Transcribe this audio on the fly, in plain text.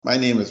My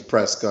name is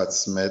Prescott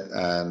Smith,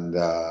 and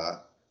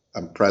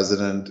I'm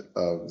president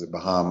of the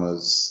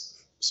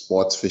Bahamas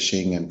Sports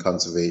Fishing and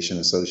Conservation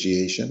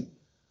Association,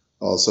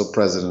 also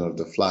president of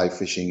the Fly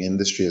Fishing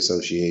Industry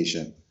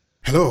Association.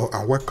 Hello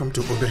and welcome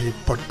to Obehi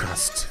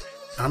Podcast.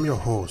 I'm your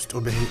host,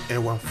 Obehi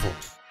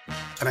Ewanfo,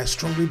 and I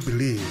strongly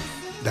believe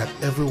that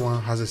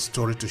everyone has a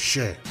story to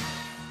share.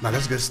 Now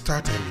let's get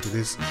started into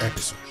this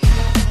episode.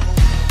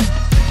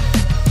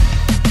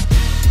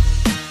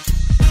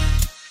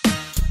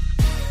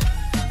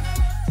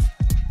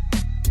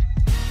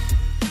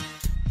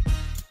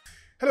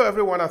 Hello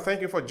everyone, and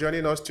thank you for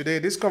joining us today.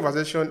 This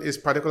conversation is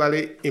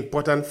particularly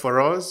important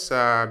for us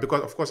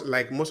because, of course,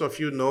 like most of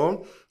you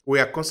know, we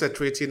are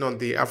concentrating on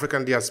the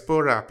African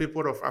diaspora,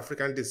 people of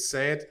African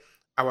descent,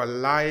 our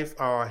life,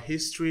 our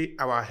history,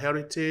 our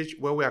heritage,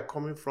 where we are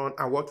coming from,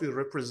 and what we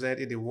represent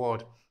in the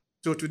world.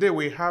 So today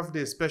we have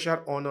the special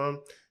honor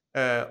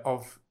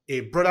of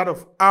a brother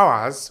of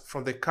ours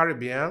from the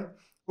Caribbean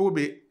who will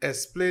be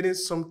explaining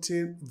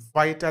something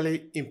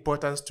vitally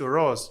important to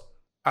us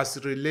as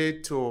it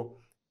relates to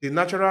the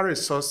natural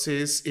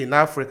resources in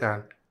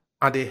Africa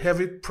and the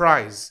heavy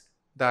price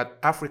that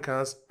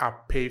Africans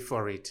are paying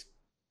for it.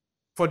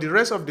 For the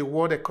rest of the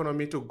world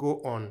economy to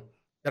go on,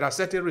 there are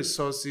certain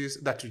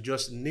resources that you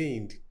just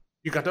need.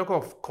 You can talk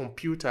of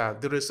computer,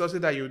 the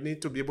resources that you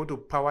need to be able to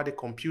power the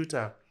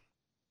computer,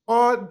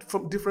 or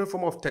from different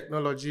form of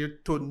technology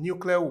to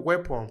nuclear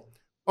weapon.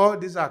 All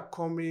these are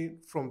coming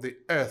from the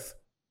earth,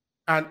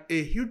 and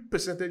a huge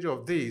percentage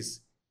of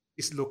this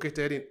is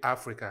located in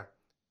Africa.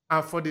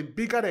 And for the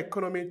bigger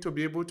economy to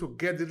be able to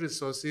get the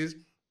resources,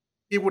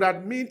 it would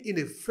have mean in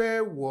a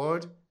fair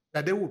world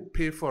that they would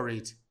pay for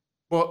it.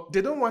 But they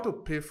don't want to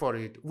pay for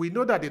it. We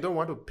know that they don't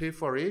want to pay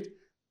for it.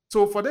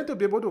 So for them to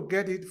be able to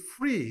get it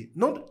free,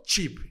 not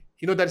cheap,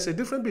 there's a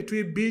difference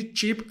between being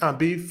cheap and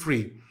being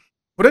free.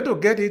 For them to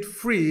get it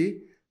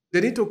free,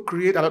 they need to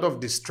create a lot of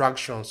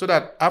distractions so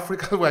that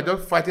Africans were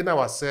just fighting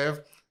ourselves,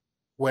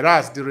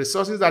 whereas the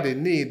resources that they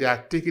need, they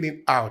are taking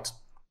it out.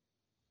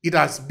 It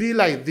has been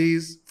like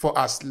this for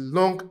as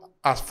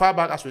far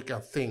back as we can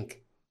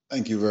think.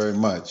 Thank you very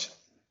much.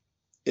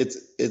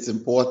 It's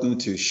important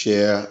to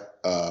share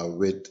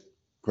with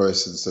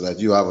persons so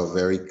that you have a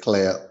very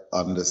clear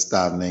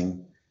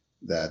understanding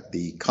that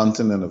the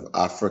continent of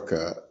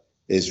Africa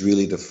is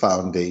really the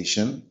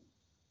foundation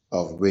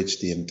of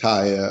which the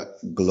entire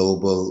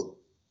global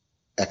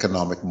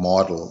economic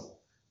model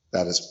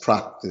that is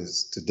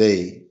practiced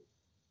today,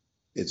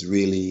 it's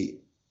really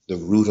the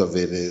root of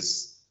it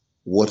is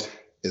what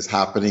is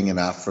happening in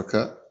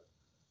Africa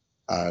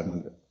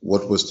and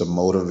what was the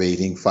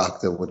motivating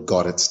factor, what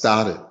got it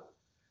started.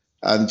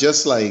 And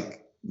just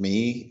like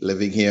me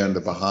living here in the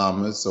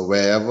Bahamas, so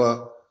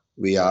wherever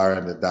we are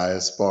in the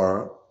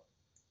diaspora,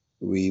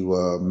 we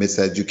were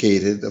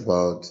miseducated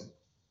about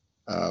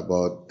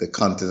the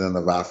continent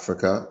of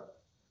Africa.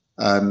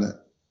 And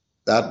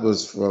that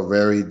was for a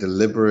very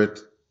deliberate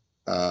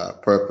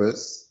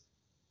purpose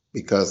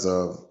because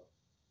of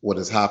what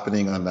is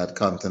happening on that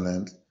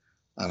continent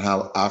and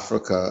how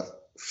Africa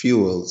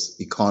fuels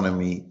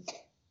economy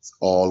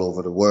all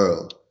over the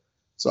world.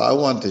 So I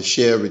want to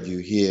share with you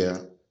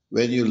here,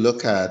 when you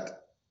look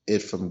at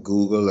it from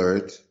Google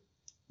Earth,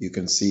 you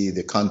can see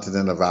the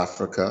continent of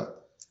Africa.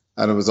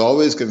 And it was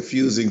always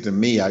confusing to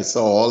me. I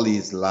saw all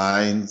these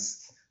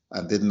lines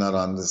and did not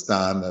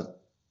understand that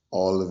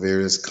all the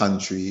various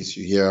countries,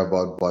 you hear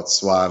about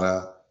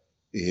Botswana,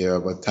 you hear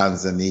about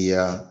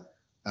Tanzania,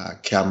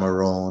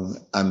 Cameroon,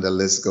 and the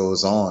list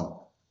goes on.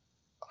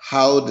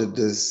 How did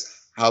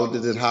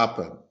it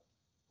happen?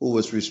 Who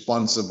was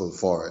responsible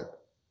for it?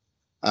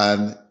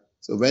 And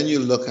so when you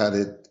look at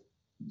it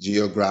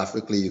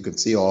geographically, you can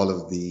see all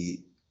of the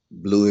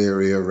blue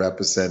area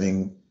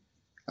representing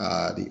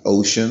the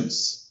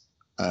oceans.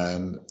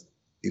 And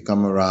you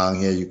come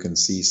around here, you can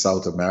see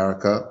South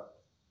America.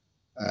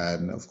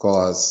 And of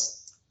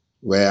course,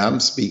 where I'm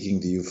speaking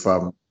to you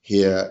from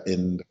here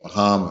in the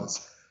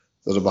Bahamas.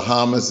 So the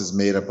Bahamas is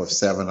made up of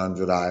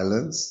 700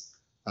 islands.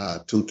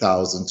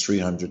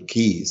 2,300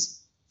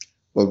 keys.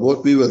 But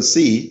what we will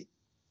see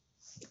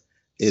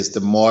is the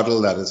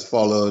model that is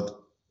followed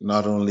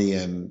not only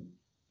in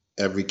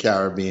every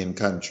Caribbean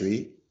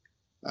country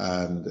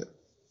and the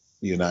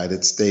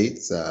United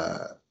States,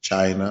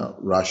 China,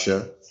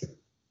 Russia,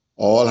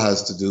 all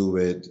has to do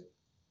with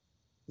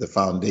the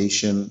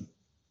foundation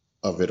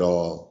of it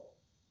all,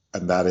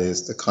 and that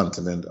is the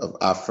continent of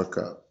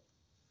Africa.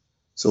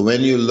 So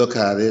when you look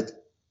at it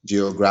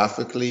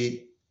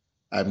geographically,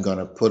 I'm going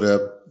to put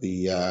up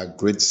the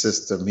grid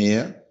system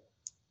here,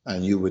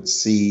 and you would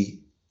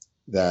see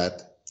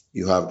that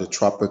you have the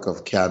Tropic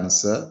of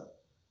Cancer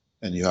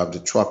and you have the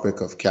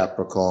Tropic of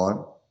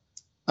Capricorn.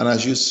 And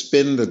as you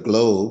spin the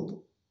globe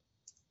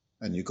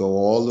and you go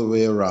all the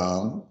way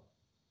around,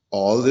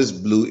 all this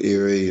blue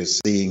area you're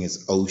seeing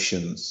is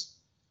oceans.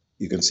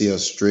 You can see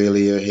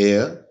Australia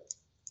here,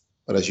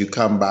 but as you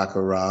come back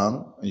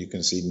around, you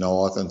can see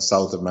North and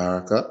South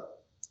America.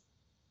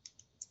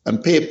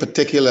 And pay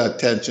particular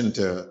attention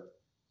to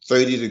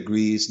 30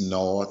 degrees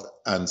north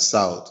and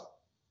south.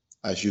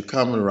 As you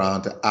come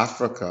around to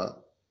Africa,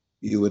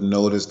 you would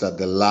notice that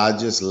the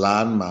largest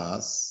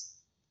landmass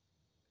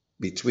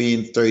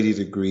between 30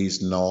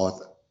 degrees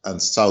north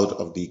and south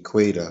of the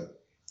equator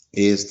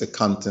is the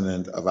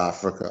continent of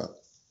Africa.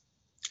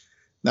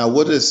 Now,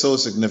 what is so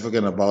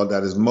significant about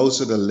that is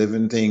most of the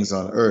living things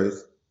on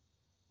Earth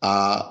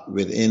are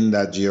within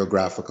that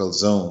geographical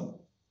zone.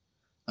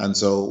 And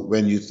so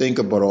when you think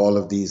about all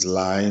of these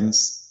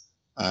lines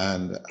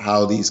and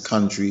how these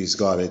countries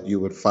got it, you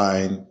would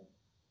find,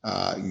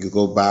 you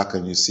go back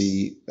and you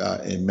see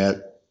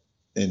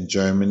in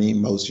Germany,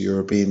 most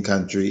European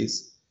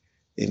countries,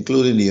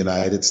 including the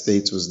United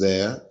States, was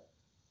there.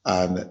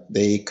 And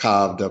they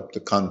carved up the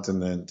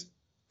continent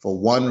for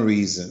one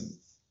reason,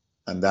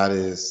 and that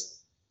is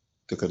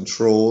to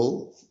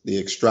control the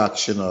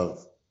extraction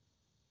of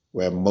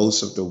where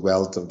most of the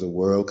wealth of the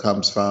world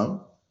comes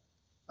from.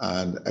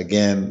 And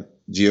again,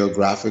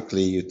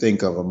 geographically, you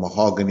think of a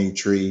mahogany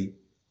tree,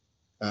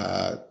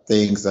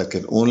 things that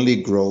can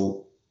only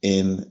grow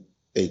in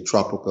a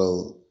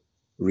tropical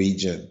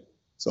region.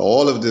 So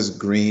all of this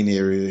green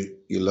area,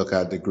 you look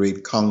at the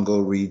Great Congo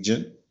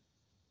region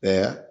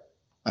there.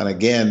 And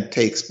again,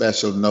 take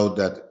special note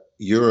that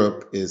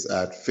Europe is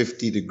at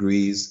 50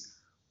 degrees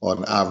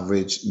on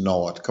average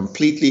north,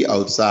 completely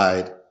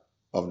outside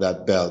of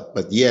that belt.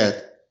 But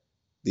yet,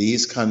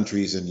 these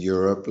countries in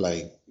Europe,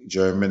 like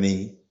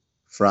Germany,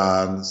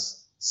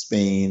 France,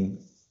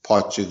 Spain,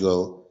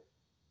 Portugal,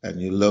 and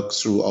you look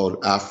throughout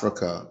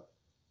Africa,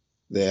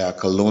 there are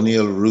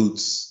colonial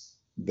roots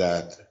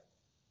that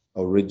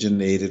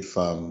originated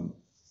from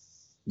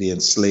the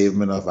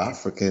enslavement of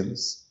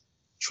Africans,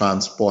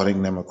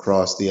 transporting them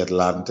across the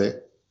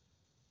Atlantic.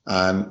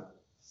 And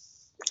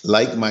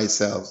like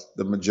myself,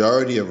 the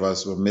majority of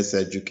us were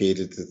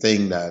miseducated to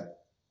think that,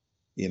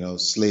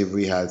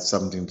 slavery had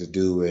something to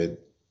do with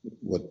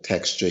what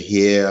texture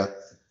hair,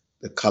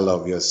 the color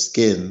of your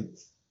skin.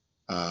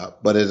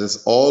 But it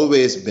has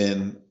always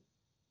been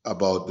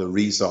about the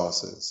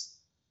resources.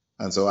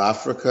 And so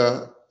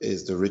Africa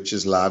is the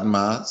richest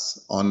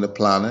landmass on the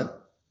planet.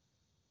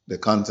 The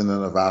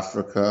continent of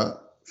Africa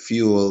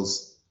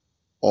fuels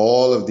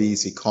all of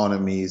these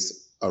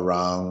economies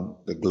around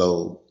the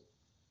globe.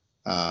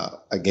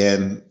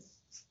 Again,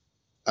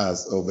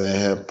 as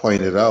Obeah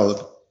pointed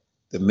out,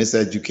 the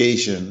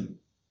miseducation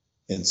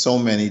in so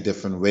many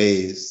different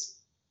ways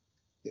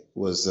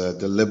was a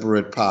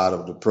deliberate part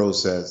of the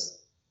process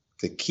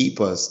to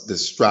keep us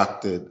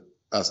distracted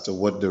as to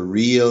what the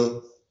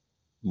real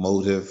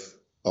motive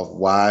of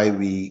why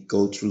we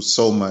go through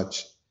so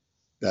much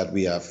that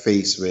we are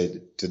faced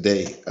with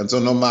today. And so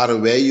no matter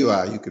where you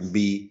are, you can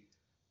be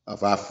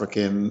of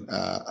African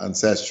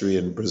ancestry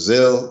in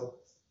Brazil,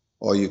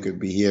 or you could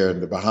be here in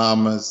the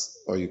Bahamas,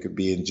 or you could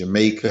be in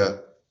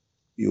Jamaica.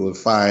 You will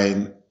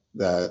find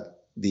that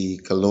the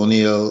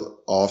colonial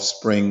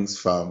offsprings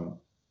from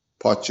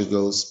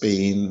Portugal,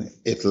 Spain,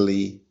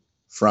 Italy,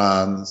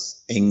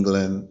 France,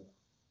 England,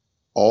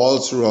 all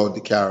throughout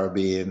the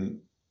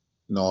Caribbean,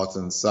 North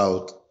and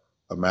South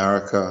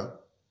America,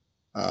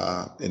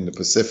 in the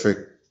Pacific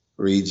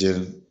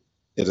region,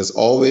 it has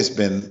always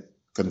been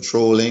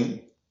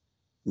controlling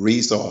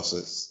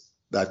resources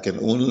that can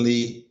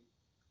only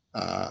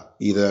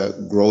either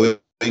growing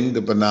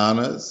the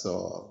bananas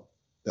or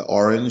the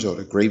orange or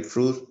the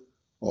grapefruit,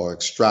 or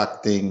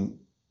extracting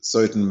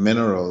certain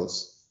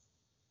minerals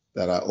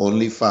that are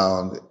only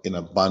found in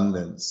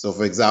abundance. So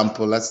for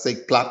example, let's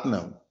take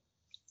platinum.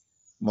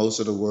 Most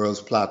of the world's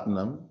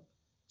platinum,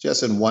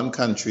 just in one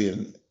country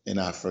in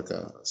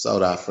Africa,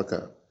 South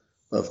Africa.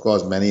 But of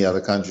course, many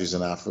other countries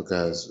in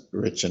Africa is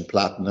rich in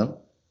platinum.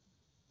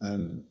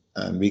 And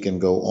we can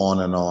go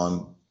on and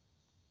on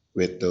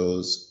with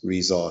those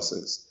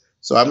resources.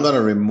 So I'm going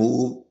to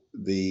remove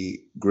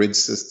the grid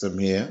system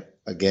here.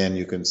 Again,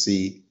 you can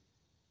see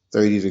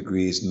 30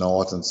 degrees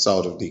north and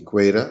south of the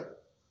equator.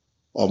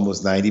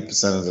 Almost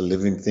 90% of the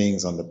living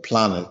things on the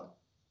planet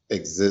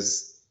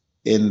exist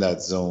in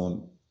that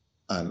zone.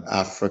 And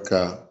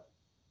Africa,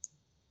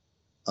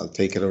 I'll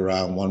take it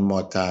around one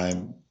more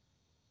time,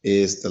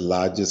 is the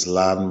largest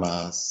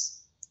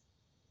landmass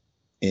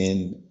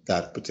in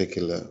that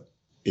particular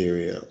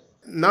area.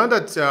 Now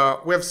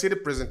that we have seen the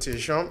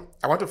presentation,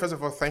 I want to first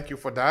of all thank you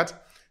for that.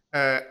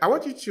 I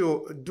want you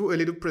to do a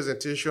little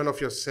presentation of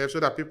yourself so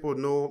that people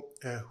know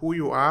who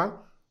you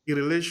are in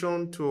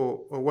relation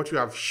to what you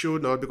have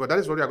shown us, because that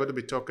is what we are going to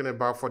be talking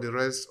about for the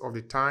rest of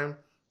the time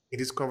in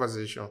this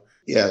conversation.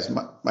 Yes,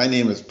 my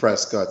name is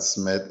Prescott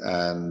Smith,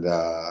 and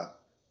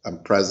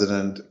I'm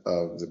president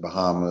of the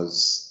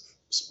Bahamas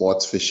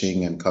Sports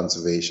Fishing and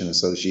Conservation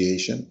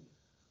Association,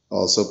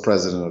 also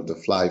president of the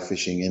Fly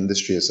Fishing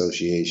Industry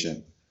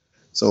Association.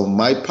 So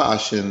my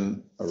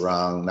passion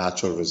around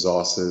natural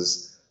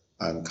resources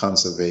and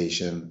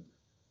conservation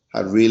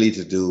had really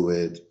to do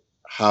with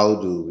how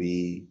do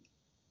we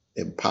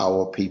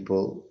empower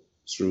people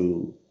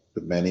through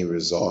the many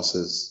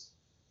resources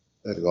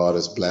that God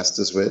has blessed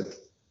us with.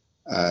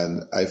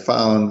 And I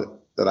found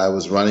that I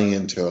was running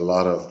into a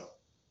lot of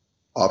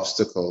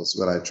obstacles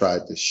when I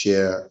tried to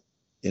share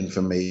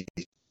information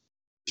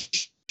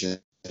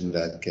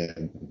that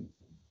can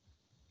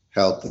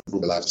help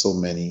improve the lives of so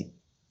many.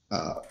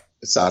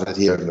 It started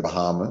here in the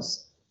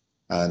Bahamas.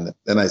 And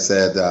then I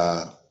said,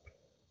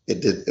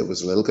 it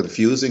was a little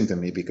confusing to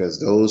me because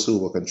those who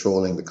were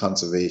controlling the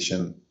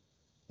conservation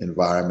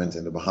environment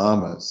in the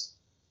Bahamas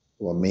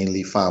were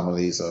mainly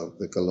families of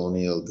the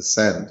colonial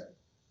descent.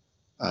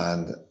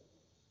 And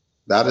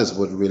that is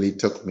what really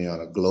took me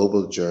on a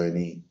global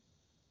journey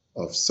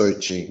of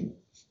searching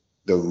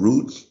the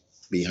root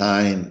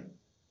behind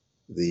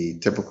the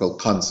typical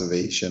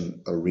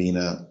conservation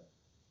arena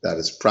that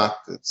is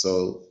practiced.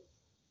 So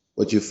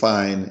what you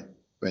find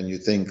when you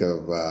think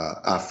of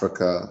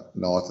Africa,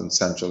 North and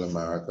Central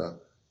America,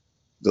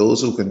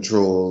 those who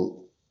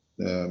control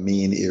the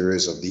main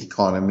areas of the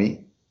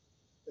economy,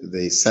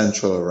 they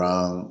central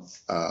around,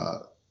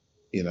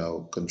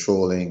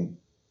 controlling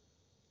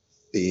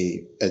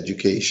the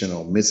education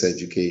or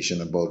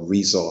miseducation about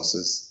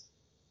resources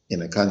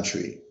in a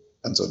country.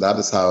 And so that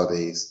is how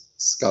they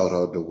scout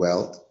out the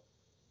wealth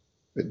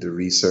with the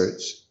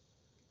research.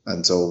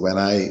 And so when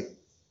I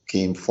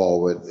came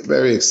forward,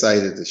 very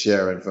excited to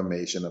share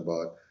information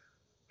about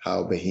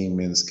how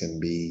Bahamians can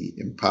be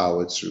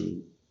empowered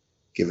through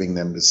giving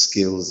them the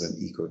skills in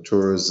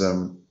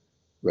ecotourism,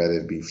 whether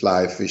it be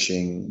fly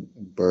fishing,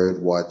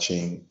 bird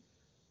watching,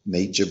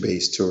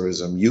 nature-based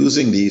tourism,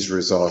 using these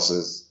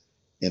resources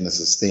in a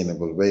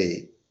sustainable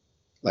way.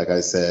 Like I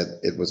said,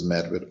 it was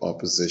met with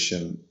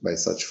opposition by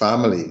such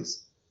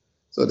families.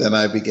 So then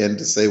I began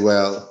to say,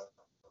 well,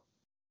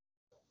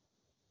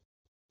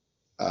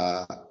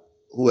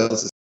 who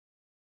else is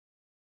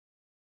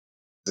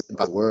in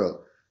the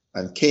world?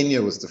 And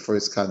Kenya was the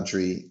first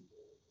country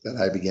that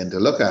I began to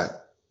look at.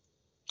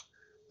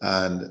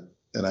 And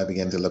then I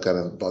began to look at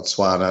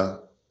Botswana,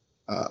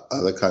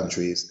 other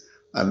countries.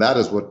 And that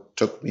is what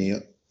took me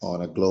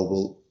on a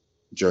global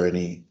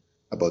journey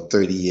about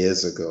 30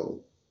 years ago,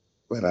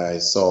 when I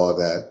saw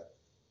that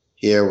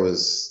here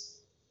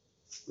was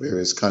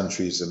various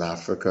countries in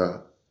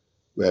Africa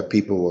where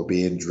people were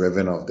being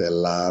driven off their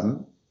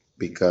land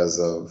because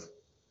of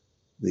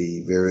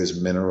the various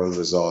mineral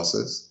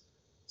resources.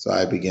 So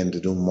I began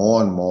to do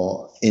more and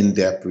more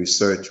in-depth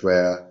research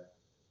where,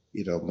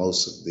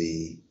 most of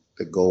the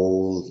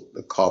gold,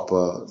 the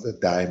copper, the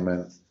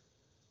diamond,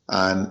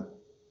 and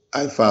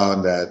I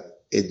found that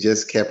it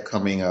just kept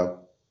coming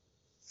up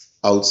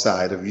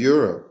outside of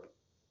Europe.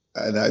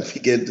 And I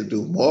began to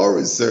do more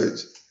research.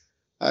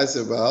 I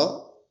said,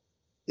 well,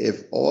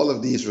 if all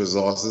of these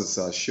resources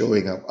are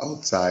showing up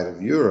outside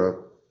of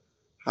Europe,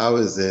 how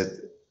is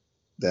it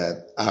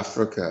that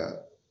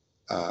Africa,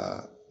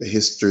 the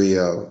history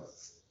of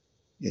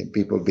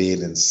people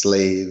being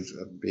enslaved,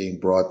 being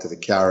brought to the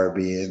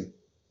Caribbean,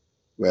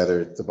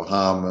 whether it's the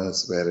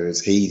Bahamas, whether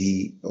it's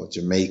Haiti or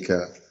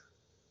Jamaica,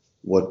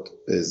 what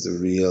is the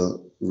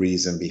real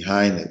reason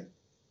behind it?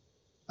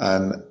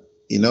 And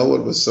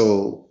what was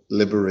so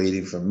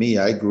liberating for me,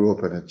 I grew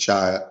up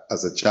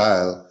as a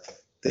child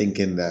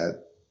thinking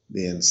that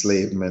the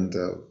enslavement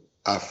of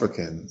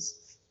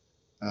Africans,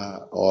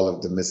 all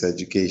of the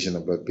miseducation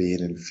about being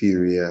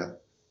inferior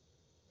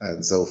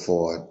and so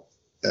forth,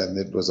 and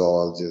it was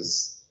all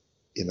just,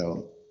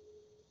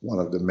 one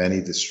of the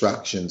many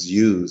distractions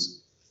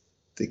used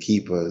to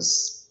keep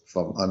us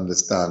from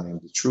understanding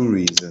the true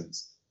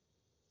reasons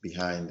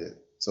behind it.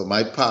 So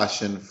my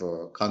passion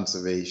for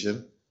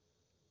conservation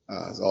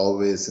has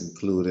always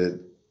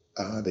included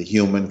the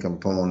human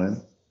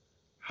component.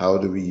 How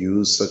do we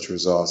use such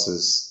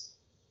resources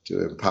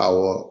to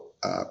empower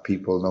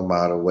people no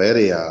matter where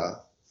they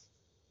are,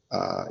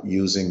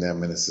 using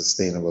them in a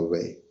sustainable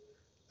way?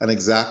 And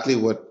exactly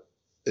what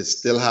is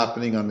still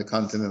happening on the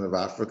continent of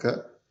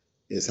Africa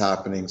is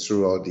happening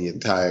throughout the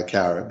entire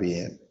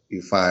Caribbean.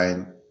 You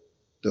find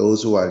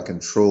those who are in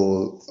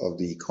control of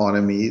the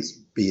economies,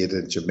 be it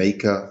in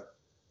Jamaica,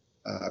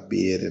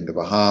 be it in the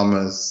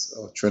Bahamas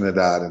or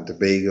Trinidad and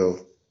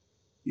Tobago,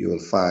 you will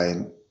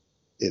find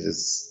it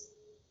is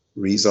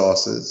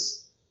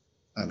resources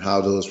and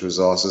how those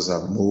resources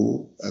are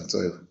moved, and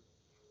so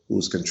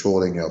who's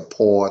controlling your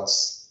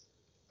ports.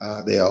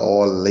 They are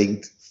all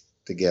linked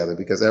together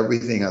because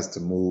everything has to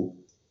move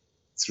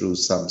through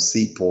some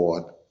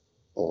seaport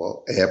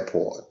or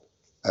airport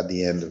at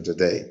the end of the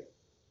day.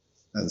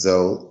 And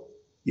so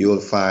you will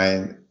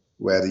find,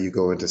 whether you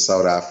go into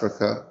South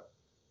Africa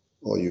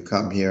or you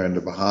come here in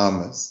the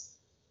Bahamas,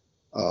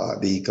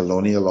 the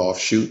colonial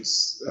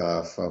offshoots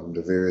from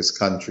the various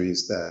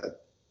countries that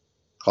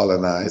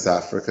colonized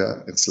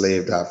Africa,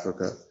 enslaved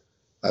Africa,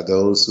 are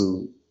those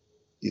who,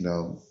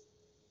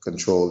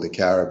 control the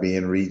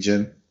Caribbean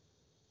region,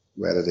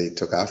 whether they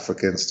took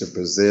Africans to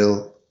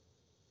Brazil,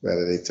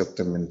 whether they took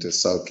them into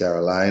South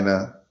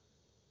Carolina,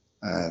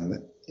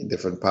 and in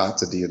different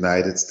parts of the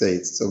United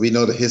States. So we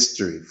know the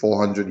history,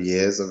 400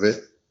 years of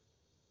it,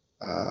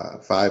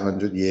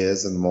 500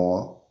 years and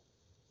more,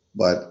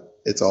 but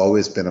it's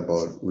always been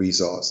about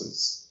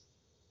resources.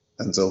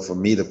 And so for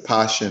me, the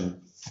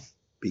passion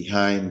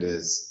behind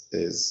this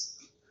is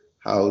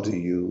how do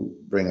you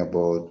bring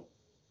about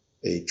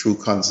a true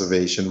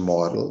conservation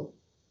model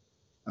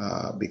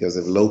because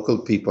if local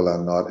people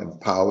are not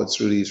empowered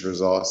through these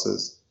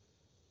resources,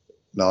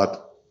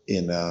 not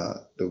in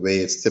the way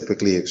it's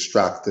typically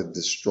extracted,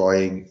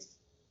 destroying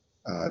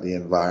the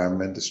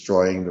environment,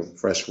 destroying the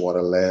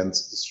freshwater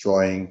lands,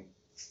 destroying,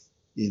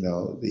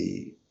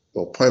 the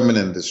or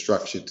permanent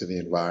destruction to the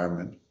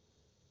environment.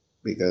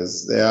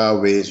 Because there are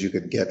ways you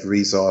can get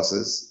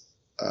resources.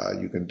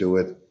 You can do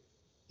it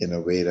in a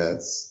way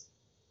that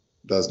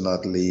does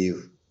not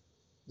leave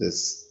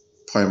this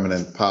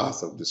permanent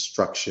path of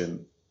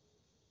destruction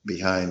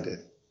behind it.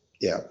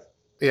 Yeah.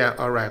 Yeah,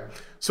 all right.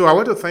 So I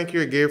want to thank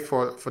you again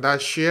for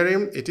that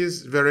sharing. It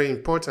is very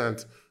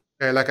important.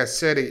 Like I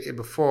said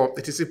before,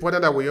 it is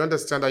important that we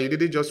understand that you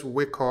didn't just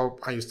wake up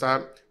and you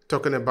start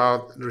talking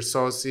about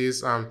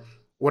resources and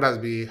what has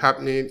been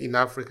happening in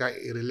Africa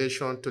in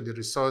relation to the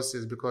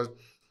resources, because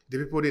the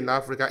people in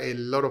Africa, a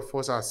lot of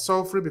us are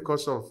suffering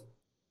because of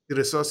the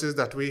resources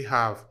that we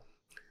have.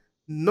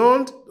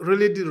 Not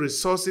really the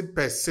resources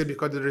per se,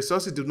 because the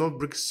resources do not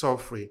bring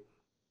suffering.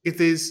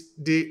 It is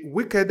the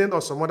wickedness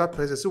of some other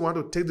persons who want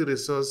to take the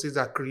resources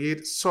that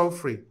create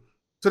suffering,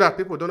 so that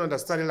people don't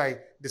understand it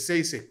like they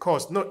say it's a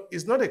cost. No,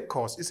 it's not a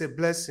cost, it's a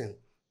blessing.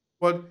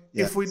 But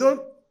if we Yes.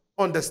 don't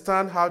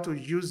understand how to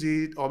use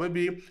it, or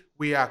maybe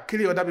we are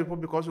killing other people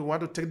because we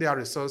want to take their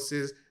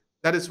resources,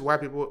 that is why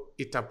people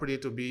interpret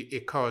it to be a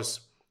curse.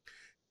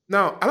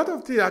 Now, a lot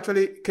of things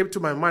actually came to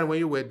my mind when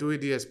you were doing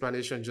the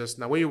explanation just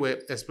now, when you were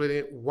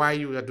explaining why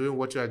you are doing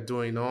what you are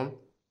doing,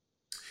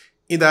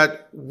 in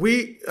that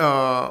we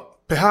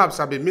perhaps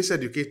have been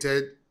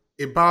miseducated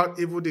about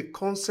even the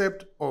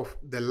concept of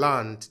the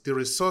land, the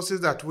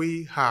resources that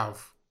we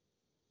have.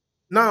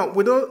 Now,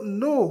 we don't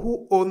know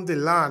who owned the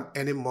land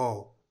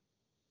anymore.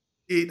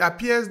 It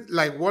appears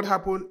like what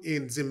happened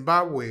in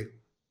Zimbabwe,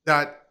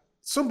 that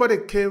somebody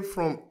came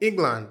from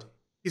England.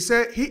 He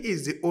said he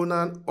is the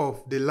owner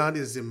of the land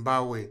in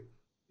Zimbabwe.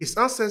 His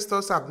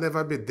ancestors have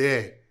never been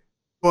there.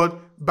 But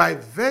by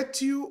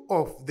virtue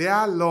of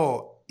their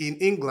law in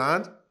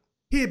England,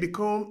 he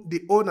became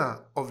the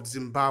owner of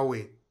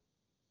Zimbabwe.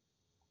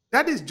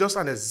 That is just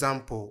an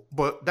example,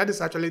 but that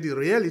is actually the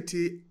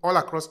reality all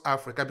across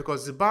Africa,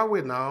 because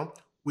Zimbabwe now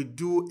we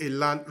do a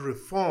land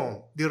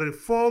reform. They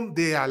reform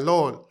their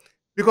law.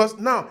 Because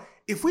now,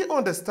 if we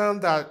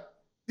understand that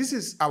this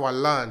is our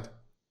land,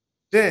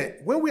 then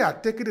when we are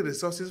taking the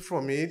resources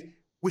from it,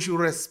 we should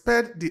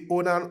respect the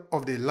owner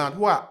of the land,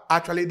 who are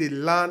actually the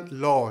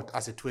landlord,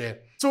 as it were.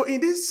 So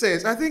in this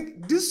sense, I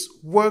think this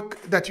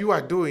work that you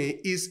are doing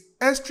is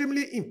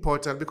extremely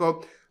important,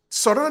 because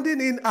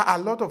surrounding it are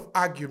a lot of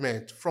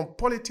arguments, from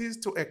politics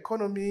to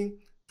economy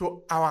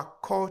to our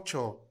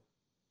culture.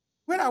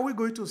 Where are we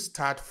going to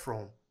start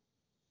from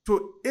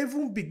to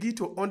even begin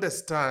to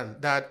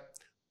understand that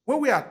when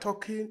we are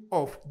talking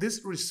of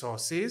these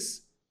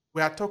resources,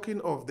 we are talking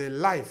of the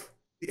life,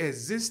 the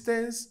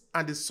existence,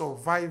 and the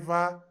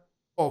survival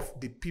of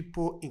the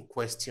people in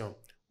question?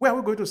 Where are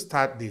we going to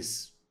start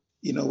this?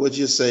 What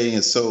you're saying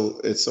is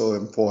so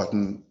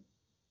important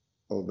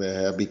over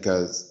here,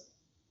 because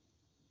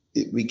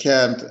we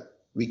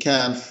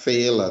can't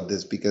fail at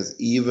this, because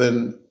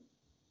even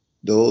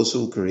those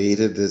who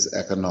created this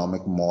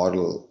economic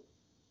model,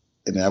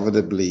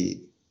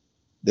 inevitably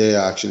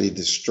they're actually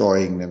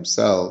destroying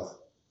themselves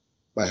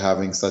by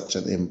having such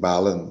an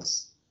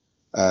imbalance.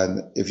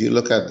 And if you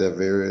look at the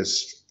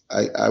various,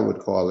 I would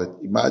call it,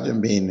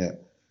 imagine being a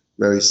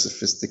very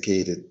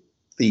sophisticated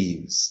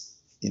thieves.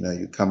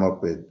 You come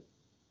up with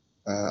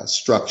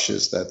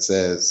structures that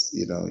says,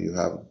 you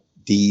have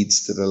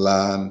deeds to the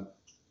land,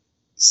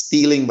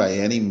 stealing by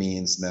any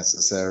means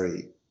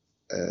necessary.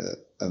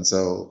 And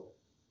so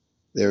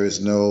there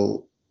is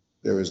no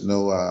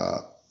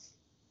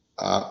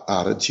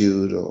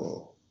attitude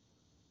or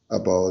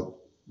about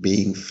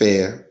being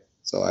fair.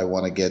 So I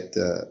want to get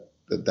the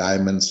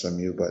diamonds from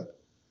you, but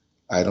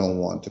I don't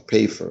want to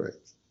pay for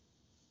it.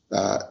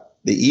 The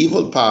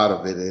evil part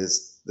of it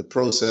is the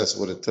process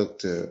what it took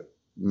to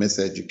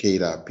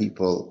miseducate our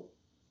people,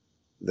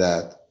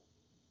 that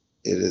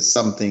it is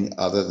something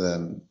other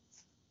than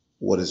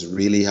what is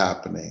really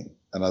happening.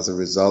 And as a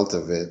result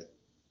of it,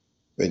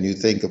 when you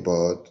think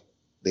about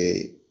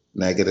the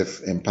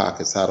negative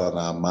impact it's had on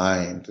our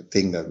mind, to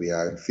think that we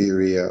are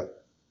inferior,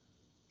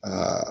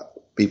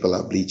 people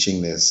are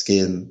bleaching their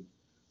skin,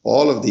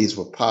 all of these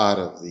were part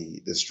of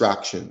the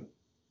distraction.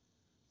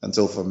 And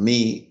so for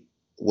me,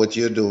 what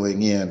you're doing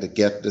here to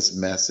get this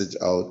message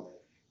out,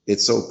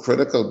 it's so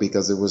critical,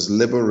 because it was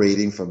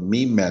liberating for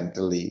me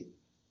mentally,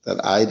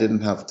 that I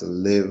didn't have to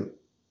live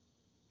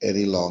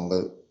any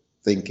longer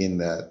thinking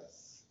that,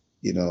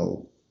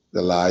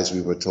 the lies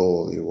we were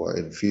told, you were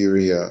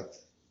inferior,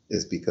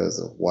 is because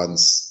of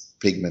one's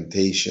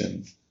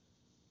pigmentation.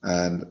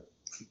 And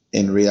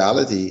in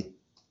reality,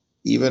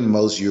 even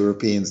most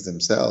Europeans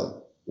themselves,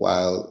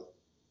 while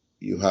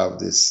you have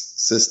this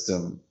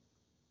system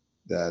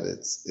that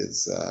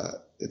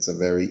it's a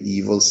very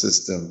evil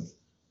system,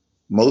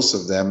 most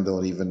of them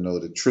don't even know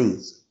the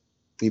truth.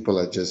 People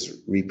are just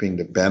reaping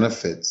the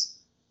benefits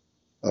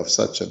of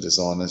such a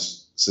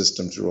dishonest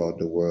system throughout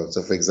the world.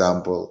 So, for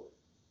example,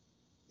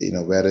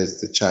 whether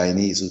it's the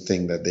Chinese who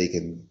think that they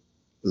can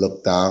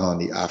look down on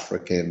the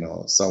African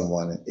or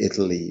someone in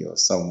Italy or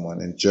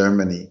someone in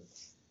Germany.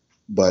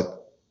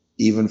 But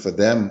even for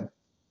them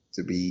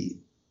to be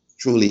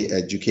truly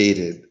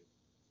educated,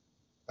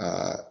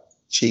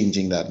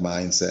 changing that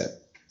mindset.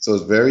 So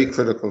it's very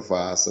critical for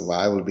our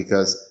survival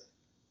because,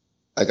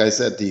 like I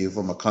said to you,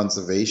 from a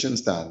conservation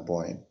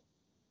standpoint,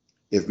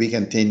 if we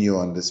continue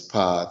on this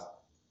path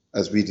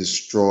as we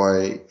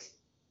destroy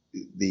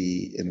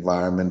the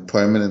environment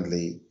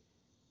permanently,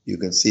 you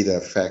can see the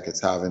effect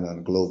it's having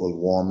on global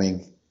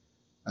warming,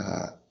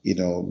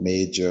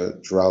 major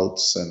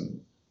droughts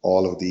and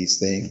all of these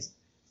things.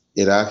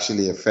 It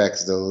actually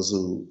affects those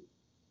who,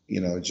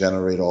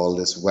 generate all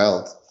this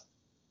wealth.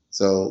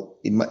 So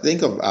you might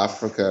think of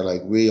Africa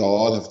like we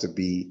all have to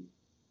be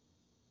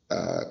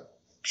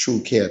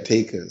true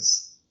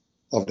caretakers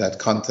of that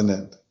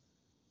continent.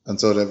 And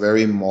so the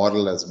very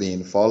model that's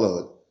being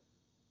followed,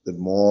 the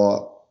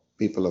more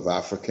people of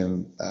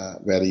African,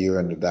 whether you're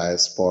in the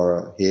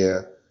diaspora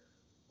here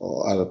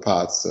or other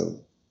parts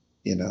of,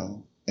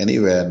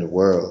 anywhere in the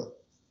world,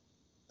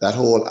 that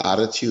whole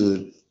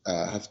attitude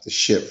has to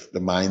shift the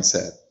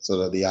mindset so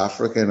that the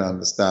African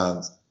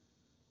understands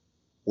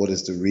what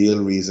is the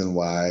real reason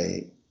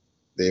why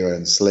they are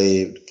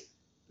enslaved,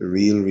 the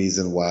real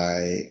reason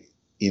why,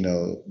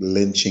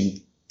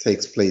 lynching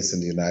takes place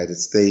in the United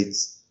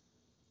States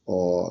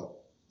or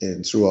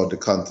throughout the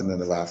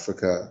continent of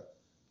Africa.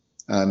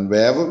 And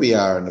wherever we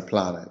are on the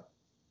planet,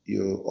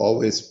 you're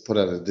always put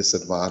at a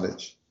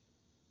disadvantage.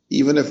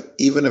 Even if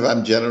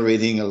I'm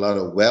generating a lot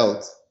of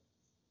wealth,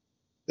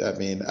 I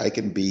mean, I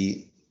can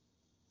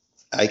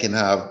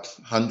have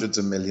hundreds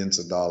of millions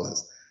of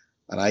dollars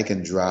and I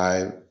can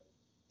drive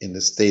in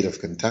the state of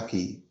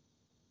Kentucky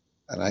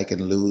and I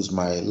can lose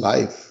my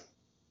life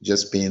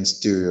just being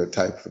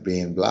stereotyped for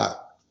being black.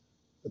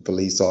 The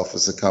police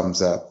officer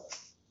comes up,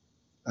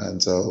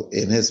 and so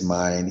in his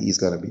mind, he's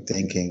going to be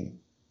thinking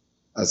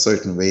a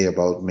certain way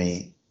about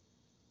me.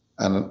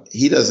 And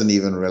he doesn't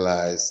even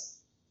realize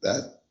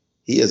that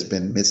he has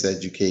been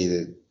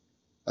miseducated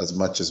as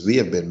much as we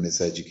have been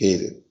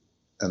miseducated.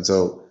 And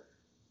so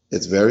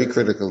it's very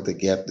critical to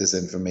get this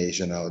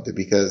information out there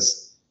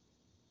because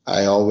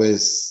I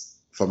always,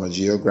 from a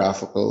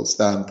geographical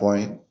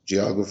standpoint,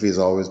 geography has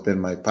always been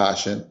my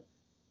passion.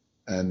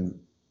 And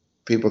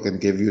people can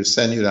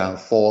send you down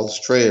false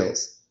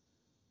trails.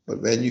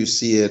 But when you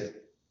see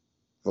it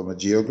from a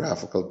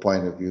geographical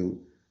point of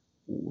view,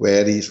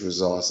 where these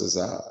resources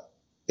are,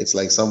 it's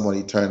like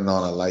somebody turning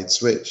on a light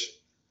switch.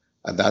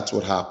 And that's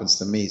what happens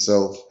to me.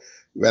 So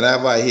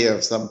whenever I hear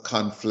of some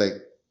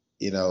conflict,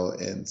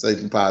 in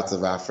certain parts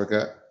of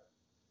Africa,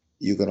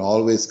 you can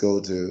always go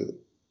to,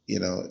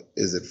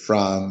 is it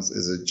France?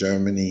 Is it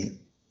Germany?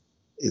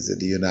 Is it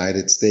the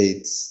United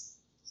States?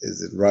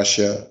 Is it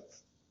Russia?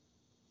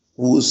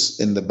 Who's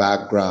in the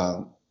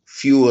background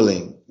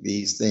fueling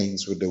these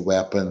things with the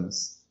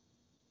weapons?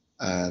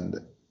 And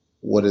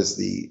what is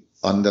the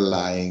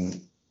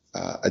underlying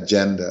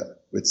agenda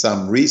with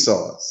some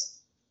resource?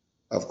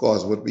 Of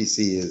course, what we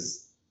see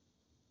is,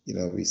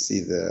 we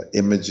see the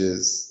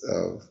images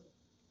of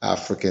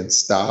Africans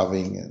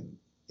starving and,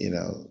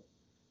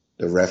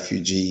 the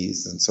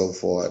refugees and so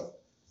forth,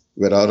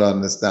 without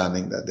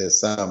understanding that there's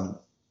some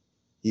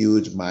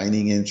huge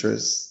mining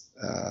interests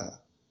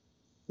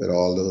with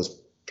all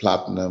those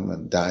platinum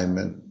and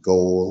diamond,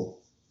 gold,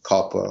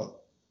 copper,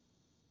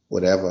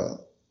 whatever,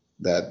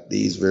 that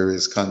these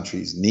various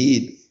countries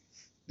need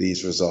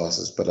these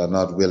resources, but are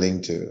not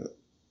willing to,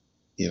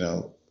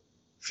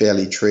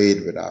 fairly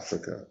trade with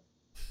Africa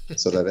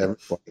so that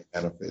everybody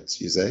benefits,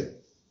 you say?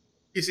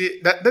 You see,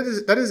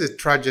 that is a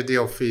tragedy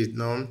of it,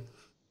 no?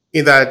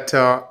 In that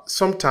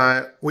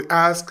sometimes we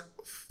ask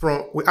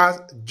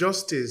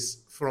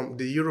justice from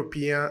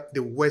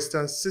the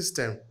Western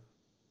system.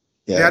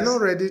 Yes. They are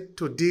not ready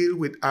to deal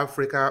with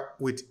Africa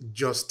with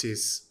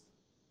justice.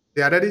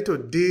 They are ready to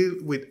deal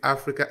with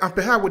Africa and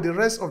perhaps with the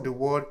rest of the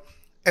world,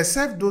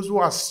 except those who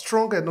are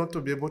strong enough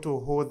to be able to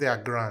hold their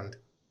ground.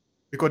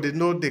 Because they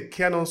know they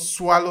cannot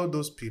swallow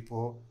those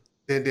people,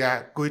 then they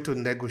are going to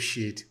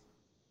negotiate.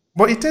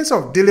 But in terms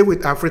of dealing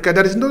with Africa,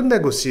 there is no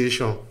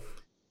negotiation.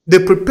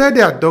 They prepare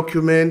their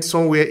document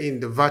somewhere in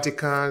the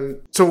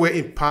Vatican, somewhere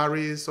in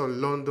Paris or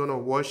London or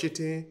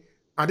Washington,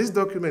 and this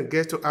document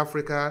gets to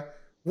Africa.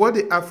 What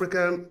the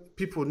African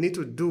people need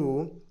to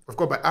do, of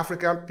course, by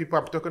African people,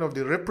 I'm talking of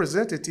the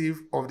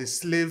representative of the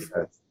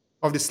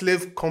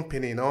slave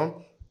company,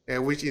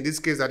 which in this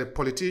case are the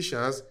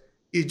politicians,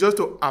 is just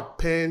to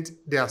append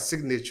their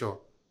signature.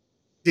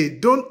 They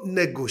don't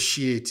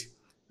negotiate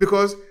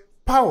because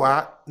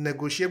power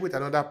negotiates with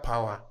another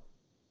power.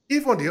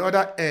 If on the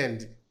other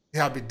end, they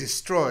have been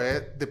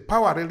destroyed, the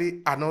power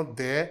really are not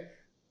there,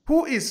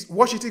 who is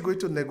Washington going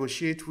to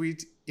negotiate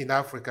with in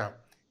Africa?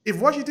 If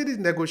Washington is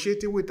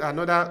negotiating with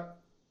another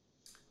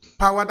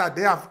power that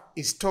they have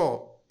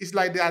installed, it's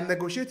like they are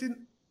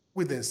negotiating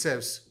with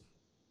themselves.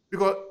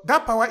 Because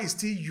that power is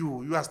still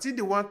you. You are still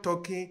the one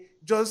talking,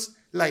 just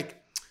like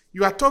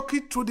you are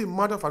talking through the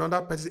mouth of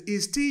another person.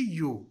 It's still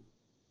you.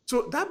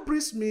 So that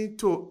brings me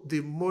to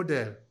the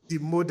model. The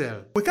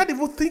model. We can't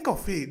even think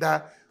of it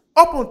that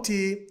up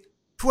until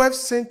 12th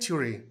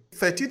century,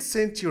 13th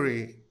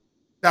century,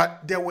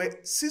 that there were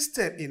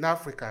systems in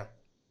Africa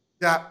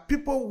that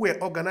people were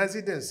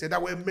organizing themselves,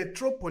 that were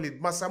metropolis.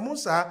 Mansa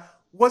Musa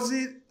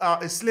wasn't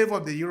a slave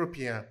of the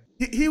European.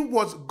 He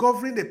was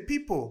governing the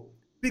people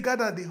bigger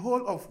than the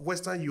whole of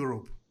Western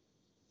Europe.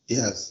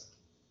 Yes.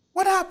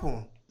 What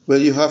happened? Well,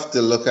 you have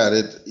to look at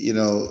it,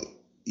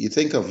 you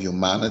think of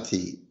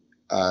humanity,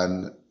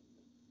 and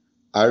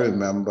I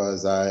remember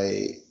as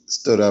I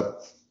stood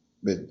up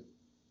with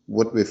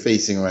what we're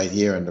facing right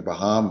here in the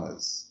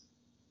Bahamas.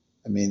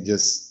 I mean,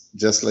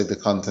 just like the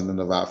continent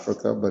of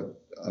Africa, but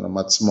on a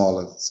much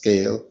smaller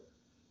scale.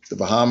 The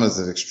Bahamas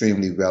is an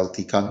extremely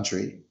wealthy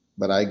country,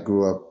 but I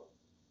grew up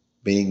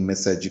being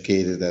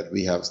miseducated that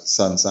we have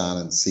sun, sand,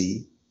 and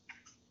sea,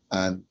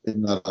 and did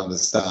not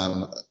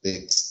understand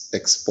the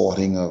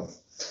exporting of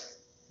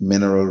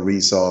mineral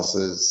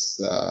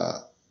resources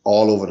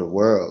all over the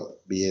world,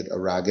 be it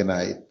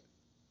aragonite,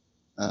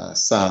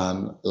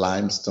 sand,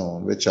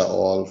 limestone, which are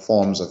all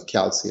forms of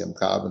calcium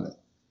carbonate.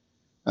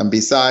 And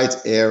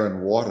besides air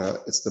and water,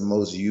 it's the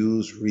most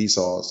used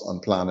resource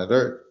on planet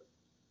Earth.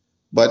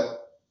 But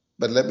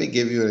let me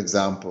give you an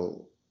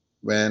example.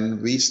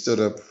 When we stood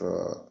up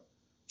for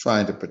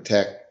trying to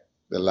protect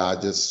the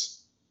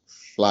largest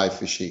fly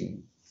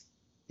fishing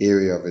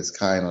area of its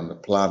kind on the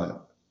planet,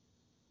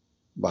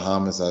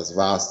 Bahamas has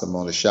vast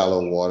amount of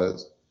shallow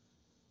waters,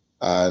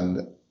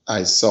 and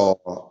I saw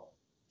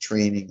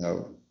training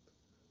of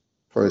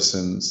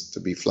persons to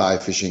be fly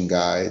fishing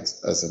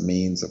guides as a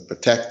means of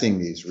protecting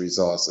these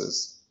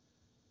resources.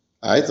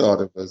 I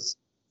thought it was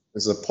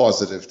a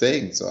positive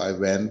thing, so I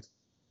went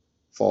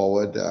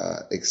forward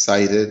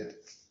excited,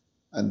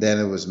 and then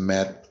it was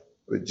met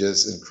with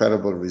just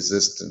incredible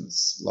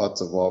resistance,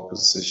 lots of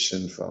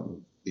opposition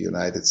from the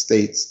United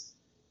States,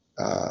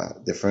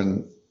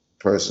 different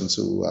persons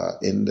who are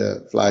in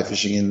the fly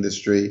fishing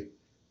industry,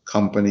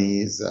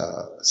 companies,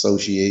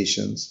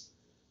 associations,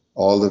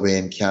 all the way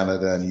in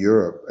Canada and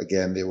Europe.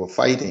 Again, they were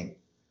fighting.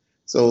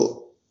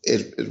 So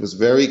it was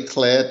very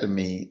clear to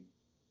me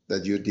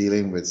that you're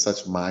dealing with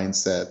such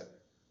mindset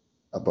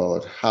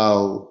about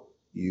how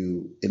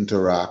you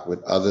interact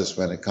with others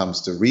when it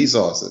comes to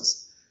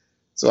resources.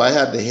 So I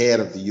had the head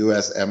of the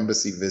U.S.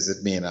 Embassy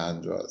visit me in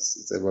Andros.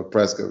 He said, well,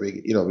 Prescott,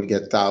 we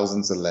get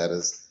thousands of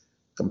letters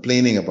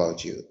complaining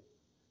about you.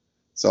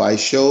 So I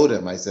showed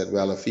him, I said,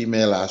 well, a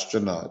female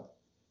astronaut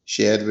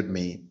shared with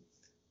me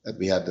that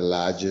we had the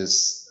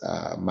largest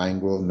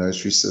mangrove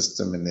nursery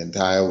system in the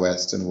entire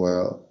Western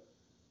world.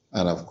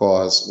 And of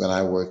course, when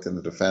I worked in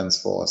the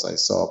Defense Force, I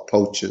saw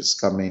poachers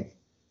coming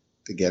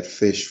to get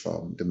fish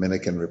from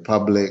Dominican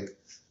Republic,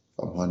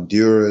 from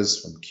Honduras,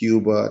 from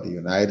Cuba, the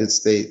United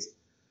States.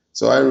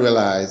 So I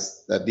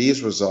realized that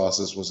these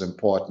resources was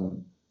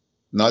important,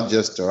 not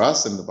just to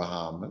us in the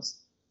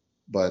Bahamas,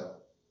 but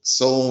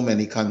so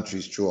many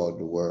countries throughout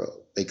the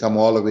world. They come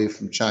all the way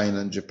from China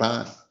and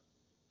Japan,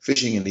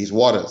 fishing in these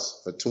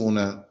waters for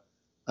tuna,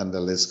 and the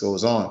list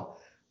goes on.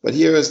 But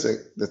here is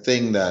the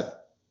thing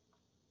that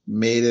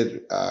made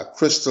it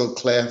crystal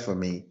clear for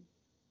me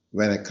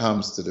when it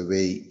comes to the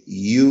way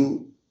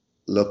you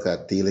look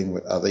at dealing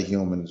with other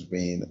humans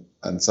being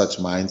and such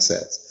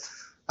mindsets.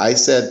 I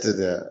said to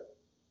the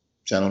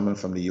gentleman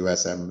from the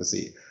U.S.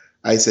 Embassy,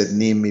 I said,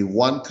 name me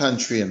one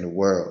country in the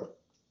world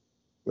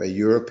where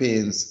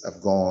Europeans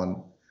have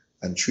gone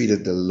and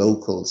treated the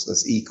locals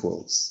as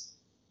equals.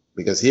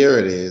 Because here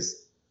it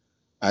is,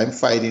 I'm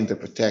fighting to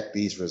protect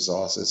these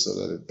resources so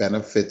that it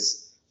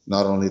benefits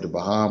not only the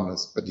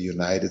Bahamas, but the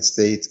United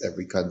States,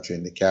 every country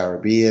in the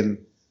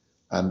Caribbean,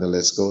 and the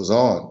list goes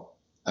on.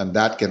 And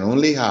that can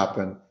only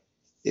happen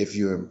if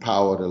you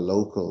empower the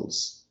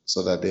locals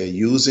so that they're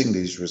using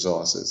these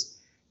resources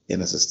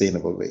in a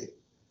sustainable way.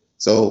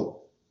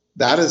 So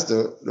that is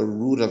the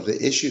root of the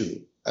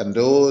issue. And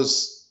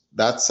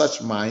that such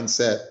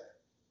mindset,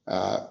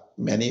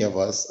 many of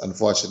us,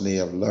 unfortunately,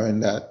 have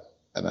learned that.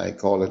 And I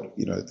call it,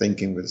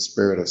 thinking with the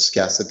spirit of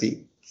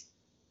scarcity,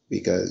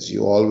 because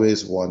you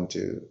always want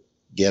to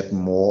get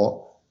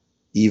more,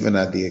 even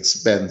at the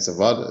expense of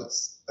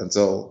others. And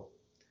so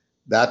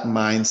that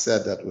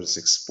mindset that was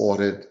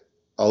exported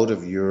out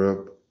of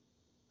Europe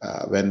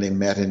when they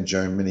met in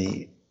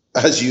Germany,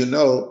 as you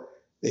know,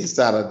 they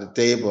sat at the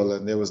table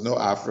and there was no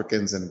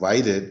Africans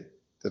invited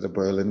to the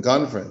Berlin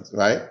Conference,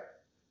 right?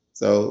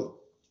 So,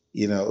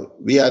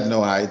 we had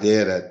no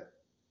idea that,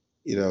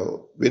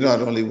 we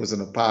not only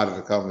wasn't a part of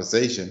the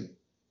conversation,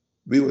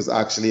 we was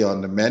actually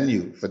on the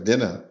menu for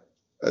dinner.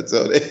 And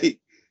so they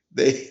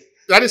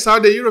that is how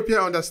the European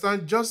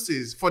understand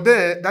justice. For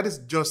them, that is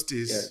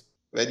justice.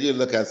 Yeah. When you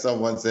look at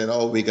someone saying,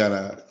 oh, we're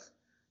gonna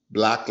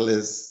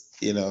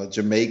blacklist,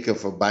 Jamaica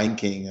for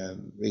banking,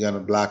 and we're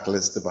gonna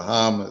blacklist the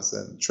Bahamas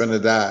and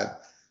Trinidad,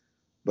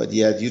 but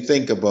yet you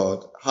think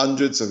about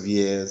hundreds of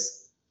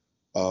years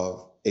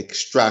of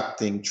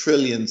extracting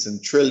trillions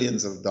and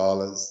trillions of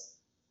dollars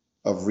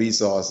of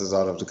resources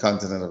out of the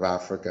continent of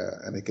Africa,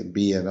 and it could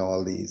be in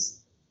all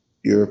these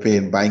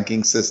European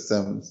banking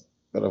systems,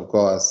 But of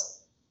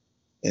course,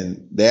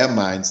 in their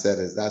mindset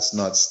is that's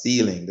not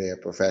stealing. They are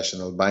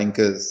professional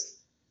bankers,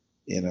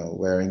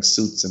 wearing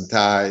suits and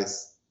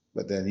ties.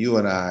 But then you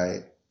and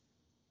I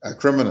are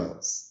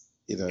criminals.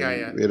 Yeah,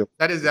 yeah. We don't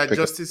That is their pick up.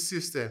 justice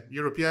system,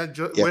 European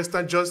Yeah,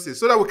 Western justice,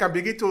 so that we can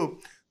begin to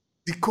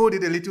decode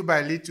it a little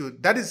by little.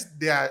 That is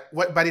their,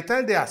 by the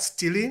time they are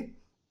stealing,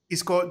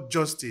 it's called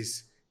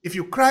justice. If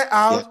you cry yeah,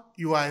 out,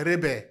 you are a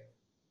rebel.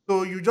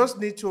 So you just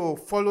need to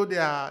follow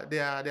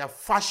their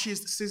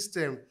fascist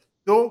system.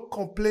 Don't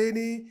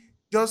complaining,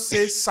 just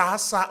say sa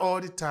sa all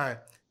the time.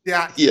 They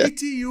are yeah.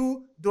 hitting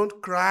you, don't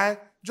cry,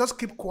 just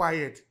keep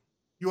quiet.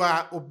 You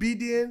are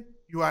obedient,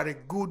 you are a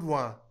good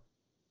one.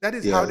 That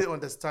is how Yes. they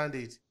understand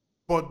it.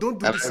 But don't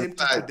do And the same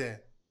thing to them.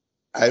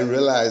 I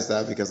realize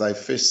that because I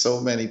fish so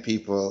many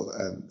people,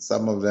 and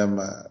some of them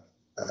are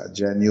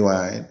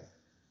genuine,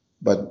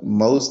 but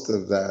most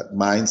of that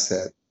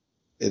mindset,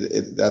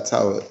 that's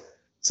how it.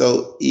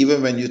 So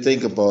even when you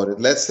think about it,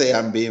 let's say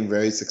I'm being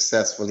very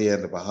successful here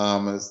in the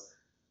Bahamas,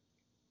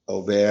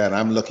 over there, and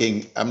I'm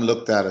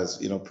looked at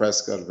as,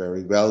 Prescott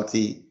very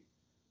wealthy,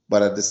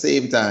 but at the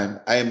same time,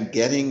 I am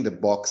getting the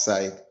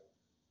bauxite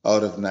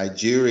out of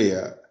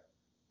Nigeria,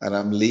 and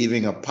I'm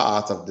leaving a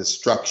path of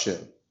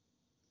destruction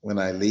when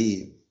I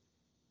leave.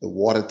 The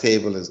water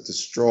table is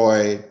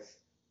destroyed.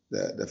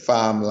 The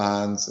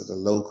farmlands of the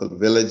local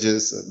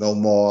villages are no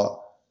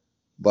more.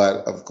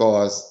 But of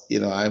course,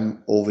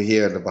 I'm over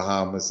here in the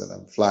Bahamas and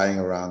I'm flying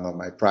around on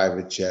my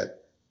private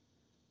jet,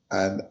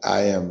 and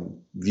I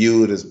am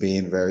viewed as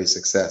being very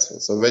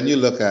successful. So when you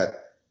look at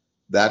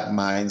that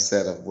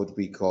mindset of what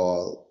we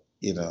call,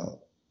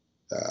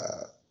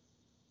 uh,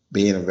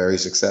 being a very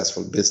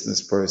successful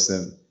business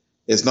person,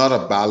 it's not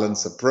a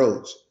balanced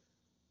approach.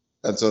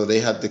 And so they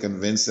had to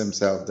convince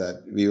themselves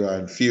that we were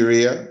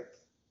inferior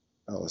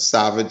or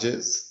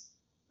savages.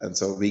 And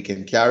so we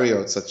can carry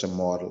out such a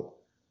model.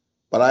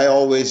 But I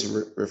always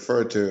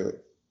refer to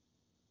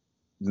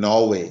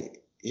Norway.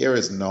 Here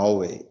is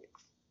Norway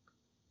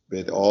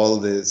with all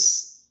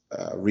this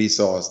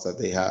resource that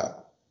they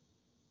have.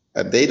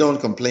 And they don't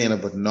complain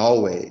about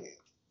Norway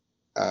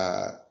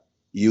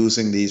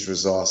using these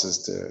resources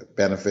to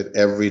benefit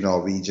every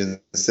Norwegian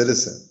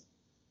citizen.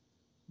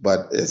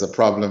 But it's a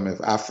problem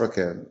if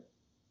African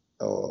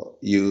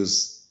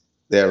use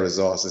their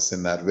resources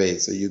in that way.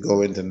 So you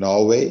go into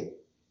Norway,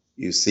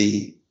 you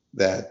see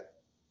that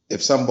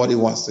if somebody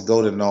wants to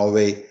go to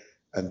Norway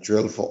and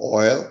drill for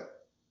oil,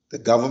 the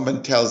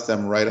government tells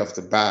them right off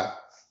the bat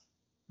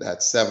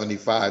that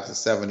 75 to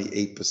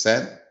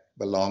 78%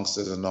 belongs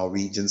to the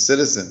Norwegian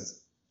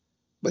citizens.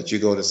 But you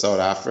go to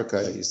South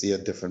Africa, you see a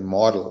different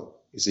model.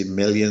 You see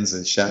millions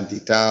in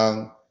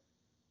shantytown,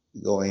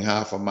 going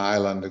half a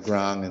mile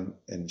underground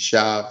in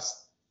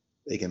shafts.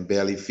 They can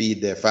barely feed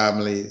their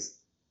families.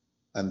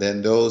 And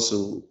then those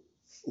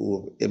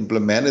who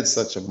implemented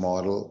such a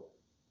model,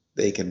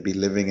 they can be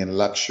living in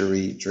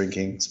luxury,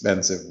 drinking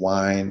expensive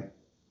wine,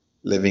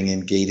 living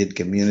in gated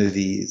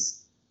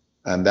communities.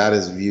 And that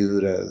is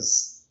viewed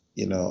as,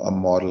 a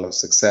model of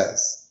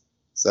success.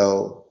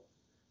 So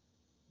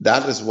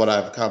that is what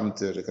I've come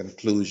to the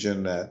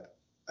conclusion that,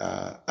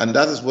 and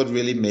that is what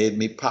really made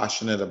me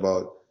passionate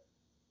about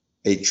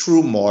a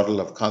true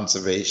model of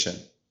conservation.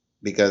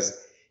 Because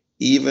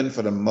even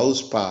for the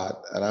most part,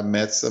 and I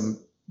met some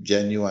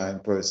genuine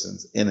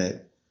persons in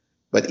it,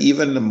 but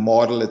even the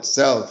model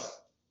itself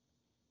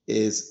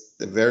is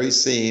the very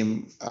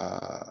same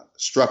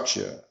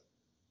structure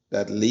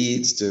that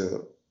leads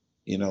to,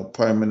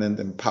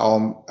 permanent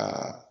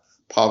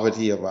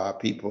poverty of our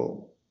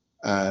people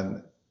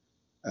and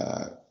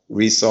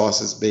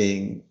resources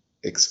being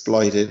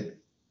exploited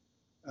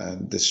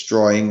and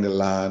destroying the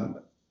land.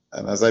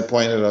 And as I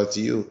pointed out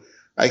to you,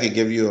 I could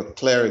give you a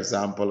clear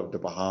example of the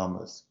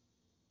Bahamas.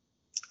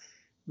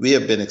 We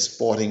have been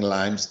exporting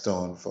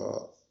limestone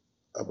for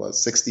about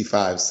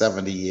 65,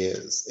 70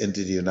 years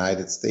into the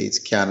United States,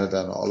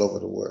 Canada, and all over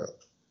the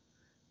world.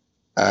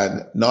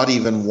 And not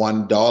even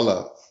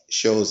 $1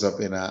 shows up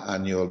in our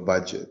annual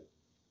budget.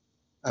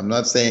 I'm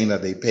not saying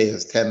that they pay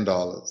us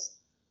 $10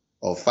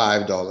 or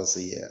 $5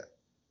 a year.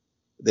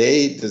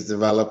 They just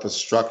develop a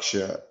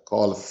structure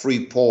called a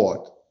free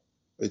port,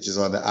 which is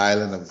on the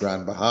island of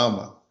Grand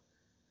Bahama.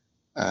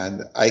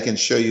 And I can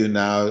show you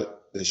now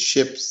the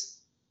ships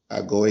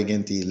are going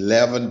into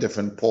 11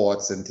 different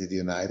ports into the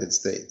United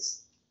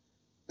States.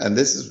 And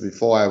this is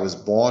before I was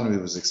born, we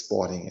was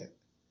exporting it.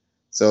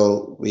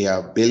 So we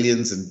have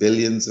billions and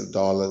billions of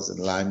dollars in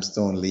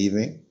limestone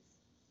leaving,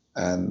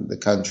 and the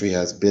country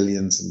has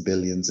billions and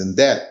billions in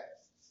debt.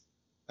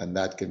 And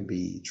that can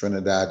be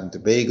Trinidad and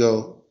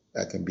Tobago,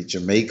 that can be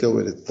Jamaica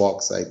with its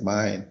bauxite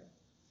mine.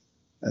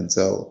 And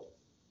so,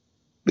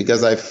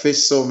 because I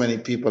fish so many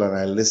people and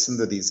I listen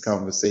to these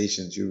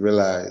conversations, you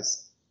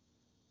realize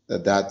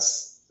that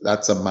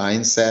that's a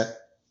mindset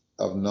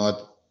of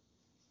not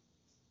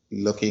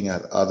looking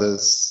at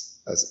others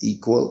as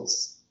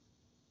equals.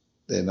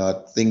 They're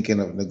not thinking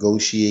of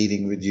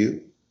negotiating with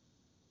you.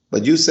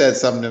 But you said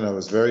something that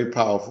was very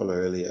powerful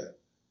earlier.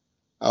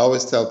 I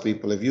always tell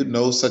people, if you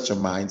know such a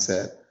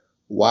mindset,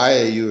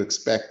 why are you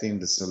expecting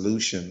the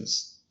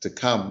solutions to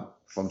come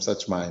from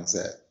such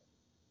mindset?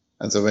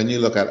 And so when you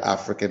look at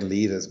African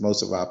leaders,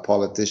 most of our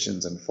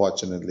politicians,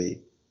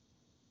 unfortunately,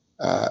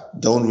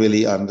 don't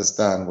really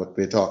understand what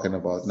we're talking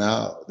about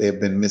now.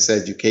 They've been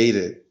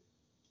miseducated.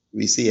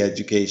 We see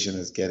education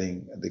as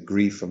getting a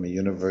degree from a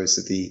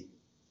university.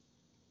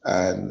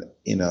 And,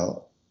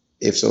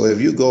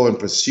 if you go and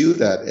pursue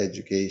that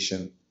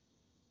education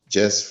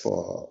just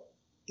for,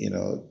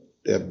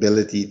 the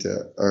ability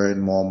to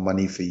earn more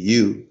money for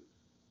you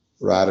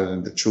rather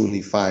than to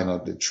truly find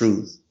out the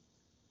truth,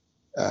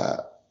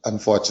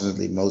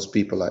 unfortunately, most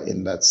people are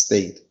in that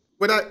state.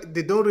 Whether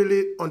they don't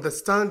really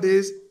understand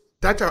this,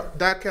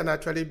 that can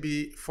actually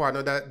be for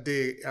another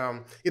day.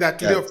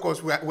 Today, of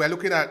course, we're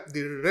looking at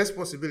the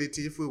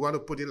responsibility, if we want to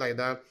put it like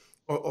that,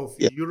 of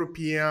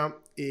European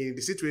in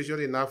the situation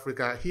in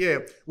Africa.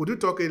 Here, we do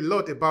talk a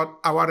lot about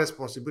our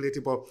responsibility,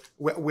 but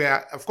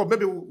we're of course,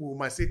 maybe we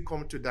might say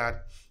come to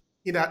that.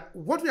 In that,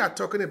 what we are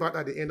talking about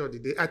at the end of the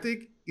day, I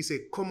think is a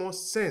common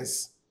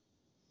sense.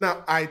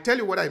 Now, I tell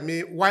you what I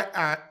mean, why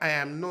I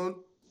am not,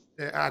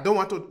 I don't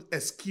want to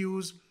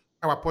excuse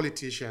our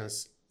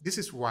politicians. This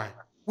is why.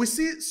 We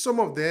see some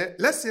of them,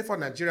 let's say for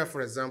Nigeria, for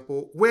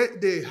example, where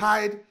they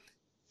hide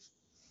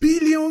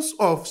billions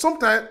of,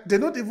 sometimes they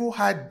don't even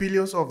hide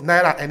billions of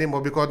naira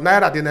anymore because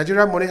naira, the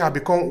Nigerian money have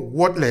become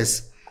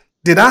worthless.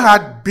 They now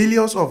had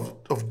billions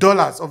of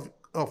dollars of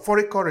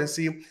foreign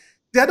currency.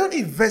 They are not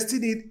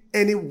investing it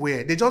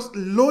anywhere. They just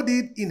load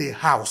it in a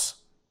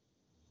house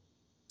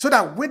so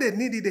that when they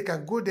need it, they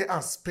can go there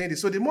and spend it.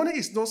 So the money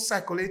is not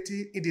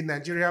circulating in the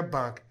Nigeria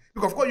bank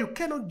because, of course, you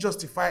cannot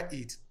justify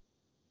it.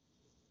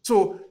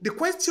 So the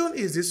question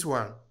is this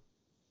one.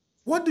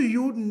 What do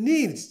you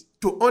need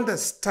to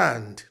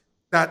understand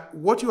that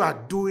what you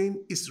are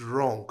doing is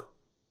wrong?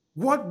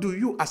 What do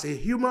you, as a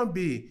human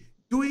being,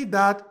 doing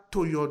that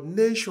to your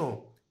nation,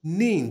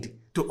 need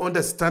to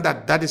understand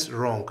that that is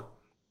wrong?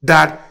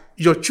 That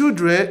your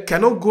children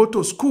cannot go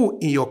to school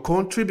in your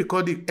country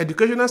because the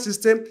educational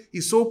system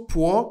is so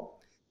poor.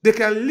 They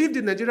can leave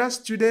the Nigerian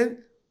student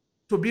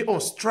to be on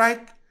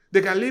strike.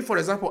 They can leave, for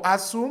example,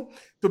 ASU,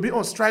 to be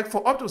on strike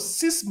for up to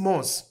 6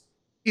 months.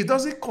 It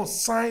doesn't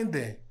concern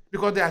them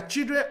because their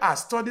children are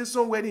studying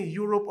somewhere in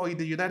Europe or in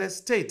the United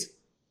States.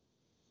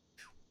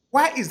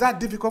 Why is that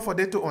difficult for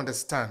them to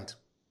understand?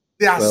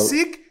 They are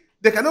sick.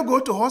 They cannot go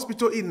to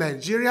hospital in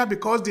Nigeria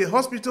because the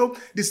hospital,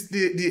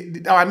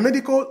 our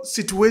medical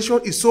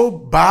situation is so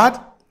bad.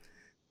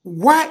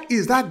 Why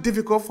is that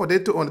difficult for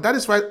them to understand? That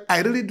is why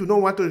I really do not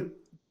want to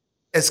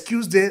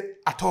excuse them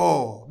at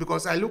all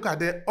because I look at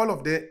them, all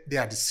of them, they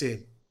are the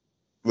same.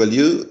 Well,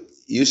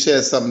 you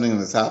shared something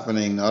that's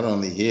happening not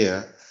only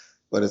here,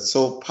 but it's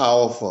so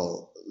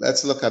powerful.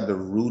 Let's look at the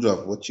root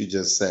of what you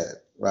just said,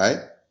 right?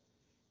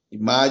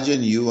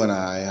 Imagine you and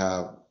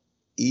I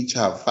each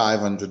have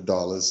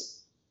 $500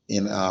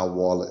 in our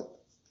wallet.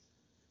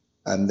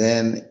 And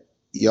then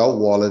your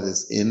wallet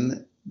is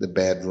in the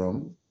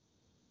bedroom.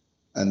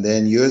 And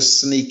then you're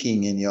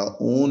sneaking in your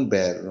own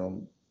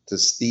bedroom to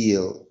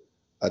steal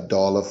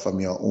 $1 from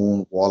your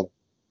own wallet.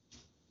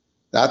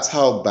 That's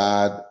how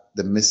bad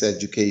the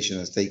miseducation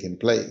has taken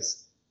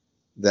place,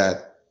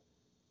 that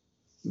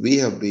we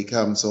have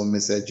become so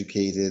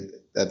miseducated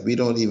that we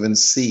don't even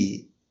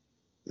see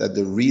that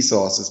the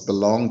resources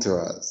belong to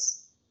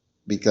us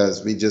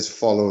because we just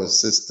follow a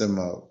system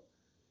of,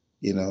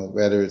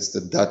 whether it's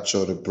the Dutch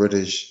or the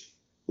British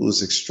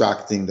who's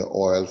extracting the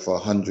oil for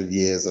 100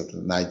 years of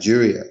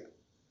Nigeria,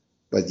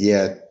 but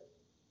yet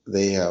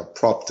they have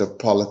propped up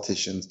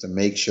politicians to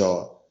make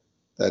sure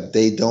that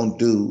they don't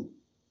do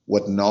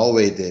what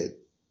Norway did.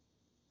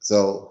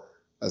 So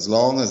as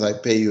long as I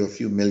pay you a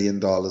few $1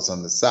 million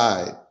on the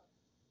side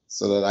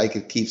so that I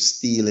could keep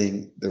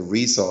stealing the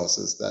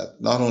resources that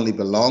not only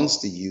belongs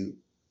to you,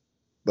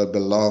 but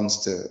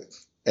belongs to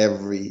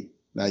every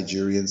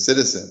Nigerian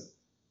citizen.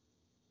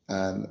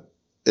 And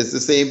it's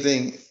the same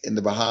thing in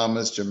the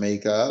Bahamas,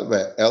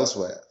 Jamaica,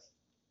 elsewhere.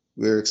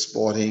 We're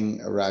exporting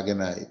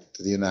aragonite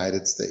to the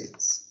United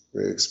States.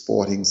 We're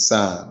exporting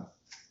sand.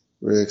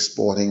 We're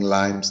exporting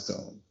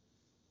limestone.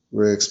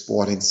 We're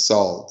exporting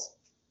salt.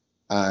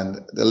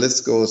 And the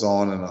list goes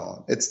on and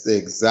on. It's the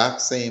exact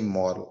same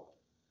model.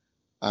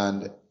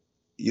 And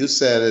you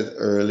said it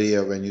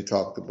earlier when you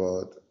talked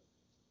about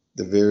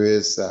the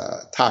various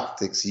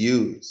tactics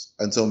used.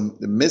 And so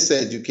the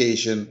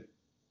miseducation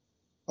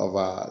of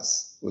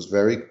ours was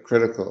very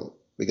critical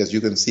because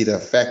you can see the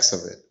effects of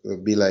it. It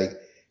would be like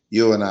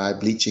you and I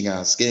bleaching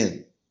our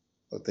skin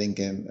or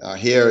thinking our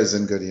hair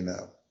isn't good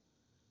enough,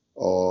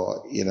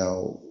 or,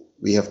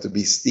 we have to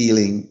be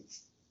stealing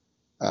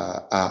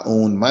our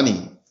own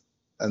money.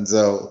 And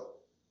so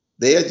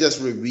they are just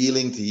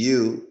revealing to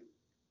you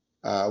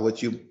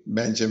what you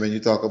mentioned when you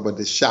talk about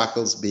the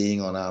shackles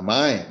being on our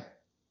mind.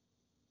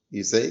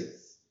 You see?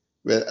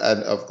 Well,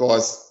 and of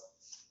course,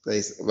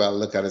 they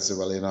look at it and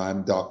say, I'm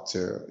a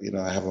doctor,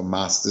 I have a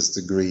master's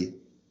degree.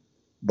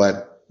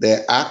 But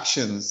their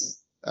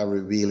actions are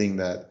revealing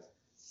that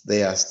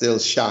they are still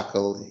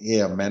shackled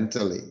here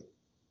mentally.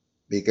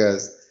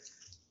 Because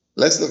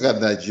let's look at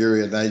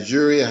Nigeria.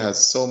 Nigeria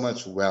has so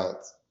much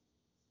wealth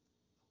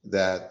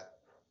that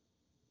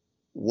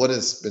what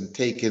has been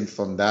taken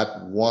from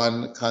that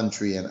one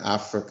country in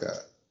Africa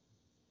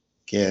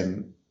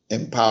can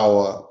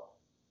empower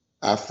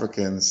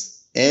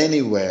Africans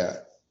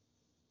anywhere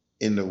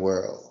in the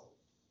world.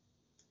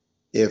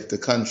 If the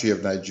country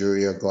of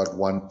Nigeria got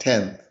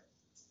 1/10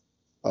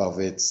 of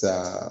its,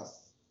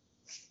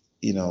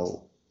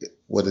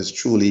 what is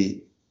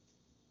truly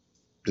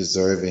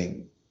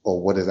deserving, or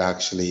what it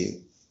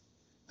actually,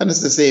 and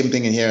it's the same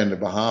thing in here in the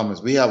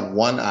Bahamas. We have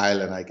one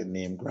island I can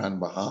name, Grand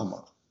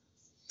Bahama.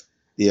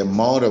 The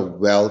amount of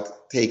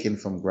wealth taken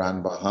from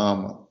Grand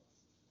Bahama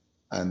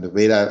and the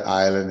way that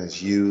island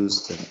is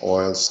used in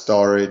oil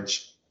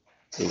storage,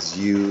 is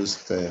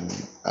used in,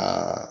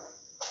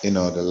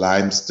 the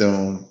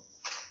limestone,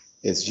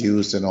 it's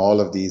used in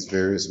all of these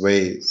various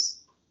ways.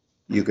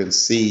 You can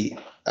see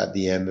at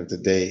the end of the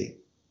day,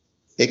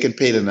 it can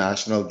pay the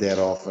national debt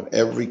off in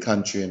every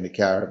country in the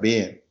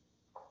Caribbean.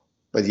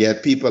 But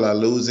yet people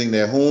are losing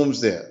their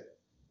homes there.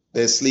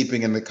 They're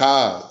sleeping in the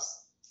cars.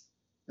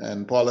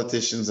 And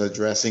politicians are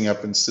dressing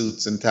up in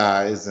suits and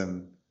ties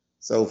and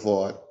so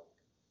forth.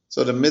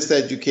 So the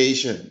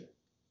miseducation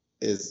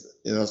is,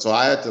 so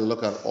I had to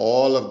look at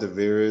all of the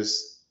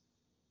various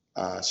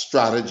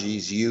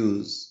strategies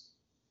used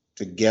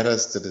to get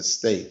us to the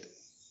state.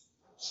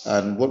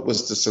 And what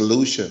was the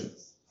solution?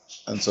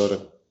 And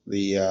so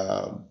the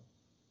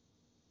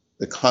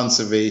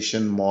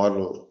conservation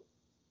model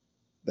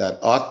that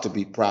ought to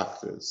be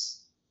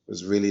practiced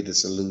was really the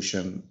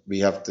solution. We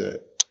have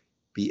to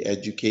be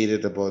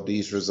educated about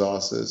these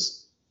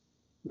resources.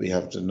 We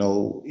have to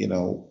know,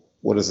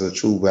 what is the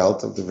true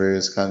wealth of the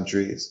various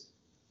countries.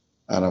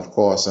 And of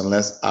course,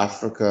 unless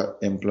Africa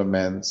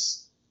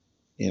implements,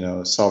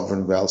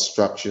 sovereign wealth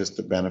structures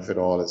to benefit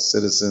all its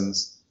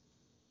citizens.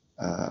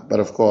 But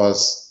of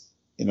course,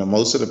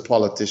 most of the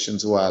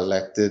politicians who are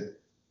elected,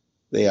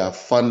 they are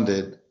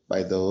funded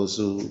by those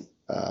who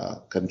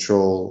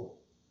control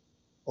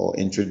or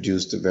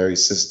introduce the very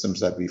systems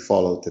that we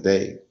follow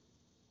today.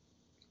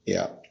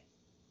 Yeah.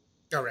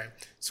 All right.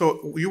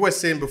 So you were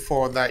saying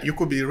before that you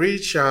could be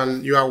rich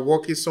and you are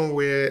working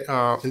somewhere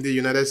in the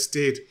United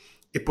States.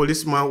 A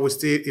policeman will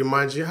still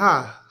imagine,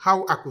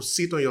 how I could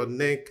sit on your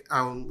neck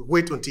and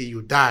wait until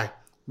you die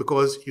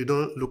because you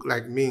don't look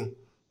like me.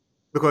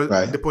 Because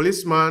Right. the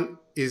policeman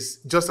is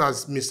just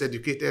as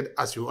miseducated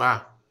as you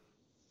are.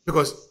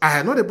 Because I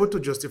am not able to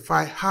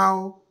justify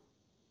how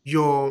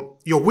your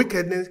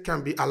wickedness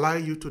can be allow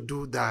you to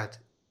do that.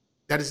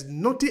 There is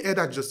nothing else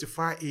that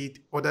justify it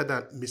other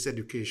than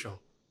miseducation.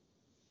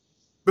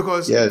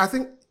 Because Yes. I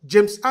think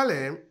James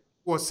Allen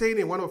was saying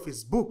in one of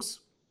his books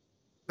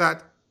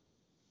that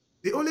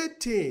the only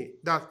thing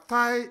that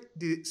tie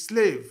the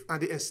slave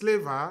and the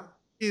enslaver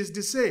is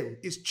the same,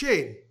 is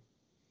chain.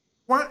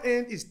 One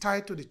end is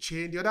tied to the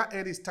chain, the other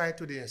end is tied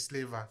to the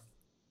enslaver.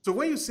 So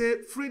when you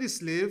say free the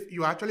slave,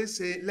 you actually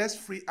say let's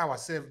free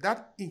ourselves.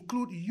 That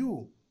includes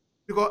you.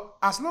 Because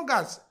as long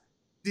as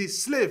the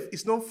slave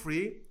is not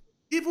free,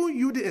 even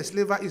you, the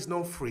enslaver, is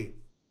not free.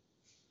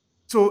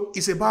 So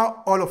it's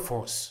about all of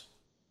us.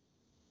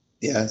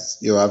 Yes,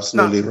 you're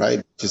absolutely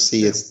right. You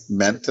see, it's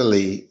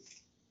mentally,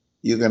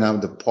 you can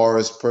have the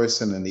poorest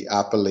person in the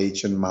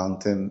Appalachian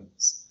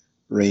Mountains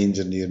range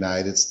in the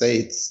United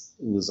States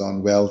who's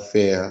on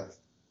welfare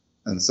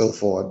and so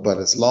forth. But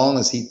as long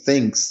as he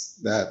thinks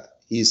that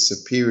he's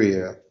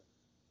superior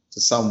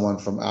to someone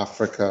from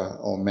Africa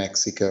or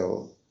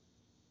Mexico,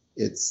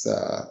 it's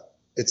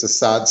a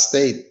sad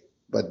state.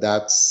 But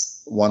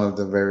that's one of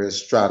the various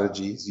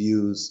strategies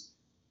used,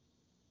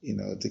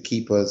 to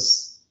keep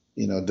us,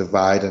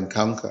 divide and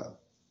conquer.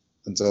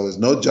 And so there's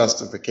no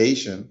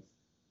justification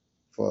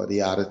for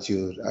the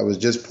attitude. I was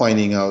just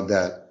pointing out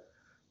that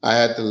I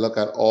had to look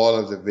at all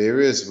of the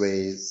various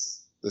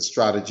ways, the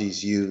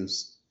strategies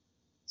used,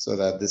 so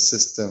that the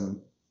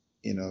system,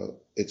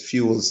 it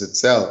fuels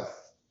itself.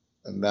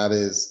 And that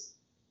is,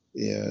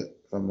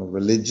 from a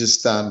religious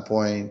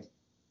standpoint,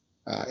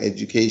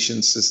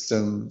 education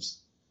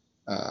systems,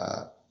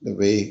 the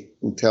way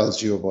who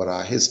tells you about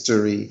our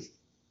history,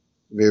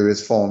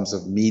 various forms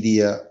of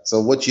media.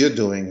 So what you're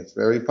doing is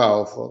very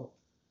powerful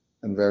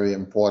and very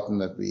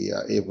important that we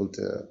are able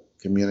to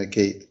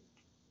communicate.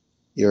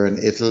 You're in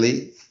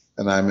Italy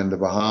and I'm in the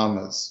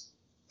Bahamas,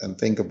 and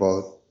think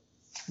about,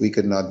 we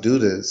could not do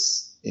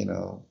this,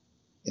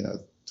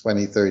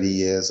 20, 30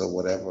 years or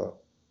whatever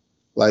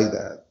like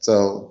that.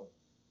 So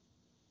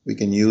we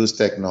can use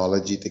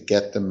technology to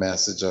get the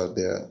message out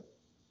there,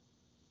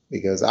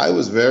 because I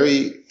was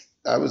very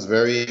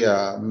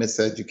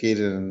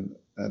miseducated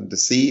and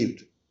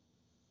deceived.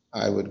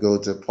 I would go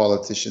to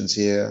politicians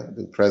here,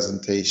 do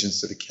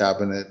presentations to the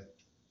cabinet,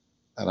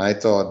 and I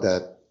thought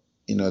that,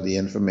 the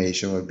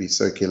information would be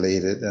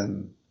circulated,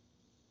 and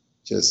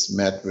just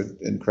met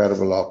with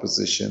incredible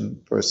opposition,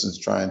 persons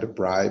trying to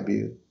bribe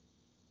you,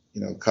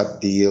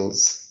 cut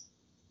deals.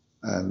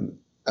 And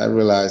I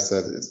realized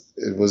that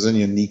it wasn't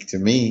unique to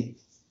me.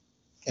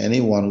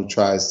 Anyone who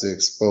tries to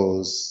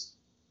expose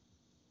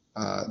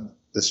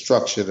the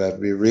structure that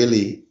we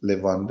really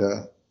live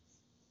under.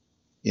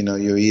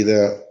 You're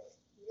either,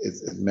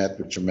 it met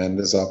with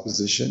tremendous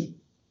opposition,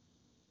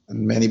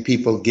 and many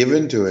people give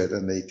into it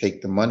and they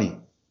take the money.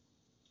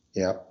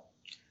 Yeah.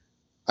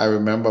 I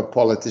remember a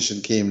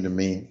politician came to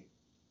me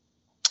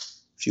a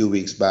few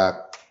weeks back.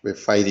 We're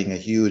fighting a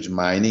huge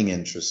mining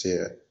interest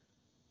here.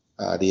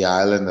 The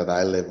island that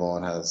I live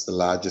on has the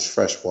largest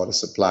freshwater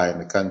supply in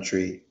the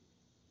country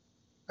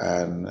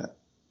and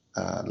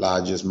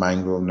largest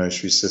mangrove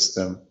nursery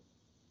system.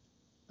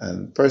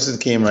 And the person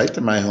came right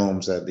to my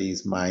home, said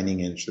these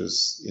mining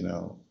interests,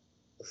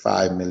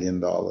 $5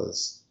 million,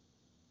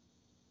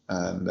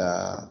 and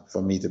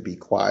for me to be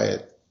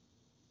quiet.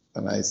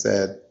 And I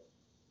said,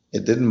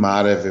 it didn't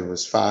matter if it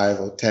was $5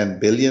 or $10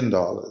 billion.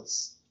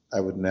 I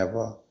would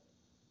never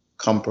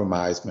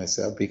compromise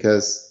myself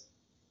because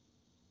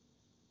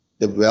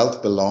the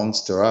wealth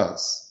belongs to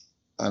us.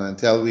 And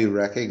until we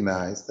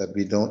recognize that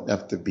we don't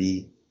have to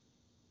be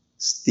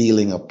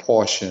stealing a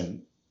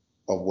portion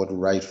of what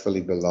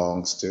rightfully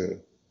belongs to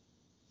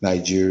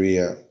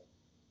Nigeria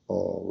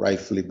or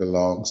rightfully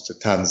belongs to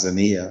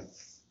Tanzania.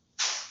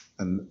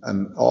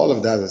 And all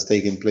of that has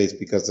taken place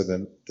because of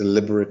the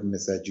deliberate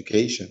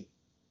miseducation.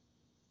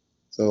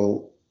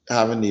 So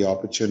having the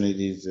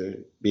opportunity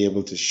to be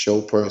able to show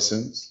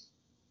persons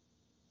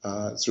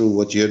through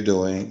what you're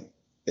doing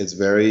is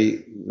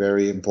very,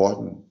 very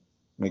important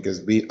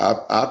because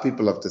our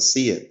people have to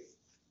see it.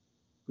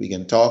 We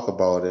can talk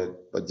about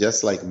it, but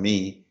just like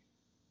me,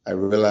 I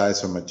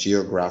realize from a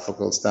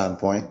geographical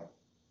standpoint,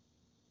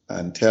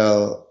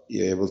 until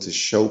you're able to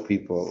show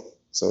people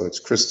so it's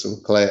crystal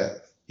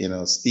clear,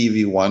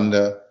 Stevie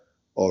Wonder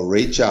or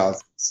Ray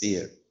Charles see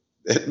it.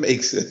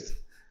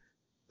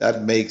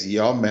 That makes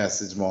your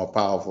message more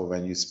powerful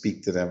when you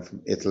speak to them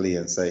from Italy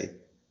and say,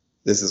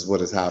 this is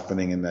what is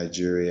happening in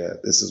Nigeria.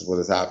 This is what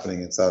is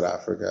happening in South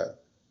Africa.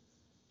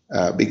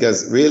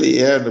 Because really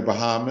here in the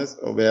Bahamas,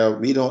 where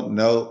we don't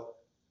know,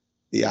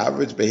 the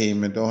average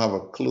Bahamian don't have a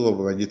clue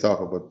about when you talk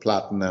about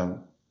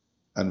platinum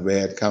and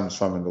where it comes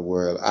from in the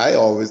world. I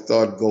always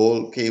thought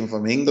gold came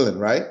from England,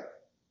 right?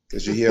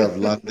 Because you hear of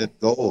London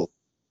gold,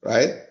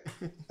 right?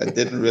 I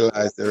didn't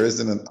realize there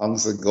isn't an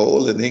ounce of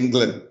gold in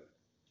England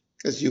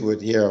because you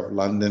would hear of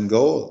London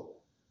gold.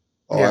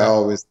 Or I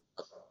always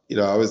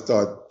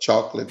thought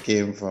chocolate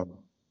came from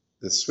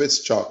the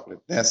Swiss chocolate,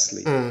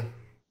 Nestle.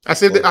 I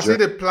see they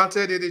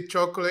planted the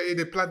chocolate.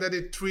 They planted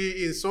the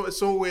tree in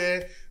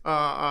somewhere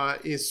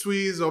in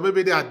Swiss, or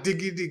maybe they are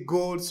digging the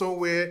gold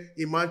somewhere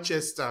in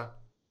Manchester.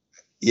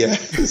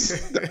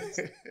 Yes.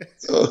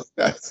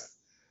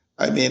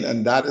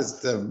 And that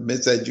is the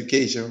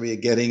miseducation we are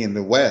getting in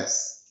the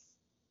West.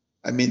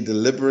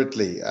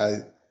 Deliberately.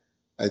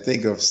 I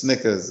think of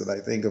Snickers and I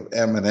think of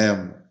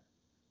M&M,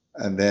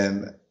 and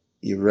then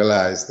you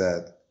realize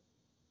that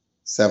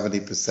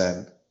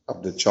 70%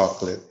 of the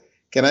chocolate.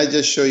 Can I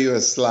just show you a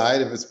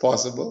slide if it's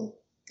possible?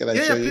 Can I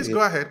show you? Please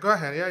go ahead.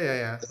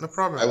 Yeah. No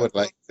problem. I would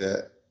like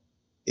to.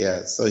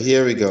 Yeah, so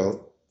here we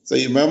go. So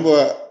you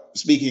remember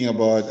speaking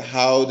about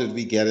how did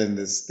we get in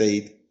this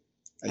state?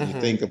 And you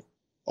think of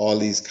all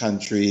these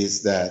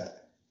countries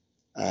that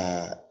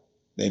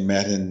they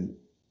met in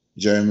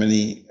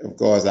Germany. Of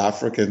course,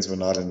 Africans were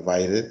not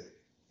invited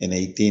in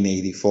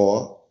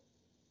 1884.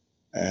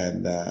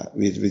 And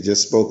we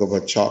just spoke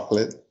about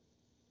chocolate.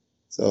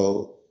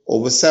 So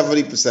over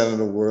 70% of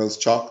the world's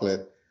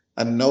chocolate,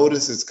 and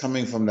notice it's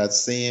coming from that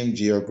same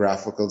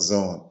geographical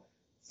zone,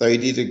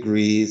 30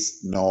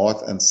 degrees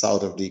north and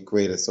south of the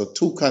equator. So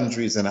 2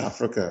 countries in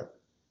Africa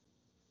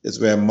is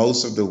where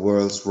most of the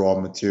world's raw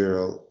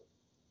material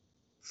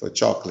for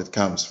chocolate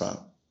comes from.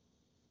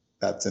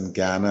 That's in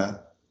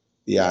Ghana,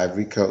 the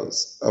Ivory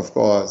Coast. Of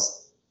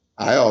course,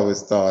 I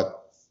always thought,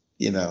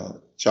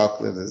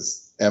 chocolate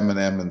is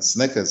M&M and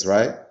Snickers,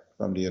 right?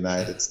 From the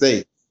United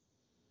States.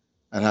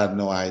 And had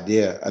no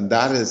idea. And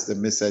that is the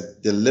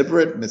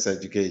deliberate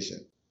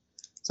miseducation.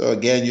 So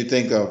again, you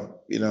think of,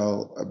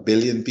 1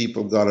 billion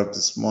people got up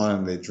this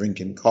morning, they're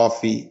drinking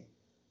coffee,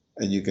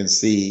 and you can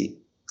see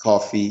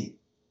coffee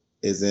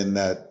is in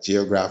that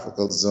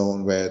geographical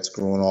zone where it's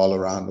grown all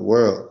around the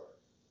world.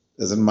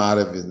 Doesn't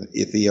matter if in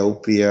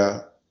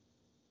Ethiopia,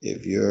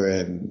 if you're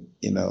in,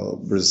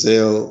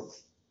 Brazil.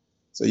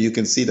 So you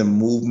can see the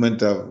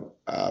movement of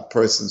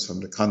persons from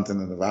the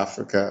continent of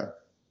Africa.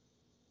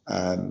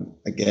 And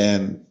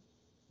again,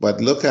 but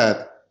look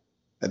at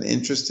an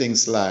interesting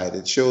slide.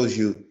 It shows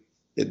you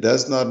it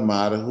does not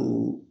matter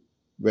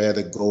where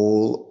the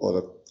gold or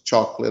the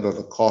chocolate or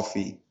the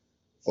coffee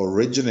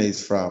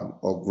originates from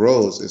or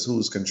grows, is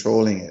who's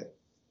controlling it.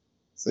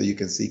 So you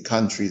can see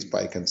countries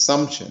by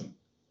consumption.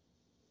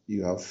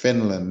 You have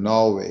Finland,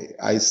 Norway,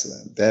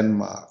 Iceland,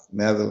 Denmark,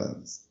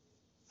 Netherlands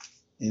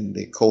in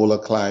the colder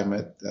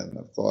climate. And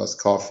of course,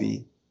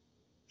 coffee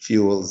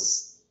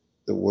fuels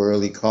the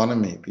world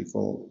economy.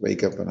 People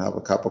wake up and have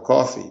a cup of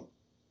coffee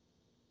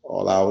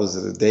all hours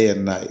of the day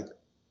and night.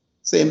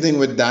 Same thing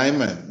with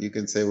diamond. You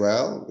can say,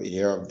 well, we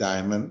hear of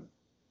diamond,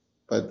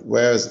 but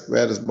where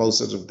does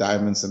most of the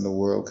diamonds in the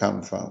world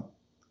come from?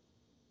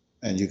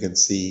 And you can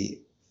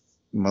see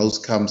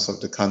most comes from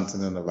the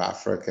continent of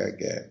Africa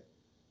again.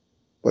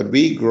 But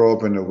we grew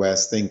up in the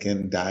West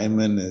thinking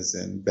diamond is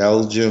in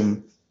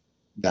Belgium,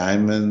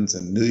 diamonds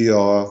in New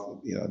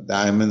York,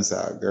 diamonds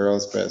are a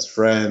girl's best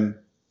friend.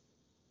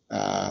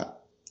 Uh,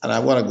 and I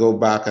want to go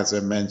back, as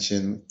I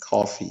mentioned,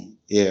 coffee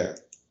here.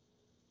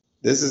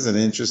 This is an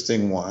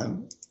interesting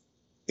one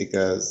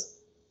because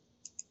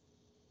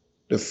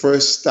the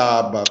first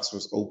Starbucks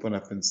was opened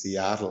up in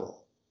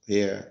Seattle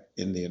here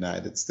in the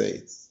United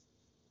States.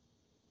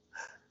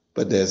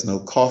 But there's no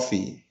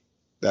coffee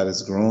that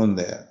is grown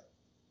there.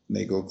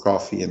 They grow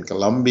coffee in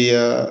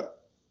Colombia,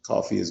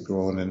 coffee is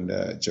grown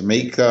in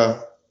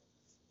Jamaica,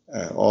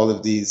 all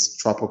of these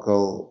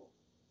tropical,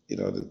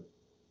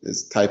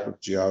 this type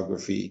of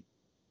geography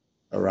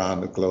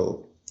around the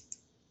globe.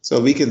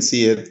 So we can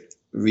see it,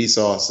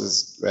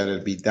 resources, whether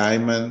it be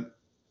diamond,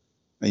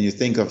 and you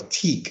think of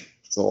teak.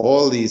 So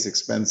all these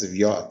expensive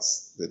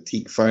yachts, the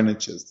teak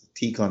furnitures, the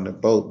teak on the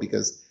boat,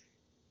 because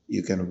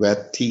you can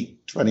wet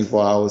teak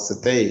 24 hours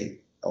a day,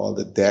 all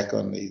the deck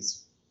on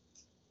these,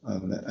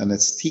 and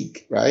it's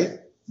teak, right?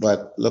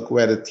 But look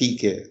where the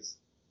teak is.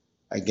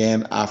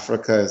 Again,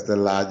 Africa is the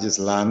largest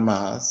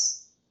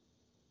landmass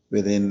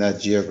within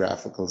that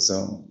geographical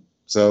zone.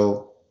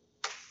 So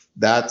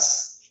that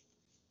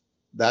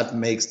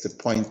makes the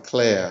point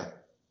clear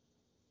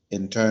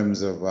in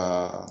terms of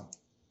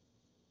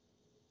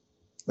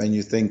when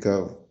you think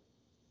of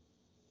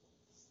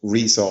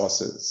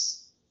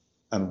resources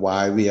and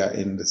why we are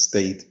in the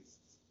state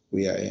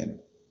we are in.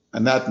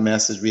 And that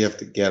message we have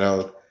to get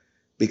out,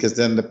 because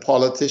then the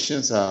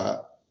politicians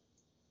are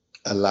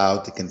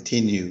allowed to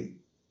continue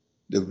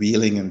the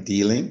wheeling and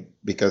dealing,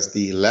 because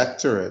the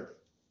electorate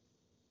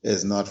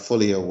is not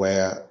fully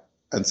aware.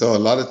 And so a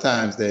lot of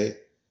times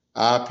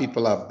our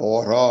people are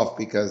bought off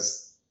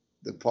because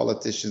the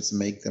politicians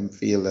make them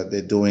feel that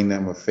they're doing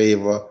them a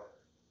favor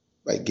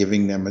by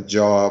giving them a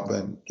job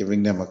and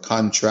giving them a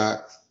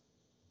contract.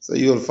 So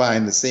you'll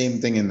find the same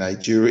thing in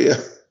Nigeria,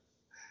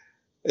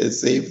 the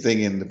same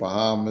thing in the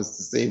Bahamas,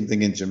 the same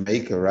thing in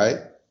Jamaica, right?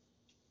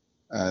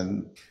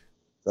 And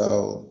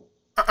so,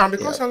 And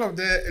because all of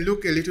them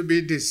look a little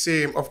bit the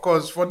same, of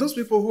course, for those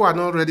people who are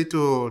not ready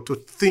to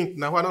think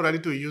now, who are not ready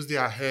to use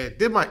their head,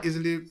 they might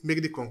easily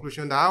make the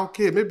conclusion that,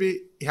 okay,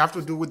 maybe it have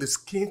to do with the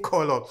skin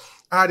color.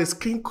 The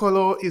skin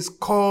color is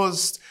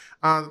caused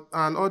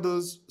and all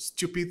those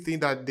stupid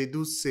things that they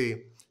do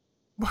say.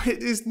 But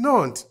it is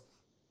not.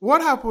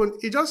 What happened?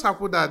 It just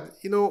happened that,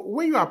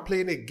 when you are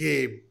playing a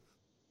game,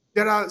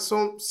 there are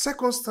some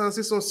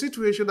circumstances, some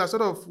situations that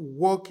sort of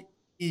work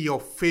in your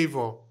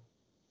favor.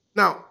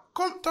 Now,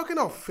 talking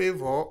of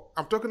favor,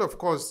 I'm talking, of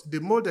course,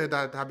 the model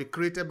that have been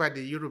created by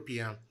the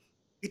European.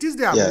 It is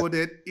their yeah,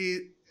 model.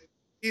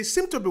 It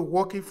seems to be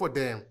working for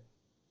them.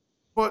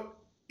 But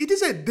it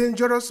is a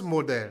dangerous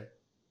model.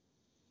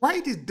 Why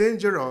it is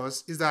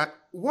dangerous is that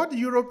what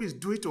Europe is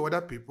doing to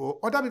other people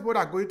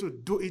are going to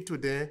do it to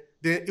them,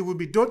 then it will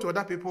be done to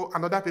other people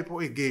and other people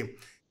again.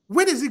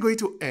 When is it going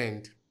to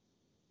end?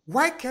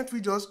 Why can't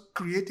we just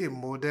create a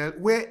model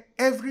where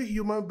every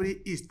human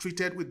being is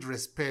treated with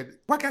respect?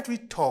 Why can't we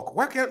talk?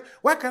 Why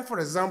can't, for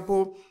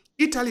example,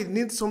 Italy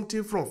needs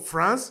something from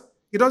France?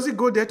 He doesn't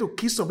go there to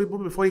kiss some people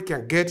before he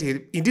can get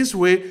it. In this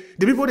way,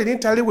 the people in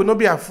Italy will not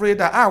be afraid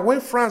that when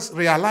France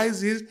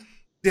realizes,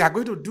 they are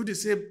going to do the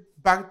same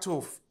back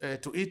to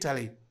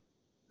Italy.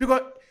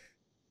 Because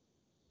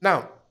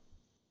now,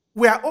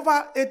 we are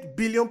over 8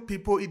 billion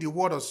people in the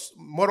world,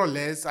 more or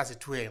less, as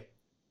it were.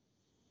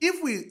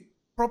 If we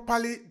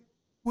properly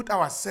put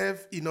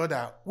ourselves in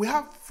order, we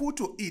have food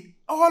to eat,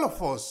 all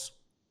of us.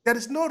 There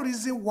is no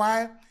reason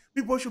why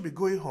people should be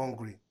going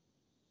hungry.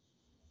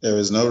 there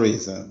is no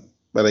reason.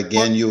 But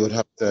again, But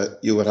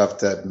you would have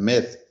to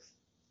admit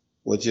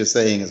what you're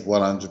saying is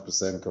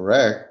 100%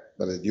 correct,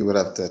 but you would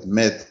have to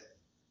admit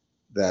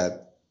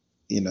that,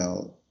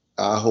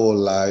 our whole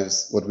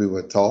lives, what we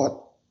were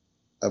taught,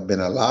 have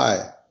been a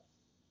lie.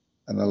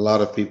 And a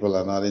lot of people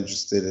are not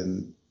interested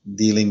in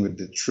dealing with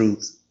the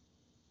truth,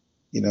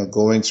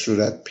 going through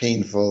that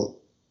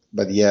painful,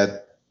 but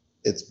yet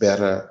it's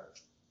better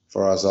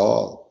for us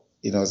all.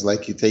 It's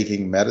like you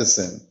taking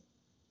medicine,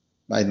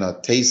 might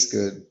not taste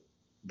good,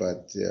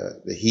 but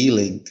the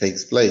healing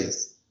takes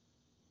place.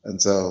 And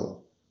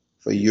so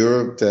for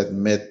Europe to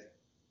admit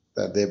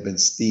that they've been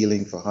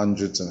stealing for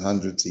hundreds and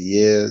hundreds of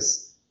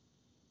years,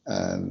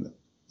 and,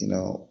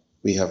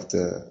 we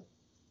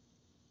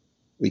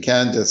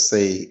can't just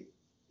say,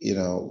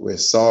 we're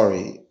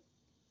sorry.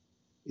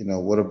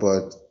 What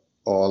about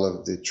all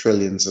of the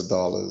trillions of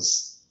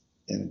dollars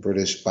in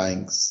British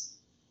banks,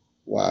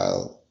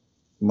 while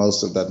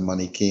most of that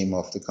money came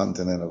off the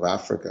continent of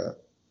Africa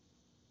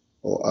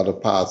or other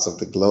parts of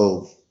the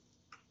globe?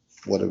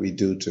 What do we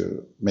do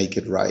to make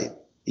it right?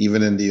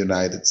 Even in the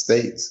United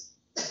States,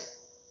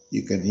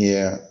 you can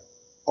hear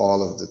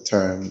all of the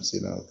terms,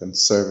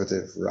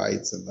 conservative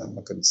rights, and I'm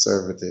a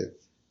conservative.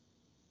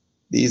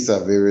 These are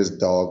various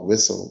dog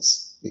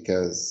whistles,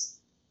 because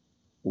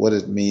what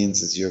it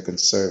means is you're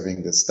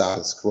conserving the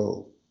status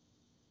quo.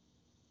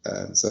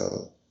 And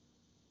so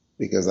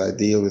because I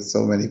deal with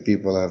so many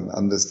people and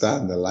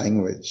understand the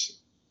language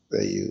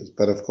they use.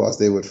 But of course,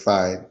 they would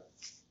find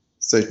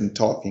certain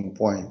talking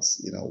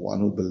points, one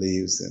who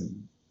believes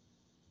in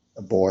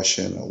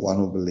abortion, or one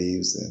who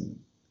believes in,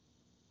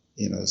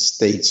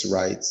 states'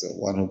 rights, or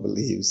one who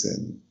believes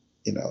in,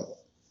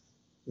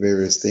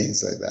 various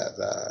things like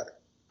that,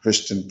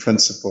 Christian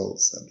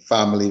principles and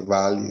family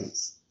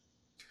values.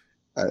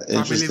 Family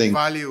Interesting.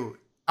 value.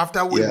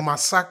 After we Yeah.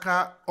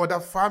 massacre other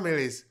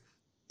families.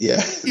 Yeah.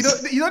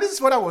 This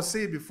is what I was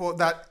saying before,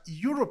 that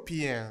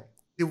European,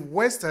 the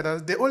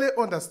Westerners, they only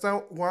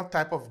understand one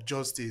type of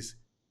justice.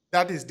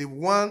 That is the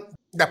one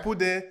that put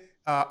them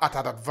at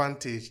an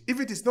advantage. If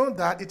it is not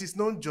that, it is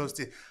not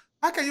justice.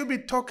 How can you be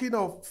talking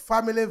of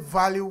family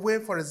value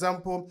when, for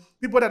example,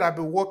 people that have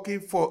been working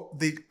for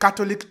the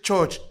Catholic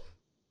Church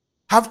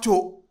have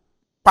to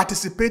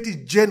participate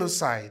in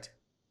genocide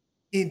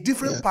in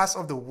different Yeah. parts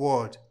of the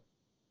world?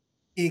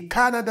 In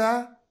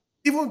Canada,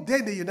 even there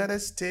in the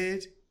United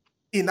States,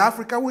 in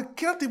Africa, we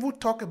can't even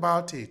talk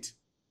about it.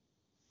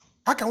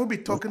 How can we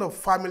be talking of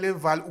family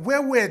value?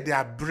 Where were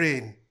their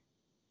brain?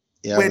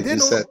 Yeah, Were but they you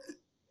said,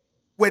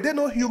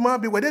 not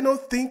human beings? Were they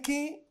not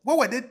thinking? What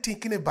were they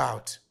thinking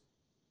about?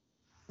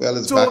 well,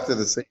 it's back to So,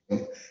 the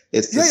same.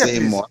 It's the yeah,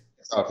 same please. one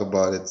they talk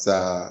about. It's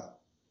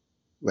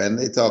when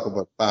they talk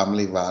about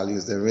family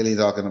values, they're really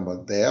talking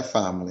about their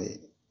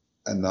family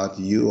and not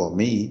you or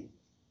me.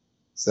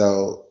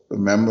 So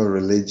remember,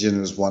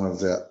 religion is one of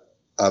the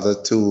other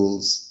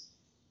tools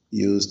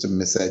used to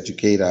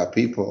miseducate our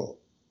people.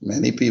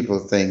 Many people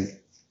think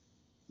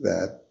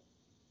that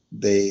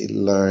they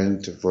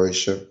learn to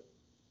worship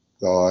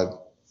God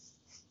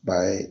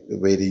by the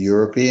way the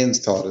Europeans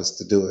taught us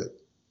to do it.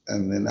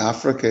 And in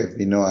Africa, if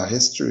you know our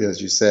history, as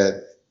you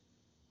said,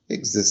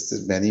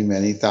 existed many,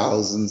 many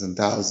thousands and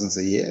thousands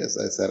of years.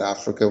 I said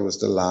Africa was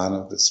the land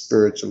of the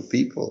spiritual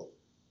people.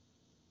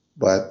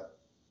 But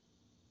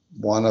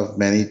one of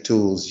many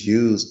tools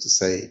used to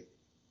say,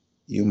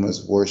 you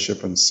must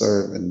worship and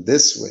serve in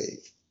this way.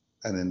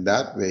 And in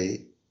that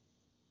way,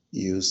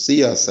 you see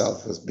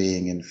yourself as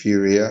being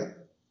inferior.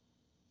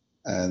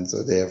 And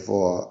so,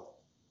 therefore,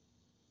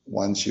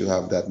 once you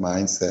have that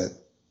mindset,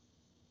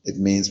 it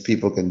means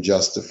people can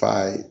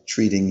justify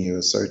treating you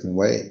a certain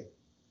way.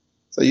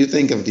 So you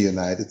think of the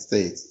United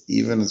States,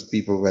 even as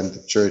people went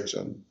to church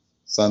on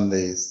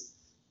Sundays,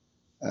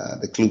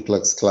 the Ku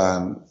Klux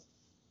Klan,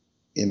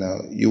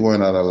 you were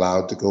not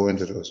allowed to go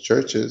into those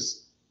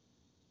churches.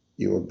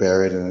 You were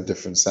buried in a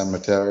different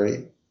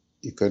cemetery.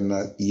 You could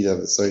not eat at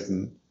a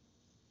certain,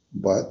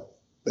 but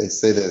they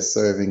say they're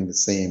serving the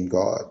same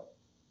God.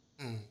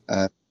 Mm.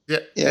 And Yeah,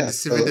 they're yeah,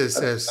 deceiving so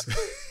themselves.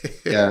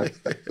 yeah,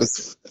 that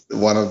was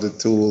one of the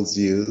tools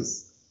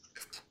used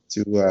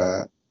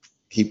to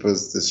keep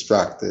us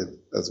distracted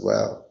as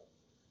well.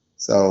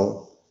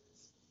 So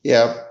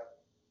yeah,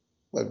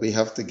 but we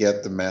have to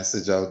get the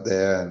message out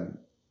there, and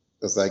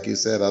just like you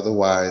said,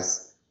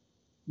 otherwise,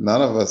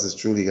 none of us is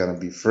truly going to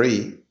be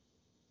free.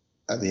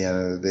 At the end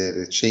of the day,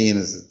 the chain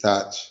is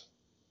attached,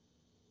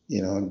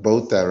 in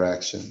both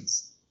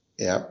directions.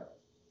 Yeah.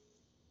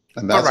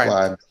 And All that's right.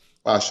 why I'm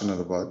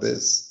passionate about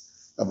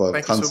this, about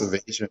Thank you so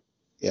conservation.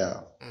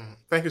 Yeah.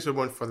 Thank you so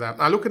much for that.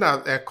 Now, looking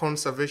at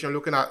conservation,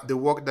 looking at the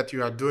work that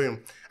you are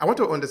doing, I want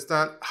to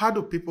understand, how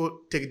do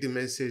people take the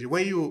message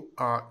when you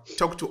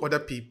talk to other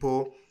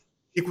people?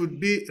 It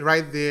could be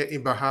right there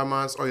in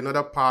Bahamas or in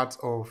other parts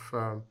of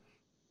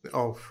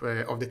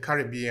the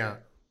Caribbean.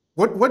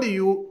 What do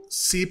you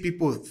see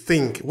people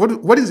think?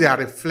 What is their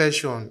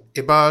reflection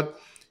about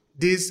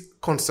this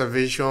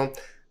conservation?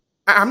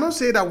 I'm not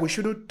saying that we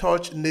shouldn't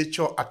touch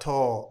nature at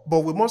all, but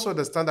we must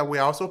understand that we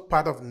are also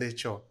part of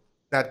nature.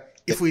 That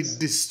if we Yes.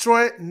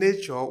 destroy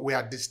nature, we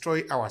are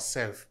destroying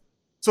ourselves.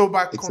 So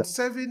by Exactly.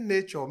 conserving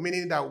nature,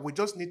 meaning that we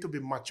just need to be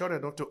mature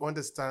enough to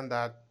understand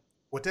that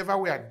whatever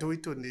we are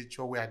doing to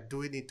nature, we are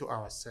doing it to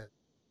ourselves.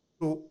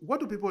 So what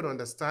do people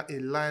understand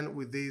in line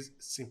with these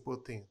simple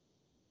things?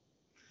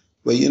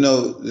 Well,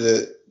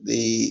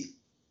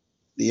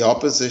 the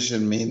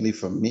opposition mainly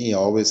for me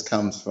always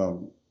comes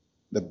from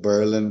the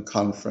Berlin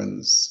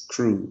Conference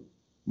crew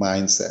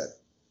mindset,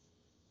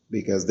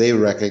 because they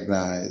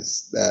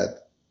recognize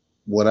that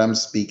what I'm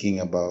speaking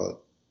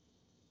about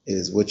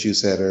is what you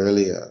said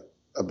earlier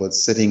about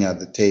sitting at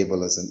the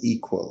table as an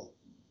equal.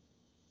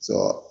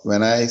 So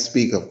when I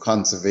speak of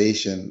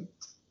conservation,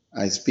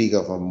 I speak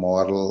of a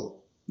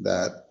model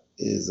that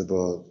is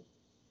about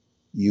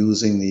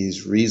using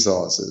these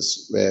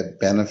resources where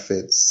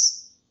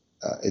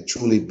it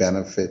truly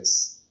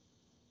benefits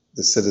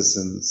the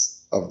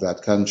citizens of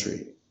that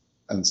country.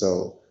 And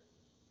so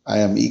I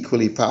am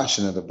equally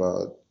passionate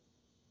about,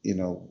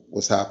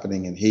 what's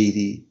happening in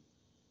Haiti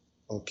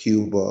or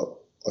Cuba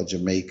or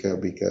Jamaica,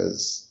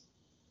 because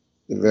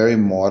the very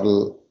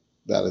model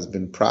that has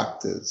been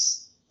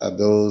practiced are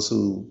those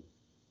who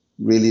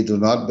really do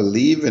not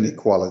believe in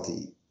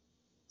equality.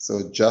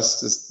 So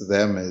justice to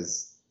them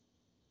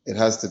it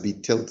has to be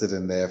tilted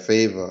in their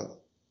favor,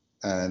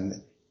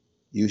 and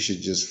you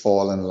should just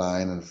fall in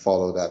line and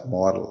follow that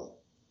model.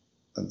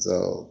 And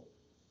so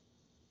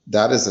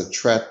that is a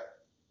threat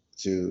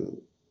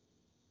to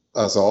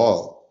us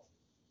all,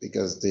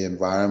 because the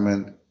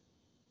environment,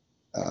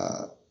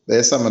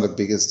 they're some of the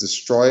biggest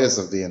destroyers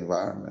of the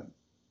environment.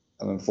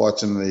 And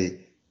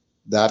unfortunately,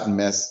 that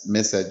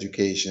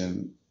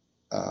miseducation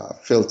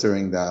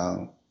filtering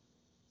down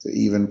to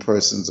even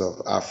persons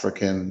of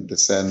African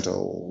descent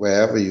or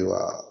wherever you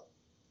are,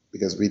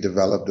 because we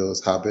develop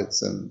those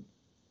habits and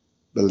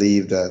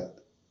believe that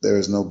there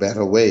is no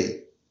better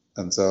way.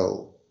 And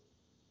so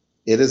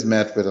it is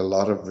met with a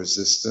lot of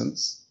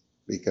resistance,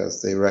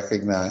 because they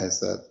recognize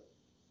that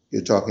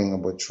you're talking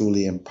about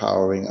truly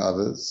empowering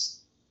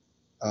others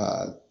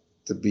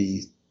to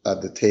be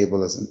at the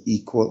table as an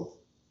equal.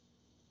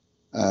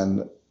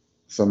 And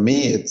for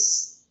me,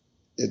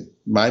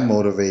 my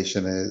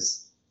motivation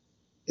is,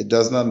 it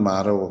does not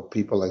matter what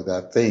people like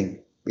that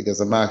think,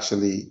 because I'm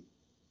actually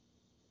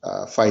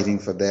fighting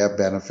for their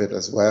benefit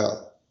as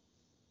well.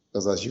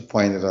 Because as you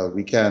pointed out,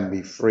 we can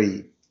be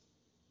free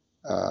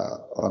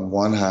on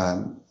one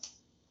hand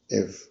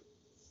if,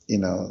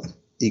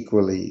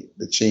 equally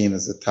the chain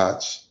is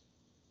attached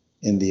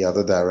in the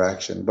other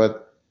direction.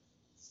 But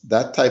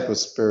that type of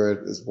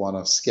spirit is one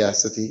of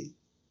scarcity,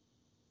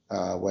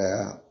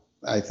 where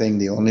I think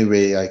the only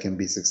way I can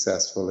be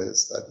successful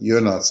is that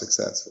you're not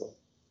successful.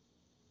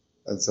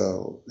 And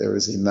so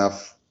there's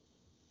enough.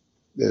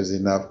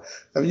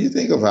 When you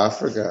think of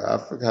Africa,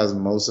 Africa has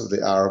most of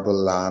the arable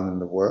land in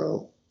the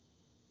world.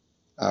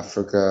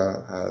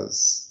 Africa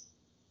has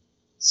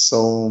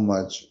so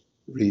much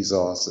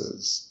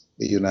resources.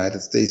 The United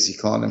States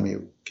economy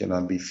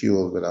cannot be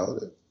fueled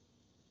without it.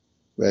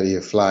 Whether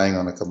you're flying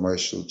on a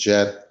commercial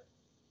jet,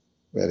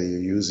 whether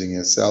you're using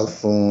your cell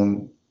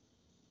phone,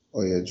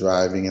 or you're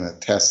driving in a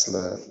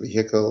Tesla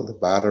vehicle, the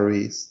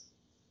batteries.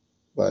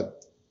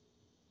 But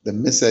the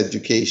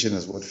miseducation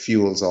is what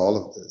fuels all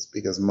of this,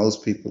 because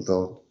most people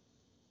don't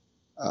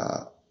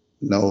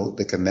know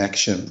the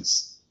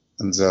connections.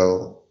 And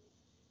so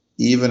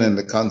even in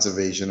the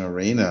conservation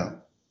arena,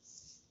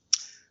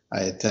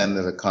 I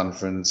attended a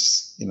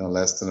conference,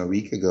 less than a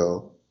week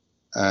ago,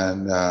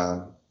 and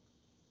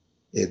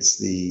it's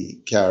the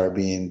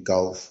Caribbean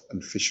Gulf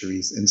and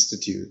Fisheries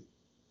Institute.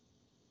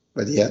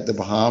 But yet the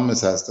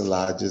Bahamas has the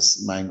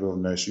largest mangrove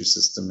nursery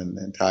system in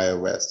the entire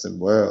Western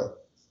world.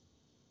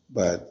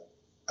 But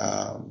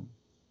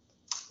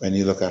when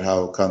you look at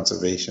how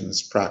conservation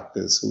is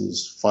practiced,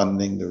 who's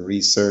funding the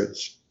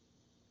research,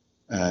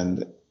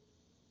 and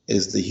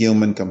is the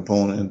human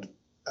component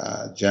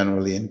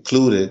generally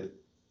included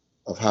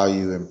of how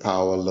you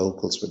empower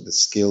locals with the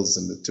skills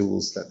and the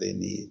tools that they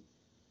need.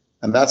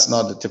 And that's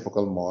not the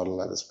typical model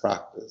that is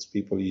practiced.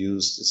 People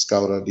use to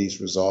scout out these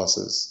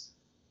resources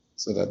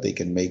so that they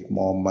can make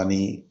more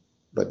money,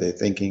 but they're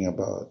thinking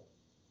about,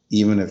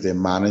 even if they're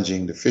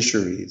managing the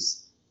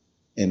fisheries,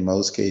 in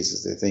most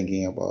cases, they're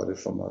thinking about it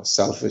from a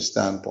selfish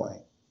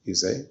standpoint, you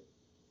say.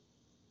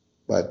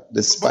 But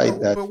despite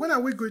that, but when are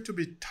we going to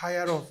be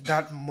tired of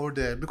that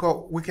model?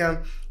 Because we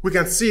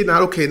can see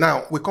now. Okay,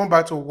 now we come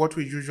back to what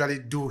we usually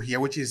do here,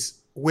 which is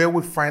where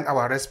we find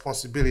our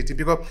responsibility.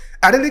 Because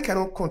I really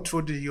cannot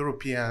control the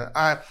European.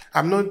 I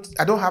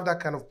don't have that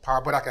kind of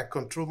power, but I can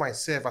control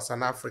myself as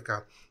an African,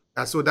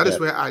 and so that is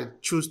where I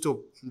choose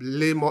to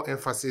lay more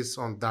emphasis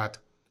on that.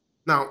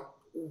 Now,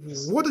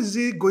 what is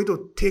it going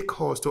to take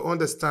us to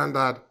understand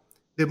that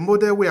the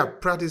model we are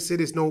practicing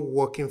is not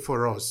working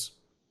for us?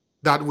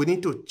 That we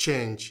need to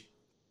change,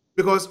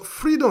 because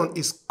freedom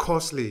is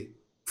costly.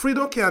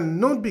 Freedom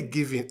cannot be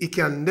given. It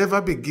can never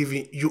be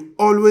given. You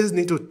always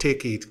need to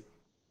take it.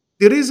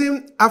 The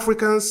reason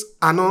Africans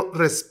are not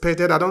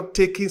respected, are not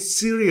taken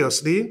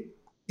seriously,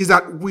 is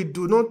that we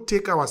do not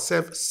take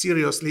ourselves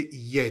seriously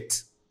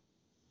yet.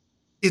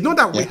 It's not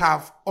that we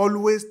have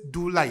always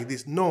do like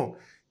this. No.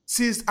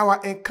 Since our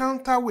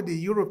encounter with the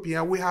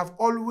European, we have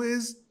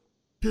always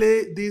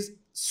played this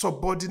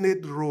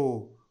subordinate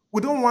role.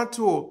 We don't want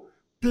to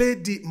play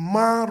the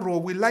man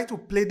role. We like to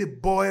play the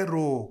boy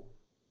role.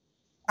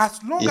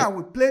 As long as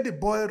we play the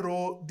boy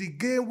role, the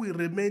game will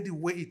remain the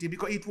way it is,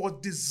 because it was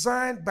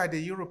designed by the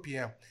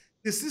European.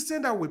 The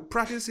system that we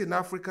practice in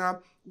Africa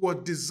was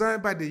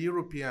designed by the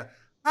European.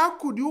 How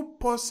could you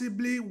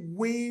possibly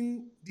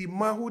win the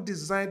man who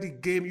designed the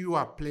game you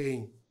are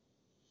playing?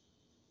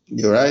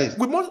 You're right.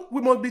 We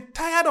must be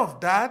tired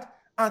of that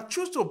and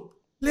choose to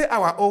play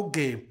our own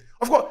game.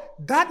 Of course,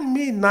 that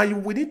means now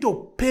we need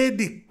to pay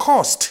the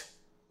cost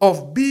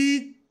of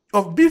being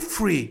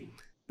free.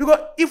 Because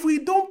if we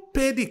don't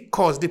pay the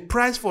cost, the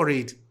price for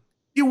it,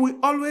 it will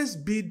always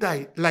be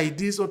like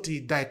this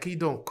until thy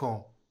kingdom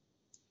come.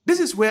 This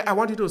is where I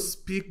want you to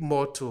speak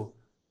more to.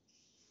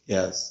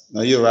 Yes.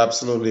 No, you're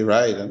absolutely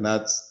right. And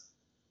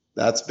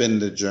that's been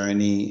the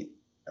journey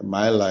in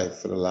my life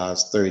for the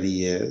last 30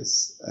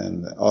 years.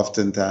 And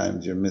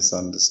oftentimes you're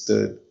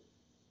misunderstood.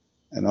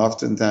 And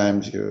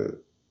oftentimes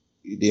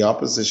the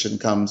opposition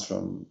comes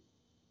from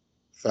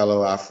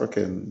fellow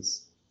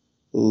Africans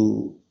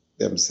who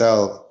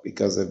themselves,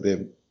 because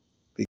the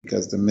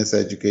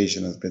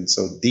miseducation has been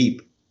so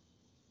deep,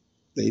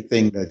 they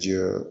think that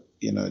you're,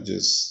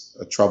 just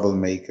a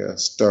troublemaker,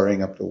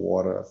 stirring up the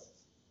water,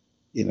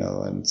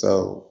 and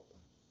so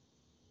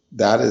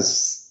that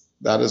is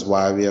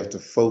why we have to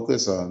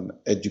focus on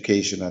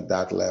education at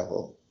that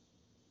level.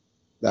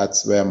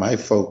 That's where my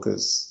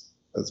focus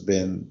has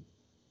been,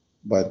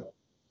 but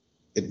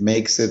it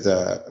makes it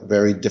a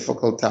very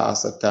difficult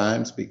task at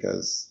times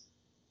because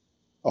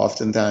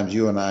oftentimes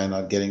you and I are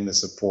not getting the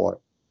support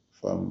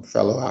from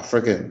fellow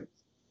Africans.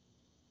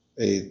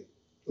 A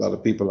lot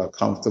of people are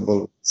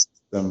comfortable with the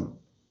system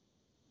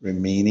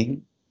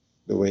remaining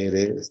the way it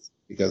is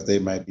because they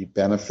might be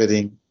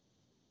benefiting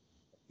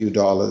a few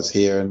dollars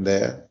here and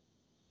there.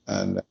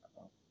 And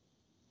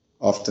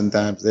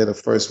oftentimes they're the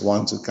first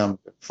ones who come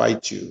to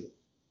fight you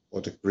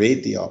or to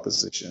create the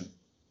opposition.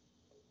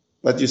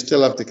 But you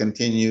still have to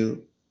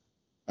continue,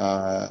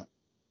 uh,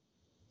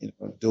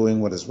 doing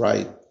what is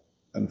right.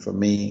 And for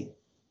me,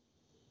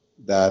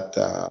 that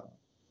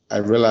I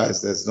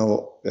realize there's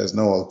no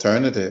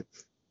alternative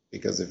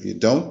because if you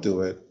don't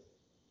do it,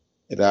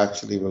 it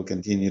actually will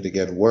continue to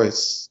get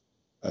worse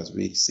as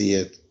we see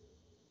it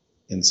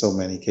in so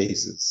many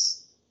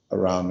cases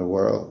around the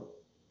world.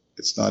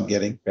 It's not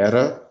getting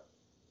better.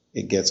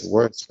 It gets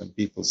worse when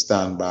people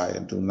stand by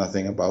and do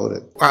nothing about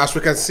it. As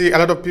we can see, a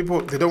lot of people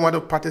they don't want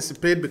to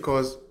participate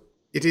because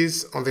it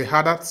is on the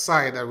harder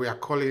side that we are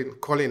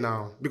calling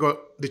now. Because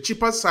the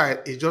cheaper side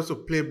is just to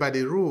play by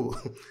the rule,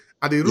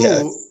 and the rule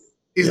Yes,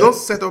 is not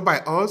yes, set up by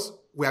us.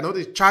 We are not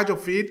in charge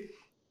of it,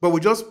 but we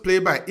just play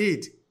by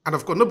it. And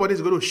of course, nobody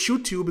is going to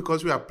shoot you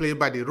because we are playing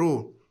by the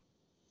rule.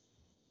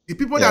 The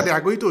people that they yes,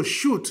 are going to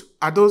shoot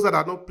are those that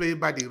are not playing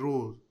by the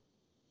rule.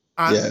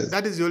 And yes,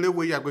 that is the only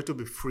way you are going to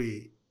be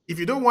free. If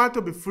you don't want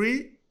to be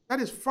free, that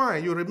is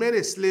fine. You remain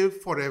a slave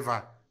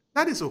forever.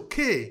 That is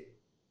okay.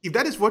 If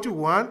that is what you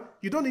want,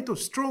 you don't need to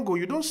struggle.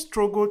 You don't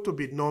struggle to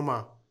be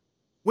normal.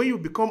 When you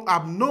become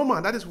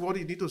abnormal, that is what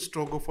you need to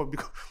struggle for.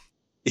 Because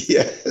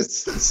yes.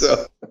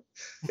 So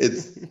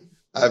it's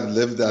I've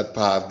lived that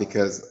path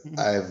because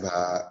I've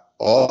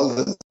all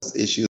those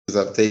issues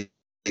I've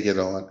taken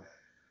on.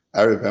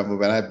 I remember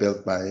when I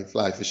built my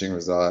fly fishing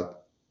resort,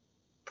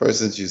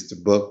 persons used to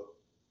book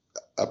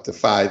up to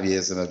 5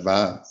 years in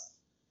advance,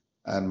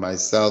 and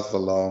myself,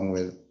 along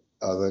with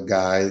other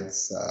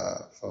guides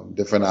from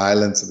different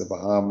islands in the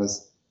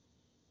Bahamas,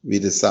 we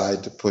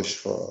decided to push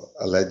for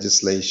a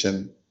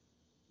legislation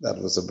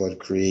that was about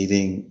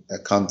creating a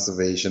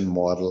conservation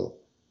model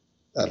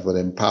that would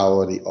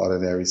empower the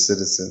ordinary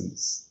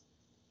citizens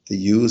to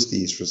use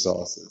these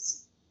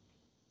resources.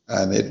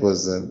 And it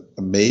was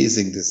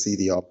amazing to see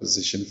the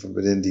opposition from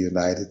within the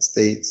United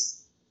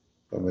States,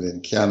 from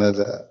within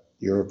Canada,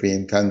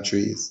 European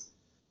countries,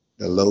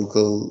 the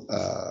local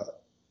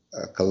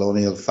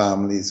colonial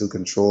families who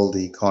control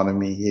the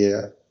economy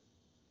here.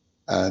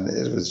 And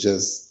it was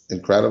just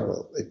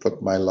incredible. They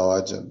put my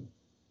lodge and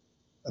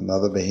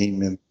another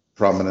Bahamian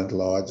prominent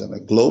lodge on a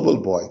global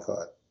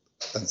boycott.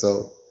 And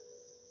so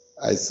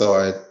I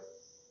saw it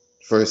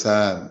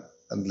firsthand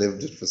and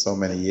lived it for so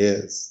many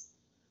years.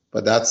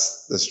 But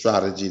that's the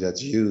strategy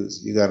that's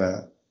used. You're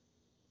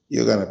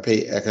gonna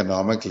pay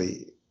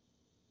economically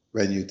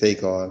when you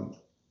take on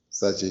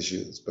such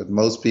issues. But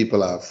most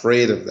people are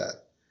afraid of that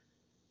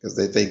because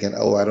they're thinking,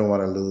 oh, I don't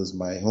want to lose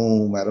my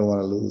home, I don't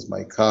want to lose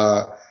my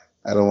car,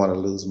 I don't want to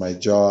lose my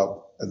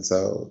job. And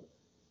so,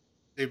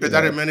 you you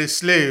better know, remain a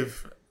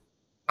slave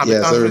and be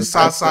yes, I dancing remember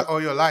salsa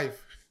all your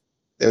life.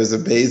 there was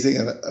amazing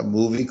a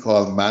movie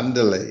called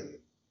Mandalay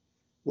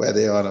where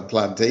they're on a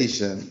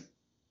plantation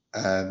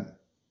and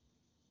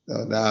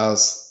now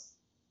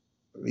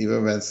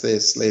even when say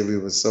slavery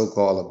was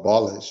so-called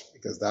abolished,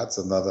 because that's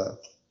another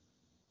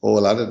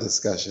whole other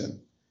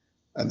discussion.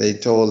 And they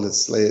told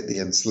the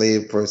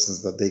enslaved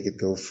persons that they could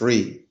go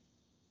free.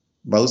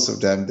 Most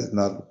of them did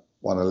not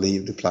want to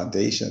leave the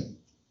plantation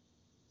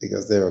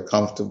because they were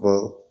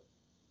comfortable.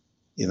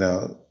 You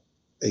know,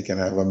 they can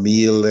have a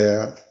meal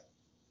there.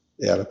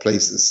 They had a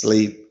place to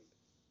sleep.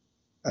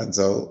 And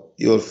so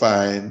you'll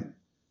find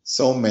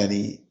so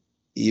many,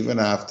 even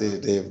after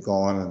they've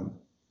gone and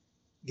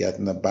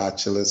gotten a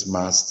bachelor's,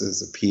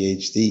 master's, a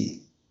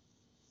PhD,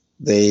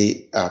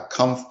 they are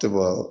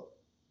comfortable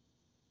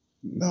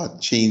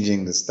not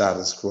changing the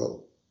status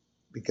quo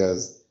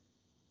because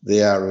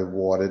they are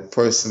rewarded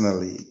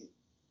personally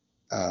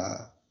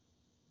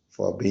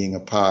for being a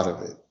part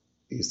of it,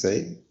 you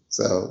see?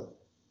 So,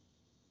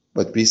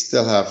 but those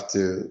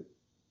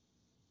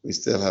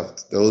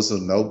who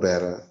know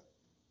better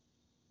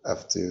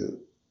have to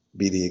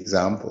be the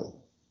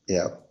example.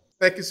 Yeah.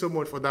 Thank you so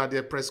much for that,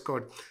 dear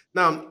Prescott.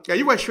 Now,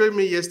 you were showing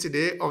me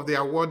yesterday of the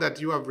award that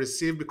you have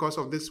received because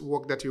of this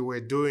work that you were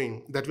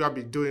doing, that you have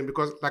been doing.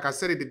 Because, like I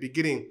said at the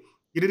beginning,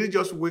 you didn't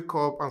just wake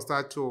up and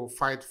start to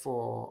fight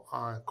for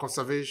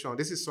conservation.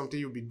 This is something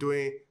you'll be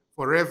doing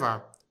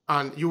forever,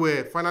 and you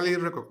were finally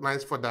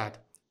recognized for that.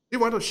 Do you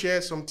want to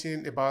share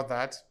something about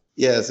that?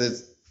 Yes,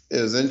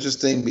 it was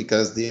interesting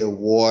because the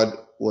award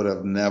would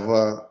have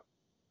never,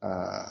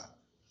 uh,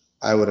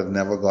 I would have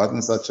never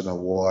gotten such an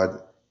award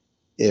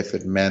if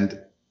it meant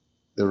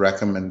the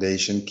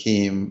recommendation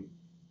came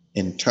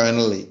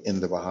internally in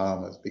the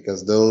Bahamas,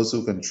 because those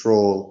who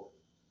control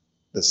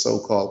the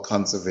so-called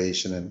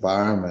conservation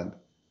environment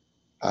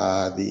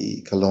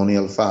the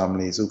colonial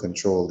families who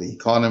control the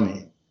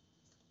economy.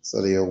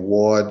 So the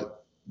award,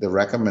 the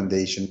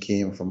recommendation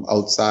came from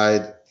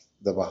outside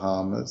the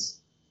Bahamas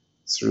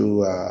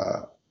through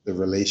the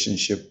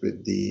relationship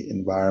with the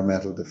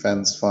Environmental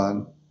Defense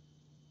Fund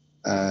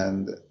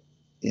and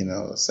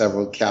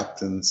several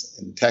captains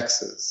in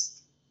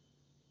Texas.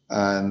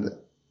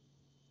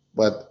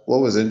 But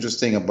what was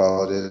interesting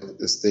about it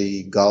is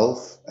the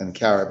Gulf and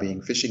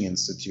Caribbean Fishing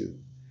Institute.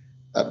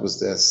 That was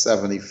their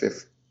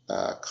 75th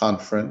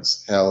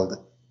conference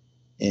held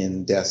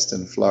in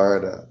Destin,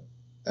 Florida.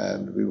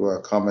 And we were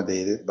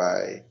accommodated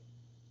by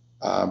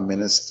our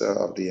Minister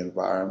of the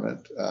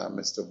Environment,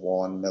 Mr.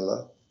 Vaughn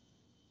Miller,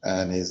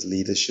 and his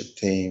leadership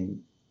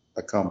team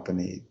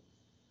accompanied.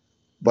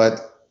 But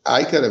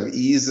I could have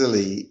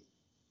easily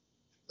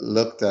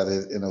looked at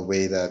it in a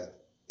way that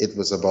it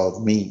was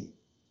about me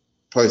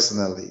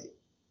personally,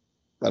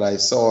 but I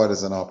saw it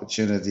as an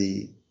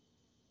opportunity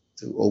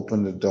to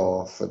open the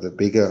door for the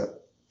bigger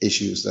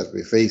issues that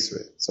we're faced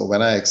with. So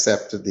when I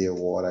accepted the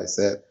award, I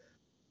said,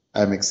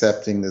 I'm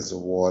accepting this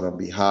award on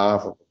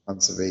behalf of a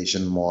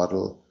conservation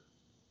model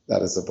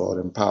that is about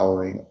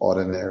empowering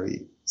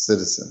ordinary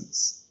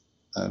citizens.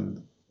 And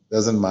it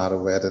doesn't matter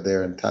whether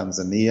they're in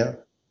Tanzania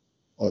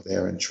or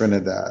they're in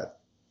Trinidad,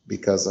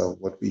 because of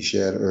what we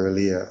shared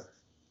earlier,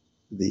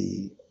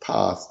 the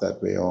path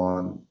that we're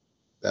on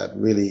that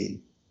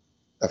really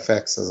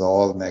affects us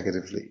all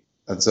negatively.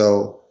 And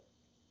so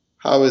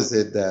how is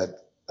it that,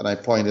 and I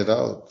pointed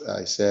out,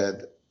 I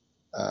said,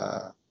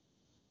 a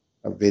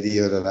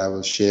video that I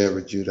will share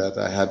with you that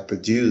I had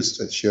produced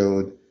that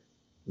showed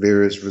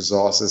various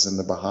resources in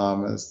the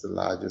Bahamas, the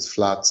largest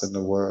flats in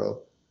the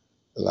world,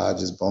 the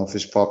largest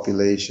bonefish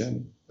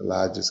population, the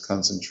largest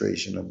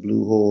concentration of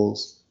blue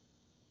holes,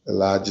 the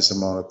largest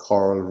amount of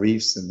coral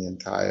reefs in the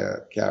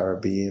entire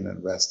Caribbean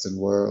and Western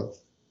world,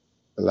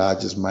 the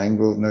largest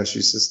mangrove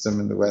nursery system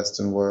in the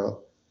Western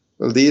world.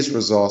 Well, these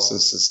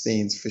resources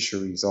sustains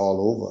fisheries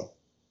all over.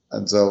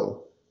 And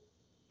so,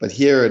 but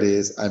here it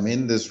is, I'm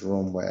in this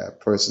room where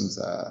persons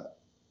are,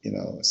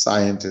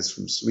 scientists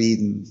from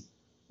Sweden,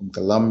 from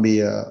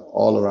Colombia,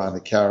 all around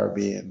the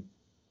Caribbean,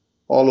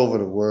 all over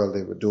the world,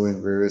 they were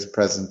doing various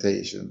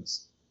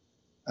presentations.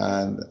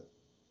 And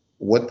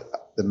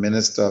what the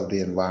Minister of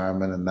the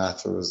Environment and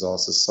Natural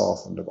Resources saw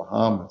from the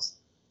Bahamas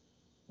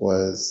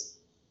was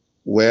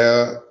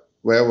where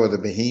were the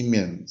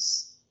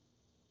Bahamians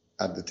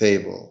at the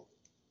table?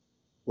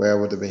 Where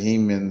were the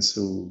Bahamians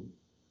who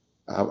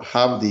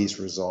have these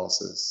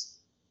resources,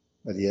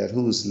 but yet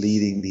who's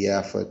leading the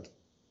effort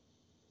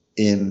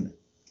in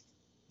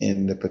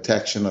the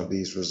protection of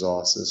these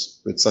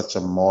resources with such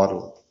a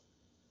model?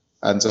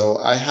 And so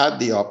I had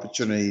the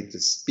opportunity to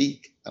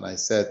speak, and I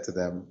said to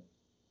them,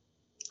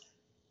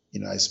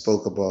 I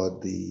spoke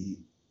about the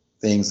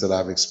things that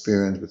I've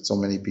experienced with so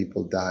many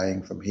people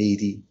dying from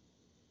Haiti,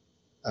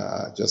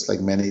 just like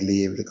many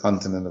leave the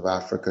continent of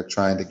Africa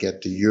trying to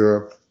get to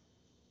Europe.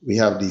 We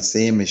have these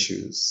same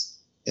issues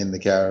in the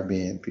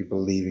Caribbean,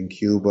 people leaving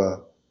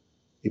Cuba,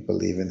 people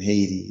leaving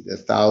Haiti. There are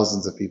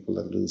thousands of people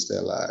that lose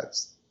their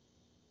lives.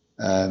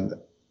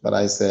 But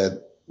I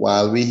said,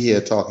 while we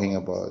here talking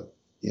about,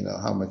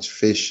 how much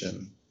fish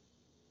and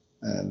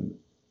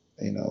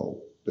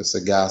the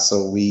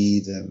Sargasso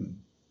weed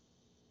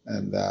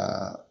and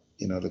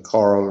the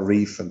coral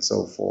reef and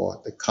so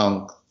forth, the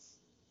conch,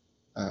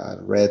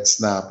 red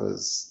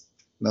snappers,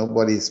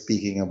 nobody's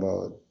speaking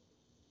about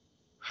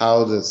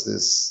how does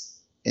this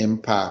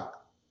impact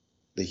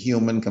the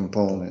human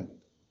component.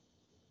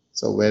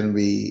 So when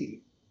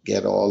we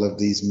get all of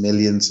these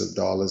millions of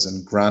dollars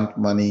in grant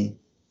money,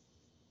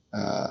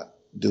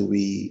 do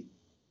we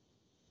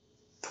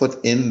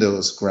put in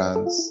those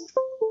grants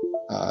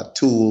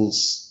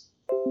tools,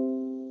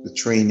 the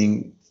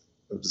training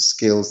of the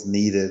skills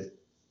needed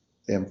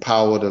to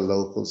empower the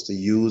locals to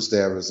use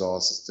their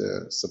resources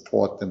to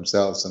support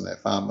themselves and their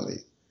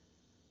families?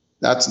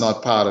 That's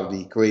not part of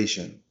the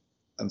equation.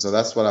 And so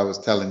that's what I was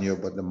telling you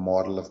about the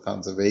model of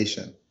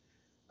conservation.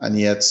 And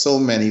yet so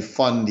many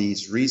fund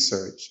these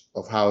research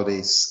of how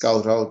they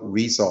scout out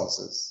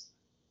resources,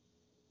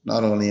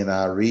 not only in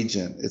our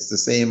region, it's the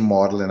same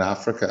model in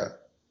Africa.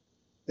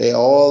 They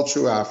all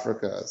through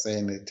Africa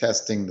saying they're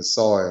testing the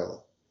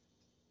soil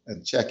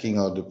and checking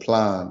out the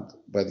plant,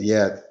 but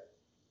yet,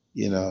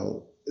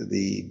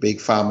 the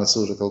big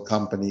pharmaceutical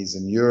companies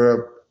in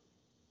Europe,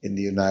 in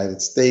the United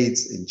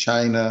States, in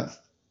China,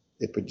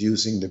 they're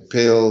producing the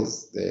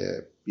pills,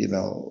 they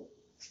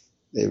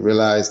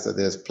realize that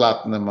there's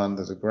platinum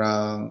under the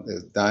ground,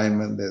 there's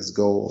diamond, there's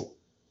gold.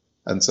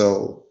 And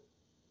so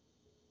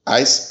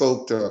I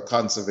spoke to a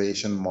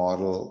conservation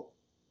model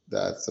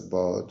that's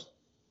about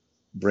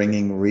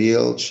bringing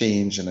real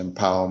change and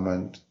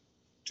empowerment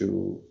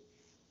to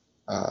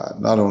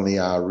not only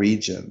our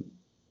region,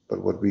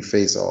 but what we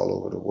face all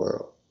over the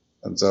world.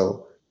 And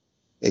so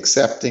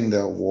accepting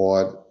the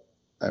award,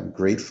 I'm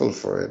grateful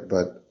for it,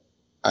 but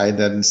I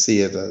didn't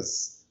see it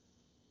as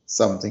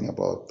something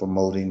about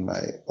promoting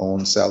my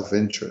own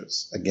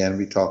self-interest. Again,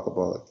 we talk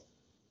about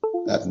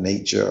that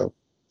nature of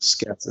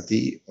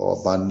scarcity or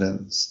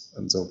abundance.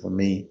 And so for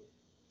me,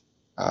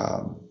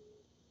 um,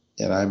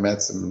 and I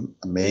met some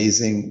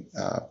amazing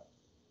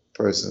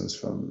persons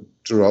from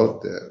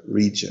throughout the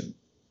region,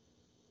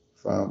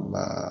 from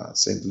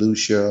St.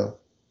 Lucia,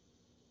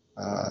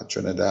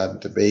 Trinidad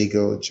and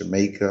Tobago,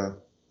 Jamaica,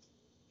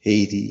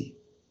 Haiti.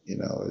 It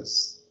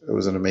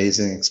was an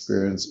amazing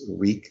experience, a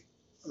week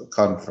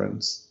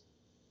conference.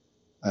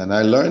 And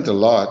I learned a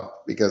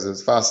lot because it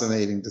was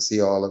fascinating to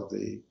see all of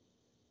the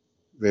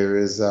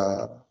various,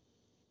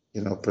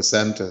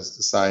 presenters,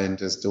 the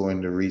scientists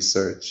doing the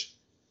research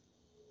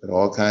with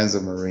all kinds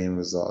of marine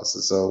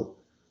resources. So,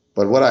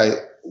 but what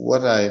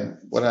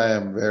I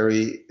am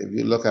very, if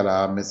you look at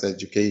our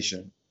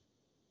miseducation,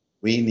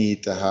 we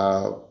need to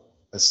have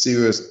a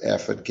serious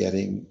effort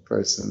getting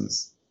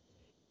persons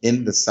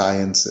in the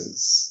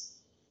sciences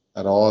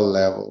at all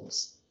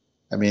levels.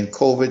 I mean,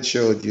 COVID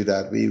showed you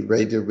that we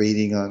rated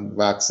reading on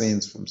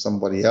vaccines from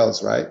somebody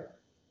else, right?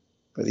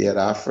 But yet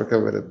Africa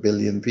with 1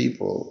 billion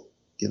people,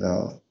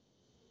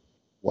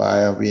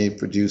 why are we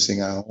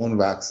producing our own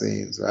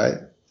vaccines, right?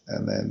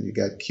 And then you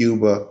got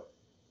Cuba.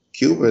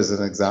 Cuba is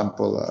an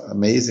example, an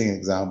amazing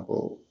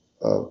example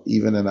of,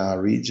 even in our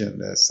region,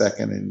 their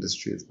second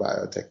industry is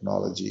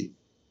biotechnology.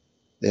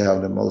 They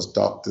have the most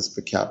doctors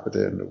per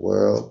capita in the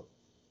world.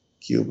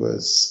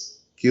 Cuba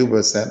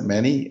sent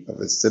many of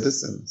its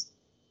citizens.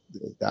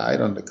 They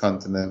died on the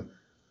continent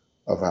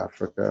of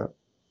Africa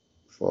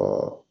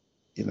for,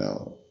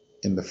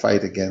 in the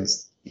fight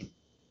against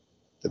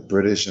the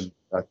British and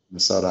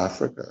South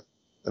Africa.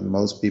 And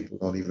most people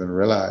don't even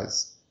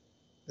realize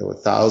there were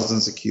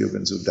thousands of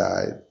Cubans who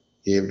died,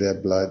 gave their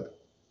blood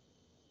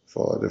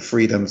for the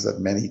freedoms that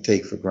many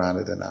take for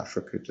granted in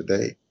Africa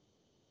today.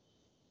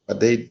 But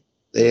they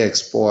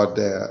export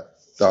their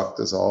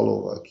doctors all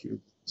over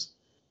Cuba.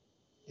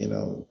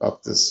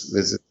 Doctors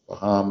visit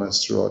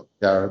Bahamas, throughout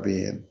the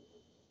Caribbean.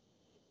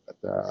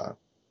 But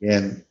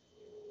again,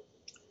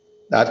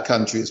 that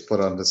country is put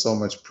under so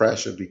much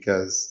pressure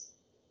because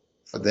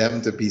for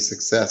them to be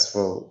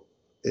successful,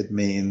 it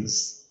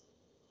means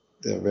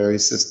the very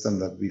system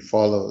that we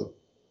follow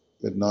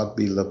would not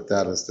be looked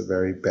at as the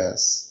very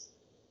best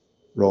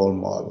role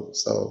model.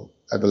 So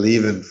I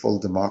believe in full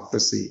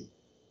democracy,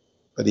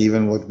 but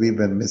even what we've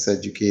been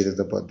miseducated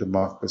about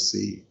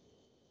democracy,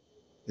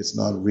 it's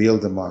not real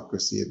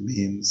democracy. It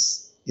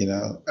means,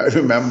 I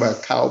remember a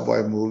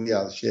cowboy movie,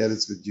 I'll share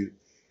this with you,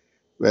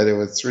 where there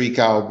were 3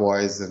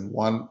 cowboys and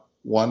one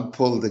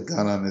pulled the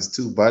gun on his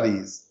 2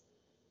 buddies.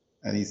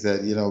 And he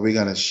said, we're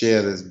going to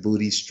share this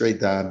booty straight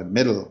down the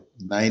middle,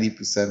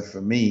 90%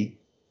 for me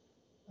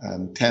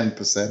and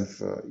 10%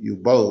 for you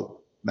both.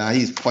 Now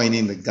he's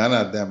pointing the gun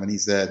at them and he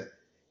said,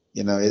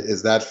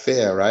 is that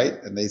fair, right?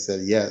 And they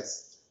said,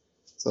 yes.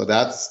 So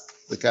that's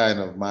the kind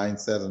of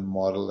mindset and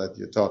model that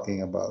you're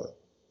talking about.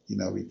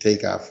 We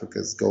take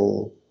Africa's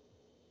gold,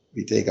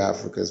 we take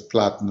Africa's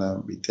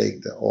platinum, we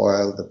take the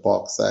oil, the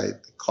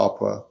bauxite, the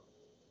copper,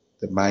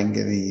 the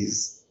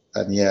manganese,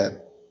 and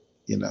yet,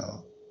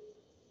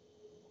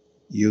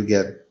 you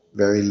get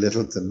very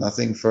little to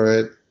nothing for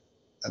it.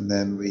 And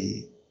then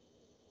we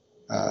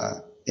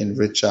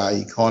enrich our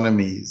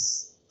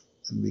economies,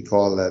 and we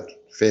call that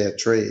fair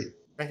trade.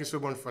 Thank you so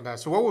much for that.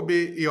 So what would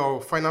be your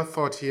final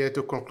thought here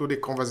to conclude the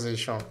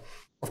conversation?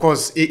 Of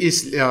course, it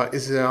is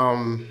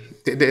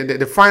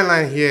the fine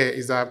line here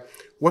is that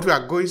what we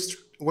are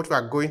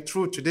going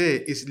through today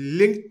is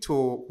linked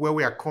to where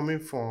we are coming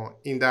from,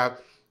 in that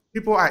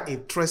people are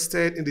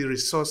interested in the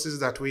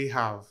resources that we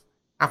have.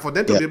 And for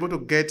them to be able to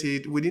get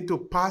it, we need to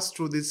pass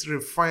through this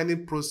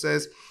refining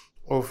process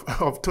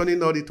of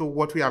turning out into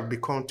what we have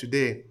become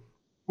today.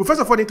 We first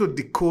of all need to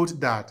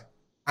decode that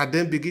and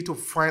then begin to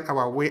find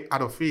our way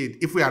out of it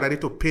if we are ready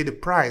to pay the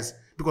price,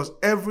 because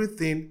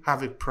everything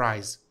has a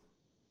price.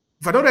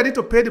 If we're not ready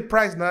to pay the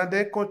price now,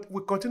 then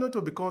we continue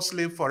to become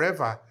slave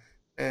forever.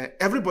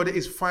 Everybody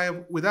is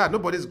fine with that.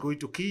 Nobody is going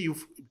to kill you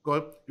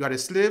because you are a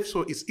slave,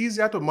 so it's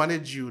easier to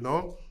manage you,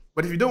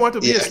 But if you don't want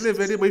to be a slave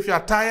anymore, if you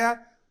are tired,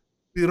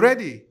 be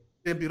ready.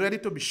 Then be ready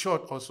to be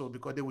shot also,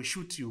 because they will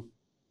shoot you.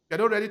 If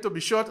you're not ready to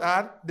be shot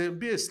at, then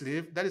be a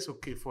slave. That is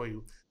okay for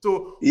you.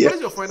 So what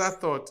is your final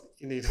thought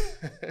in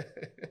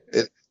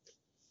it?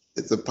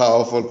 It's a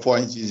powerful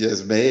point you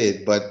just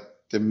made,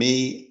 but to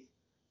me,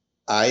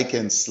 I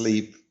can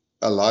sleep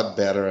a lot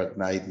better at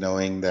night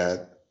knowing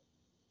that,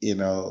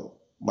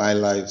 my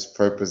life's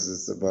purpose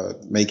is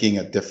about making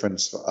a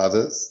difference for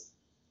others.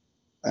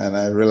 And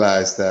I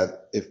realize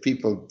that if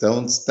people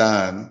don't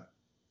stand,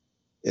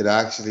 it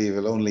actually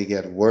will only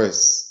get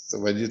worse. So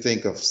when you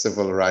think of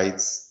civil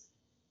rights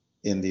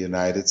in the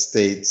United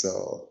States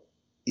or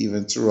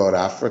even throughout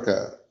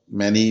Africa,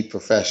 many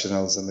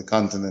professionals on the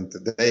continent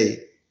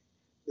today,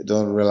 they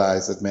don't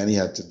realize that many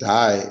had to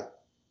die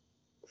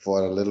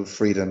for the little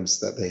freedoms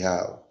that they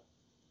have.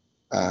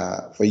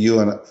 For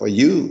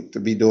you to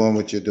be doing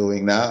what you're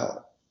doing now,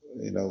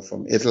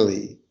 from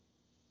Italy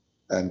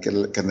and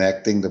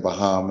connecting the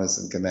Bahamas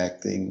and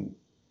connecting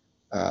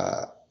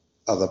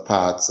other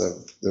parts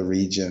of the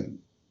region,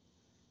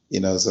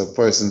 so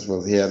persons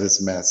will hear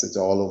this message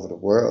all over the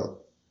world.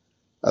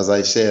 as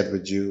I shared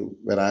with you,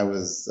 when I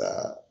was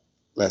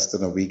less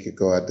than a week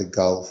ago at the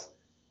Gulf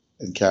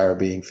and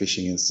Caribbean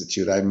Fishing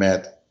Institute, I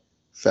met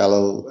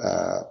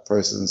fellow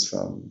persons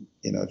from,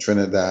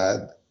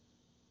 Trinidad,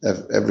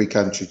 every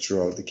country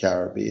throughout the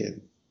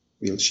Caribbean.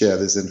 We'll share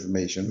this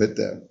information with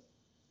them,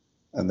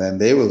 and then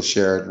they will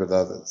share it with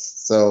others.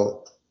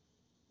 So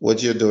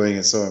what you're doing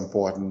is so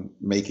important,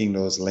 making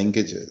those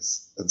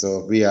linkages. And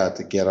so if we are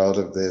to get out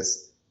of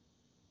this,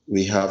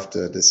 we have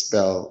to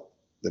dispel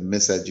the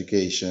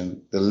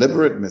miseducation,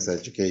 deliberate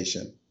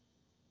miseducation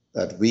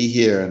that we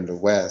here in the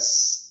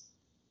West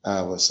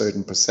have a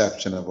certain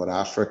perception of what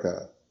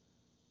Africa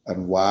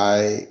and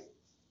why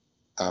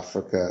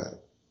Africa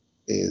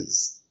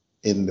is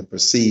in the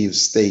perceived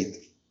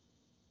state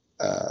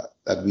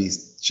that we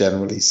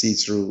generally see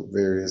through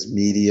various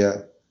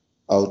media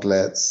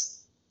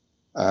outlets,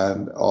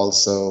 and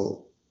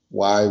also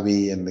why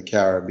we in the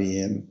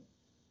Caribbean,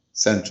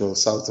 Central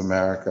South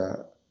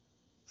America,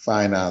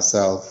 find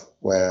ourselves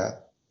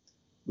where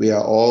we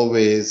are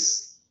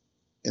always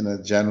in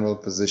a general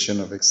position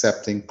of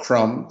accepting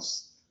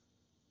crumbs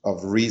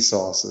of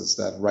resources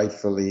that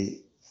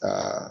rightfully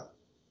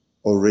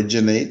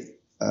originate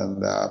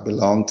and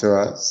belong to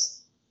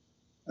us.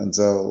 And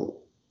so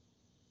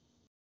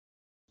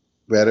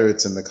whether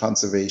it's in the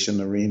conservation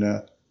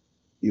arena,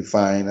 you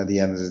find at the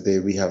end of the day,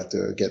 we have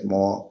to get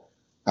more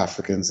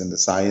Africans in the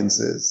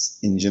sciences,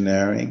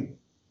 engineering,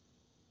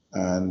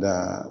 and,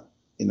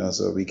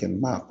 so we can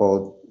map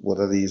out what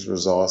are these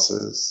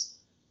resources,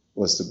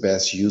 what's the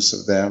best use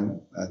of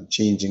them, and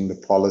changing the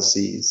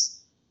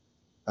policies.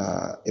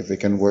 If it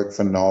can work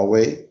for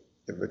Norway,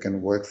 if it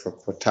can work for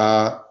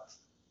Qatar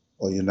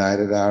or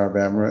United Arab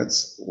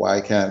Emirates,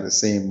 why can't the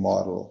same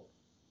model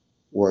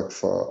work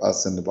for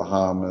us in the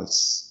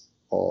Bahamas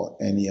or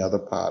any other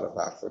part of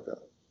Africa?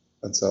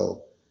 And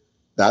so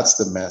that's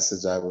the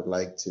message I would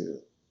like to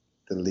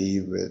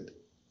leave with.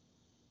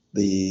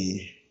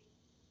 The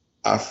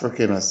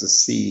African has to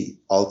see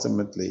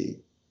ultimately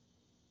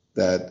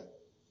that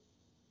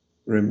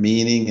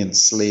remaining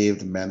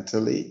enslaved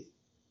mentally,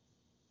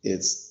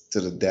 it's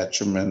to the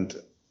detriment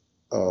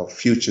of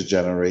future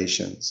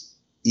generations,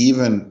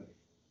 even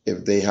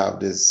if they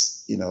have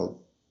this,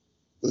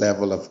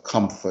 level of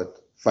comfort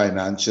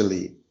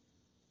financially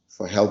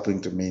for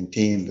helping to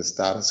maintain the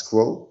status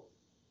quo.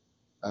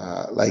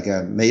 Like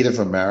a Native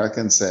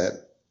American said,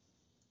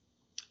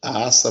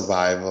 our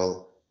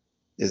survival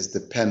is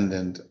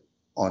dependent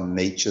on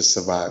nature's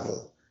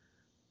survival.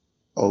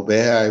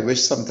 Obeah, I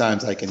wish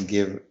sometimes I can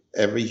give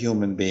every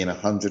human being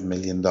 $100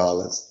 million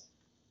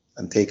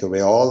and take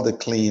away all the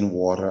clean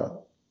water,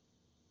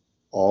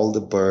 all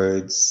the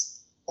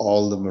birds,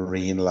 all the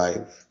marine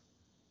life,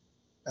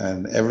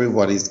 and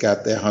everybody's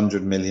got their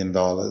 $100 million,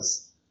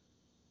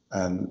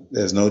 and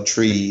there's no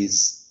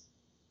trees,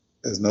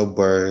 there's no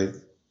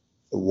bird,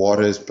 the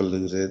water is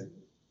polluted,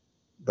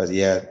 but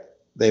yet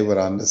they would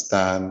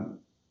understand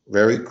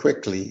very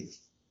quickly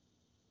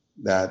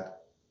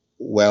that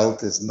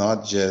wealth is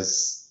not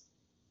just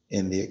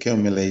in the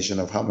accumulation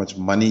of how much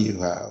money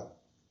you have.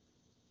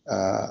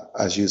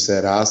 As you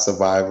said, our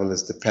survival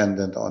is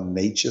dependent on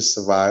nature's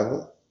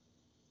survival.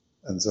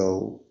 And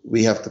so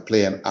we have to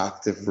play an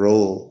active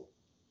role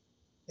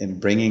in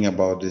bringing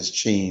about this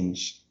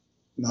change,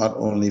 not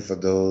only for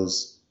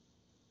those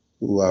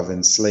who have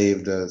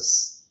enslaved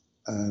us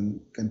and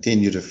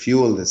continue to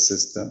fuel this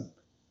system,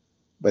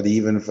 but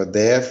even for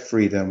their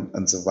freedom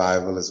and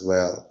survival as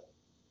well,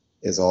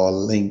 is all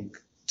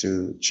linked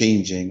to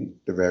changing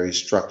the very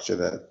structure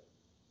that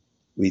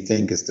we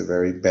think is the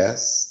very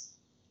best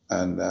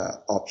and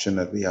option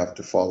that we have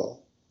to follow.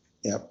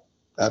 Yep,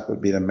 that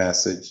would be the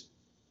message.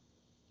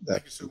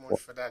 Thank you so much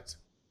for that.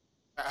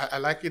 I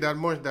like it that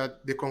much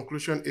that the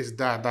conclusion is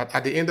that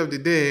at the end of the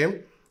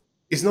day,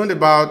 it's not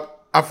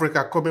about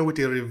Africa coming with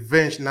a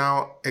revenge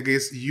now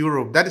against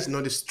Europe. That is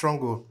not the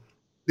struggle.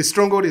 The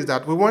struggle is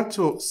that we want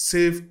to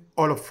save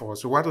all of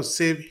us. We want to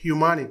save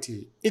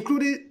humanity,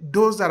 including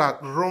those that are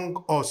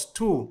wrong us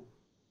too.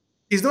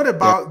 It's not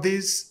about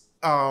this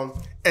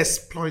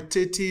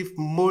exploitative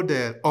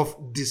model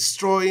of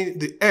destroying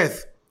the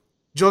earth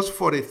just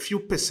for a few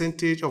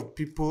percentage of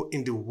people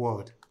in the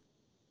world.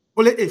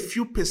 Only a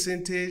few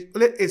percentage,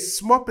 only a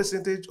small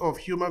percentage of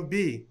human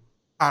beings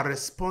are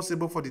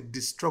responsible for the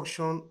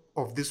destruction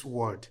of this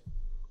world.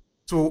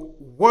 So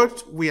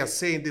what we are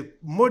saying, the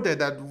model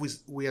that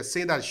we are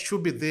saying that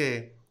should be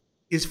there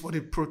is for the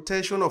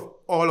protection of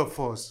all of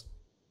us.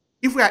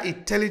 If we are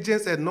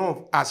intelligent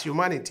enough as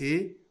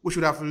humanity, we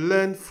should have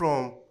learned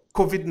from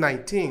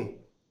COVID-19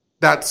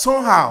 that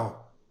somehow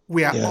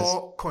we are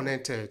all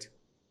connected.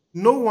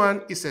 No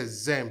one is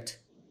exempt.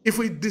 If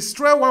we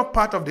destroy one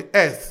part of the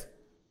earth,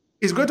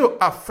 it's going to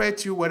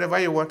affect you wherever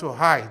you want to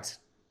hide.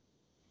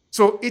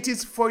 So it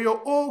is for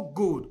your own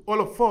good,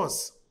 all of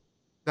us,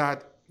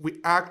 that we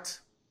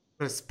act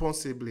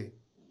responsibly.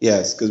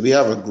 Yes, because we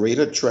have a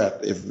greater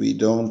threat if we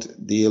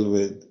don't deal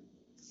with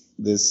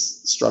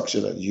this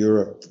structure that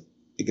Europe,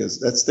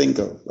 because let's think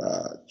of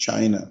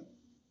China.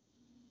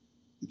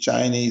 The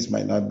Chinese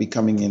might not be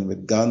coming in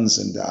with guns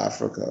into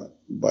Africa,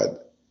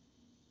 but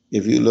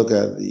if you look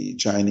at the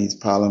Chinese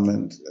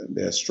parliament and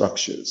their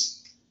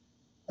structures,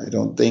 I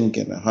don't think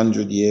in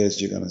 100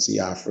 years you're going to see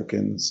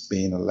Africans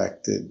being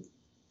elected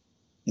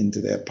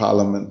into their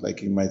parliament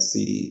like you might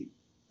see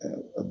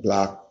a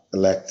black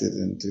elected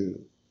into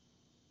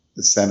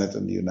the Senate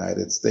in the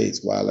United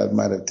States, while that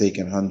might have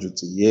taken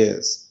hundreds of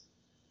years.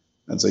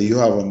 And so you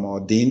have a more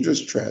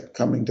dangerous threat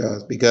coming to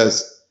us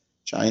because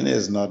China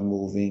is not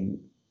moving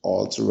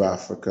all through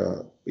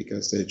Africa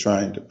because they're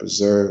trying to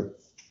preserve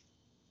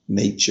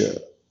nature.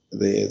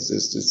 There's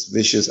this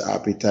vicious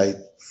appetite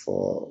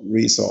for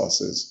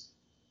resources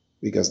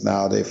because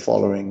now they're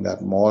following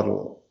that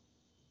model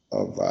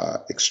of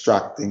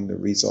extracting the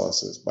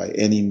resources by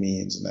any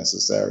means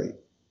necessary.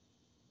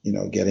 You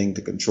know, getting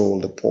to control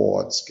the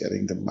ports,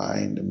 getting to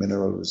mine the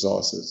mineral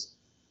resources,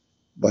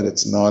 but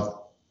it's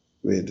not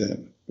with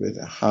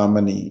a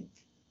harmony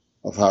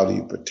of how do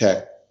you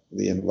protect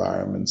the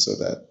environment so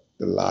that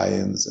the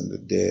lions and the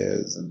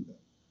deers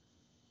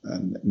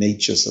and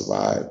nature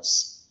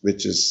survives,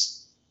 which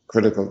is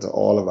critical to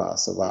all of our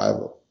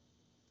survival.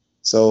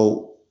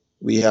 So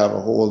we have a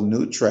whole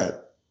new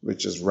threat,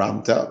 which is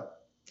ramped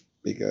up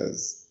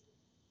because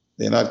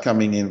they're not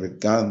coming in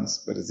with guns,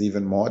 but it's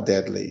even more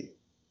deadly.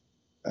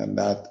 And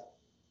that,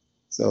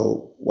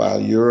 so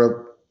while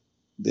Europe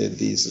did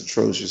these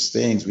atrocious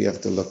things, we have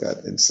to look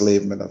at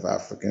enslavement of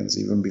Africans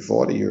even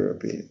before the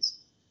Europeans.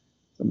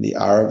 And the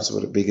Arabs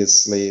were the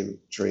biggest slave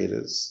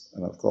traders.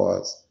 And of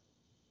course,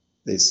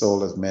 they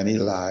sold us many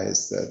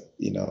lies that,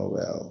 you know,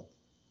 well,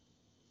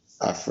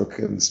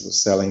 Africans were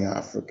selling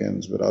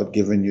Africans without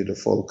giving you the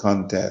full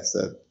context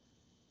that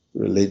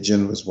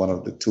religion was one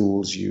of the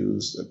tools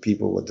used, that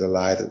people were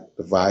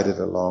divided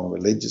along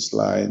religious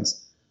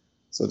lines.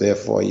 So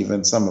therefore,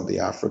 even some of the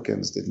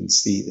Africans didn't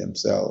see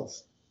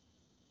themselves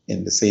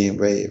in the same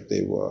way if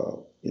they were,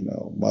 you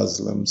know,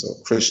 Muslims or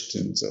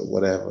Christians or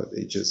whatever.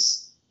 They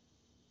just,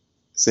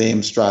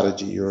 same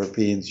strategy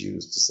Europeans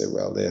used to say,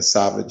 well, they're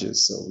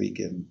savages, so we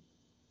can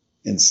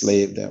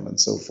enslave them and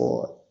so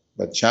forth.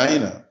 But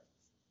China,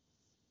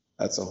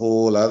 that's a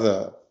whole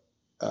other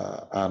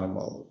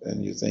animal.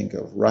 And you think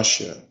of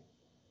Russia,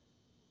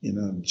 you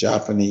know,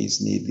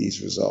 Japanese need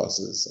these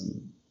resources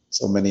and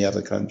so many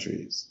other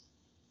countries.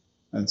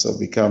 And so it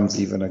becomes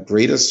even a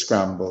greater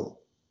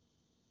scramble.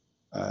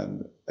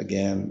 And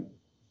again,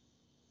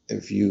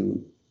 if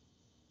you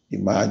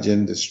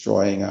imagine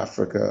destroying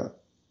Africa,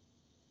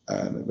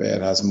 and where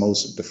it has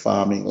most of the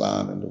farming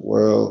land in the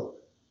world,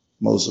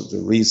 most of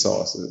the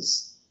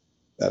resources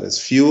that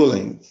is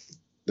fueling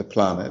the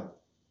planet,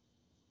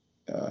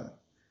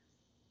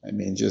 I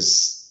mean,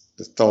 just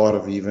the thought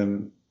of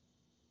even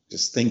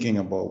just thinking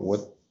about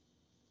what,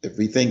 if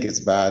we think it's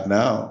bad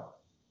now.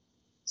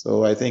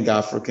 So I think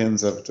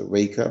Africans have to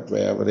wake up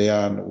wherever they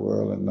are in the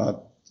world and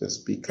not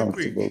just be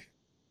comfortable.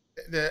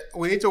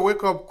 We need to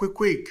wake up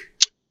quick.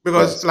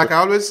 Because yes, like I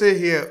always say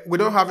here, we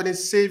don't have any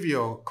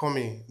savior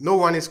coming. No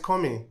one is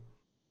coming.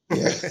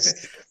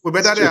 Yes. We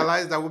better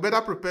realize that we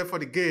better prepare for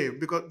the game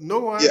because no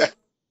one,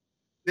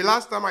 the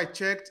last time I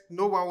checked,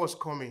 no one was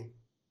coming.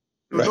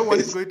 So no one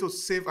is going to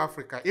save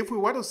Africa. If we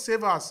want to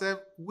save ourselves,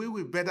 we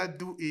will better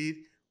do it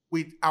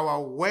with our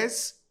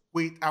words,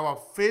 with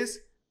our face,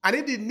 and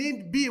if it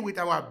need be with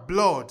our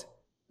blood.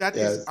 That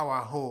is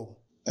our home.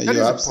 That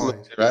You're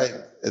absolutely right.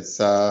 It's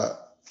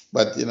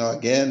but you know,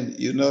 again,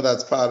 you know,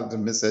 that's part of the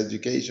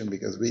miseducation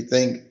because we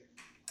think,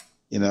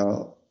 you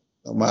know,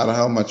 no matter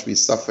how much we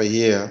suffer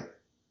here,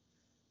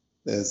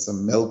 there's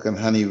some milk and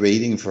honey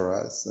waiting for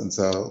us. And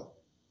so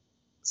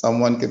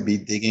someone could be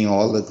digging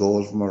all the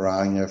gold from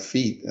around your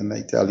feet and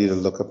they tell you to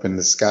look up in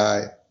the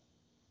sky.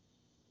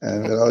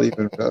 And without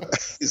even,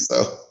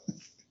 so,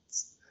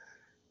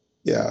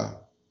 yeah.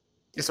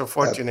 It's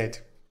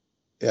unfortunate.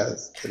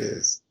 Yes, it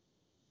is.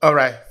 All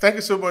right. Thank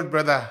you so much,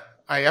 brother.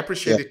 I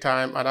appreciate the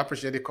time and I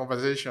appreciate the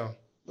conversation.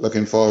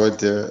 Looking forward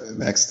to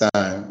next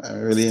time. I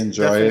really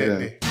enjoyed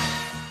it.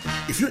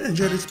 If you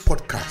enjoy this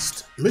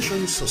podcast, make sure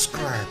you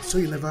subscribe so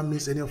you never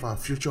miss any of our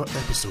future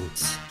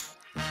episodes.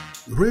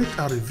 Rate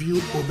and review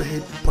Obehe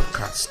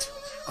Podcast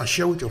and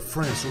share with your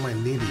friends who might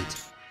need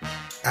it.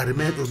 I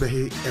remain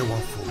Obehe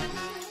Ewafo.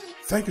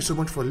 Thank you so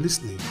much for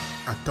listening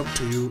and talk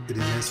to you in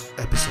the next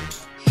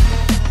episode.